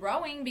it's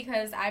growing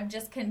because I've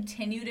just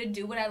continued to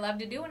do what I love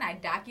to do and I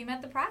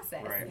document the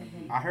process. Right.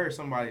 I heard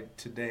somebody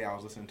today, I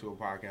was listening to a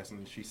podcast,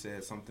 and she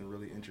said something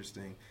really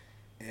interesting.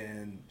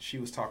 And she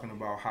was talking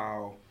about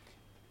how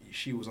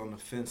she was on the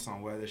fence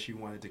on whether she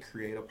wanted to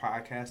create a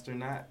podcast or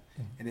not.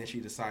 And then she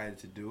decided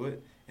to do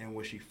it. And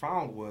what she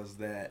found was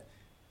that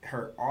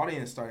her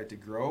audience started to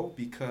grow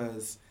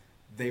because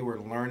they were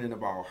learning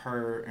about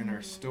her and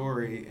her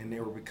story, and they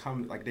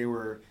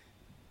were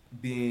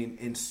being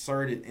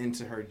inserted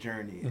into her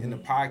journey. And the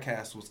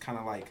podcast was kind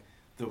of like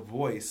the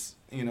voice,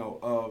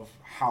 of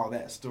how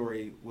that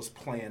story was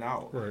playing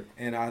out. Right.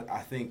 And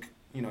I think,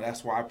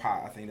 that's why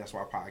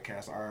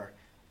podcasts are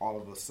all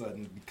of a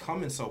sudden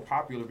becoming so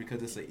popular,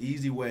 because it's an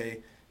easy way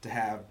to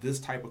have this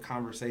type of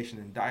conversation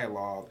and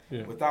dialogue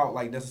without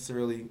like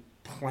necessarily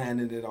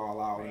planning it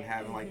all out and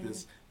having like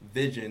this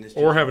vision. It's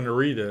Or having to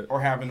read it.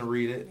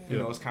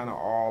 It's kind of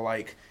all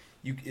like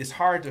it's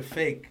hard to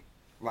fake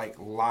like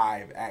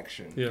live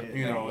action.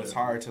 It's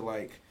hard to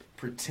like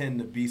pretend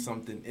to be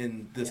something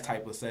in this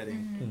type of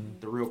setting.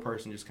 The real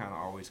person just kind of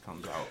always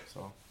comes out.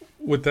 So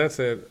with that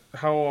said,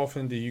 how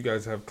often do you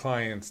guys have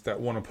clients that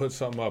want to put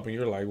something up and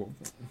you're like, well,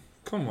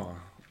 come on,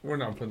 we're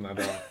not putting that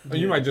up? Or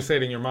you might just say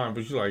it in your mind,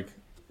 but you're like,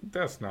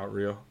 that's not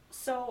real.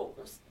 So,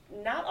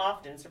 not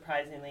often,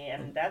 surprisingly,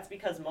 and that's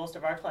because most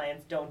of our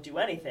clients don't do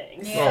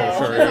anything. Yeah.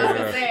 Oh, sorry.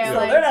 Yeah. So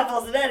they're not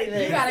posting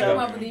anything. You gotta come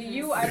up with it.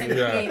 You are the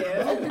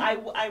creative.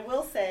 I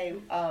will say,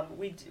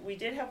 we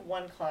did have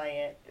one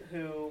client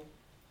who,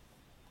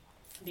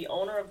 the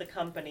owner of the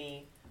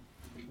company,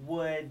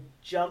 would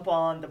jump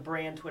on the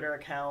brand Twitter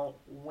account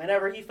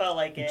whenever he felt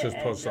like it and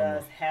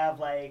just have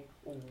like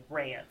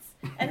rants.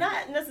 And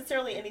not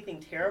necessarily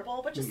anything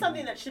terrible, but just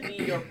something that should be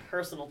your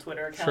personal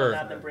Twitter account,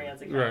 not the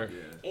brand's account.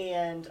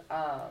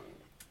 Right.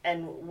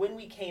 And when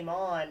we came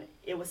on,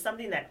 it was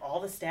something that all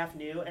the staff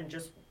knew and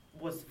just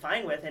was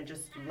fine with, and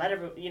just let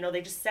everyone,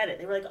 they just said it.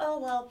 They were like, oh,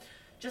 well,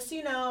 just so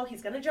you know,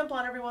 he's going to jump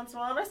on every once in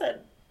a while. And I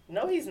said,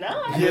 no, he's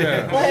not.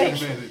 Yeah.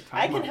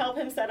 I can help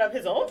him set up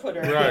his own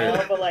Twitter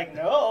account, but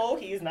no,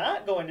 he's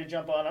not going to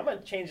jump on. I'm going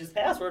to change his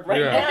password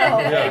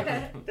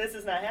now. This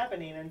is not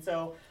happening. And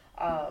so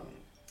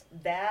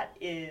that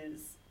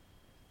is,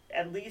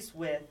 at least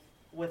with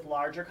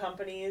larger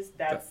companies,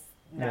 that's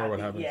not what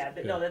happens.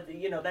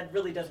 That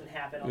really doesn't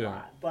happen a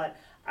lot. But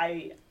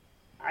I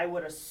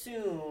would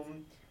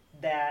assume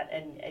that,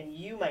 and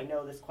you might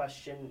know the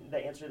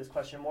answer to this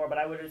question more, but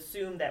I would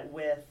assume that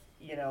with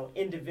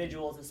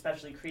individuals,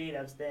 especially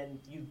creatives, then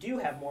you do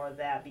have more of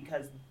that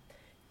because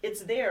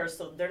it's there,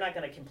 so they're not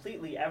going to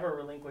completely ever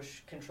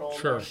relinquish control,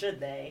 nor should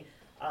they.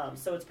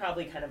 So it's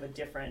probably kind of a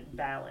different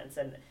balance,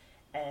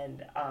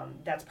 and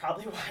that's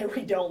probably why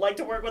we don't like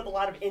to work with a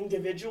lot of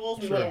individuals.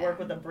 We want to work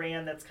with a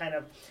brand that's kind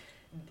of,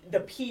 the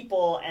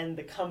people and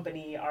the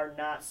company are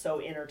not so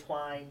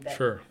intertwined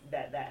that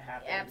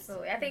happens.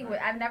 Absolutely. I think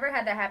I've never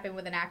had that happen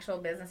with an actual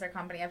business or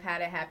company. I've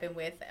had it happen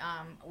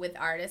with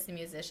artists and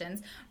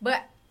musicians,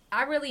 but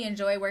I really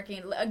enjoy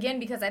working, again,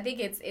 because I think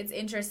it's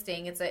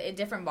interesting. It's a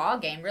different ball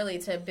game, really,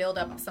 to build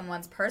up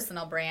someone's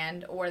personal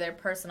brand or their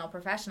personal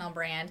professional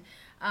brand.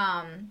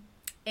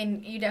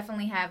 And you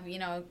definitely have,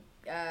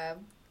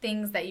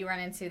 things that you run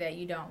into that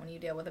you don't when you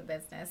deal with a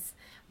business.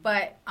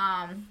 But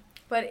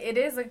it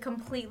is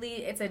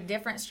it's a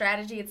different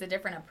strategy. It's a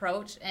different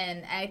approach.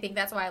 And I think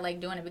that's why I like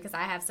doing it, because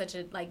I have such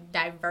a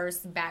diverse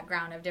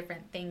background of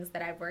different things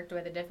that I've worked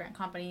with at different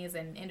companies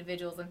and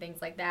individuals and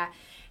things like that.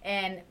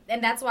 And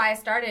that's why I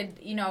started,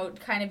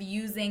 kind of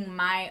using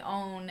my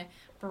own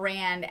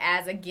brand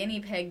as a guinea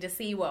pig to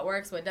see what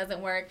works, what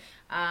doesn't work,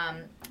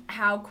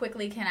 how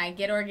quickly can I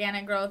get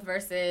organic growth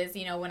versus,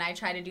 when I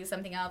try to do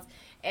something else.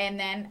 And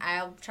then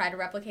I'll try to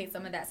replicate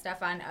some of that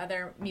stuff on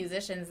other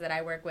musicians that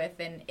I work with.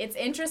 And it's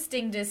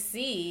interesting to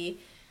see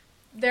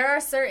there are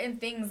certain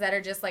things that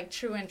are just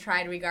true and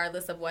tried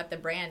regardless of what the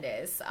brand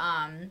is. It's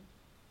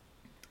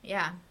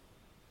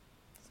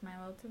my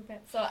little 2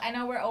 bits. So I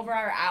know we're over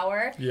our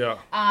hour. Yeah.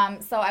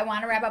 So I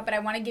want to wrap up, but I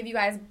want to give you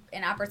guys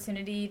an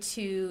opportunity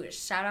to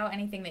shout out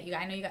anything that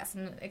I know you got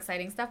some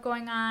exciting stuff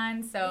going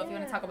on. So if you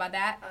want to talk about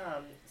that.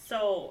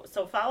 So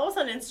follow us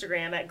on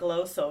Instagram at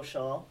Glow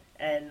Social.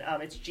 and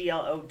it's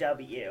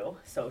GLOW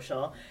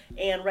social.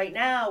 And right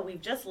now,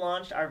 we've just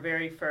launched our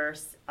very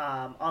first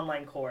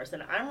online course,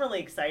 and I'm really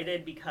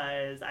excited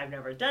because I've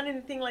never done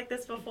anything like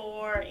this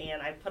before,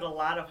 and I put a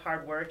lot of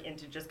hard work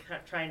into just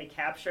trying to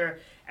capture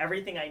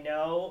everything I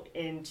know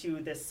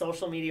into this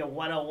social media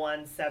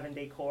 101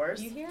 7-day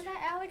course. You hear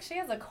that, Alex? She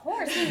has a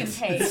course you can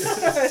take.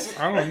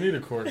 I don't need a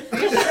course. Are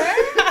you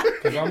sure?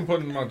 Because I'm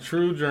putting my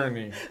true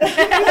journey.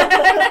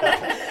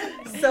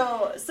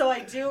 So I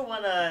do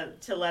want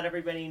to let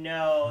everybody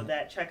know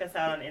that check us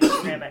out on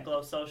Instagram at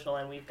Glow Social,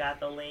 and we've got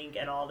the link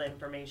and all the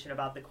information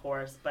about the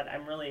course. But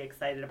I'm really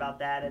excited about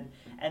that,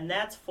 and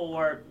that's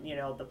for, you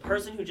know, the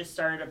person who just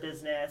started a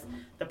business,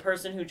 the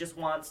person who just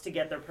wants to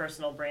get their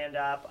personal brand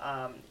up.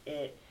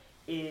 It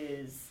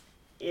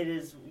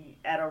is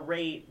at a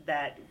rate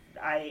that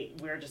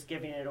we're just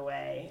giving it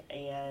away,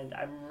 and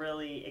I'm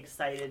really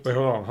excited. Wait,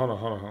 hold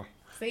on.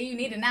 See, you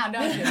need it now,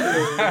 don't you?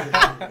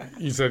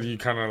 You said you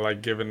kind of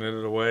like giving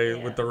it away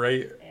with the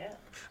rate. Yeah.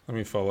 Let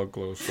me follow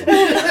Glow. So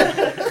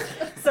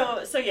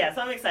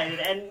I'm excited,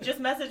 and just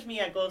message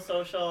me at Glow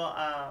Social,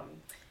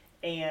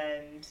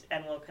 and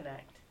we'll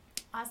connect.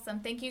 Awesome.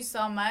 Thank you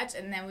so much.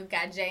 And then we've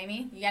got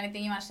Jamie. You got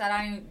anything you want to shout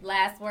out? Any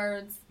last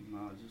words?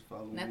 No, just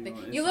follow Nothing. me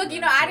on You look,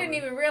 Instagram, I didn't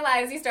even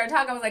realize you started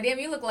talking. I was like, damn,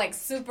 you look like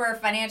super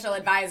financial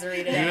advisory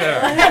today.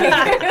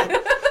 Yeah.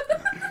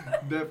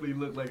 Definitely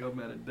look like I'm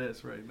at a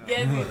desk right now.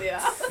 Yes, you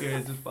do. Yeah,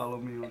 just follow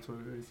me on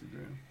Twitter,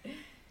 Instagram.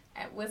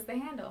 What's the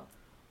handle?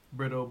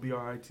 Brito,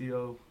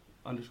 BRITO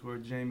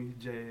 _ Jamie,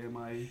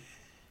 JAMIE.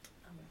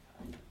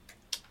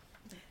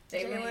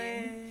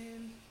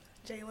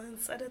 Jalen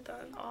said it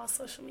on all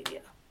social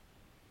media.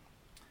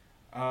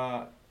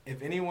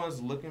 If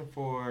anyone's looking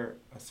for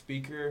a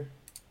speaker,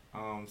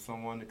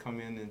 someone to come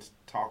in and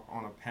talk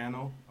on a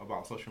panel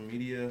about social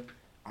media,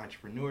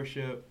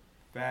 entrepreneurship,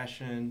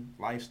 fashion,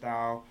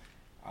 lifestyle,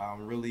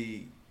 I'm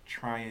really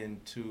trying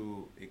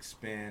to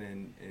expand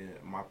in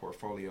my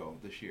portfolio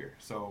this year.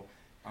 So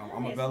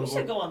I'm available. We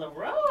should go on the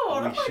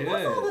road. We should.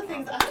 What's all the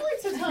things I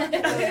like to talk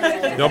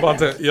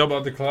about? Y'all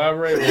about to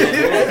collaborate?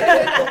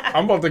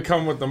 I'm about to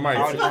come with the mic.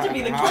 It's about to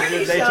be the How's Courtney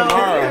your day show.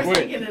 tomorrow? We're Wait.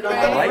 taking it on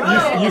the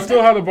road. You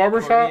still have the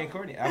barbershop?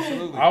 Courtney,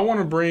 absolutely. I want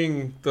to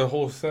bring the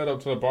whole setup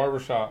to the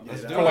barbershop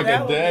Let's do for it. like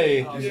That a would be- day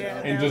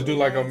yeah, and that just would do be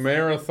like a nice.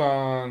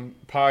 marathon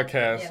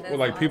podcast Yeah, with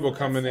like that's people awesome.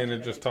 coming That's in such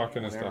and a just good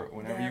talking and stuff.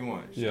 Whenever you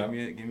want. Just Yeah.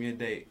 give me a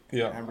date.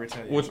 Yeah. Amber,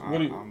 tell you.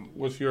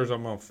 What's yours?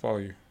 I'm gonna follow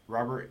you.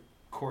 Robert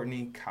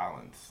Courtney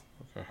Collins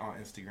Okay. on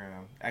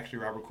Instagram. Actually,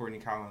 Robert Courtney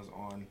Collins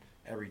on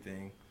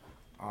everything.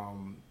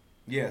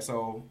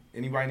 So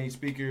anybody needs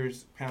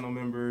speakers, panel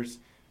members,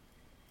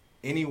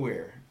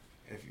 anywhere.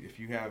 If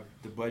you have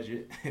the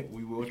budget,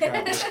 we will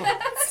travel. This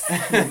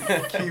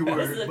Keyword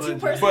is a budget.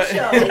 two-person But-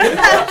 show. We will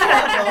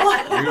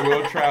travel. We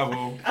will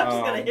travel. I'm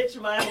just gonna hitch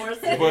my horse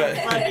and but-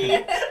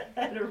 funny.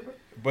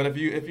 But if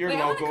you're Wait,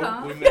 I wanna local,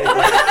 come. we may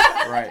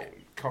right.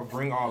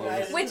 Bring all of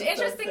us. Which,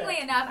 interestingly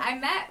enough, I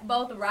met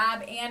both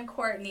Rob and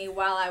Courtney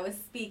while I was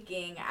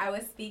speaking. I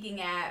was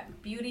speaking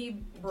at Beauty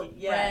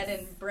Yes. Bread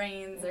and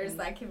Brains, or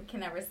I can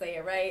never say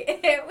it right.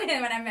 when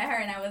I met her,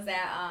 and I was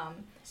at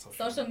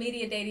Social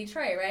Media Day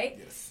Detroit, right?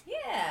 Yes.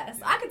 Yeah,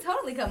 so I could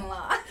totally come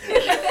along. You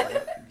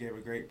gave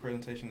a great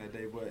presentation that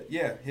day. But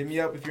yeah, hit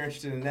me up if you're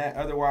interested in that.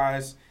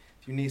 Otherwise,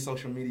 if you need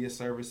social media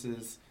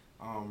services,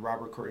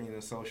 Robert Courtney and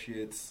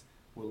Associates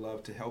would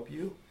love to help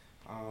you.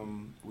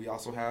 We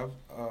also have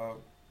an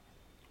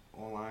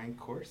online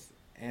course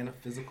and a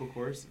physical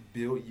course,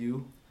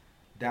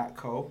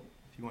 buildyou.co,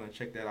 if you want to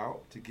check that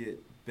out to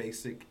get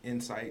basic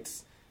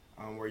insights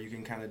where you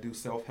can kind of do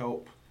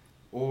self-help,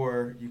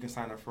 or you can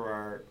sign up for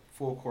our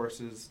full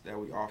courses that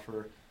we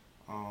offer.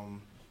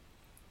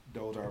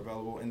 Those are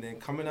available. And then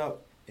coming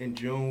up in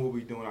June, we'll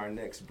be doing our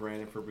next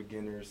Branding for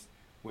Beginners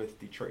with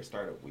Detroit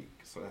Startup Week.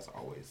 So that's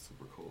always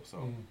super cool.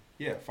 So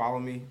yeah, follow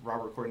me,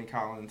 Robert Courtney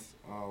Collins.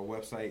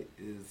 Website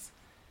is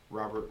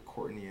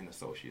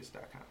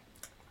robertcourtneyandassociates.com.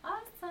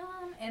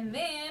 Awesome. And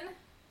then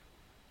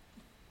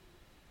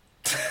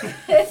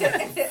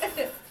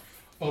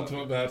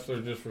Ultimate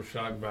Bachelor just for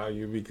shock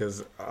value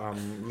because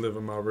I'm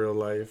living my real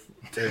life,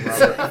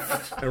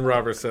 and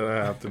Robert said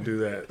I have to do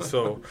that.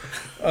 So,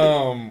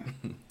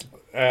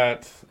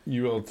 at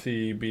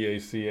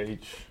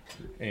ULTBACH,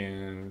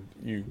 and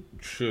you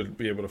should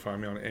be able to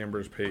find me on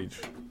Amber's page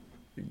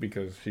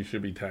because she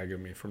should be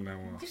tagging me from now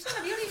on. you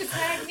don't even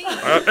tag me.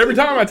 Every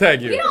time I tag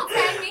He you, don't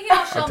tag me. He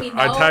don't show me no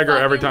I tag her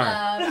every fucking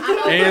time. love. I'm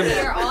over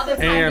here all the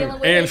time dealing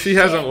with and this she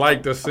hasn't shit.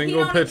 liked a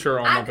single don't- picture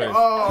on I my could- page.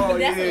 Oh,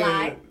 That's a yeah.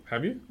 lie.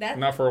 Have you? That's-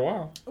 Not for a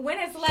while. When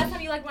is the last time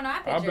you liked one of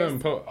my I've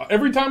pictures? been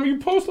every time you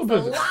post a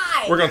picture.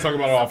 lie. We're gonna talk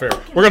about it off air.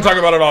 We're gonna talk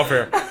about it off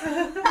air.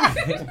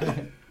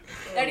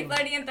 30,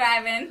 flirty, and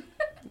thriving.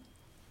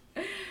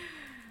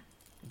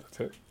 That's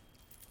it.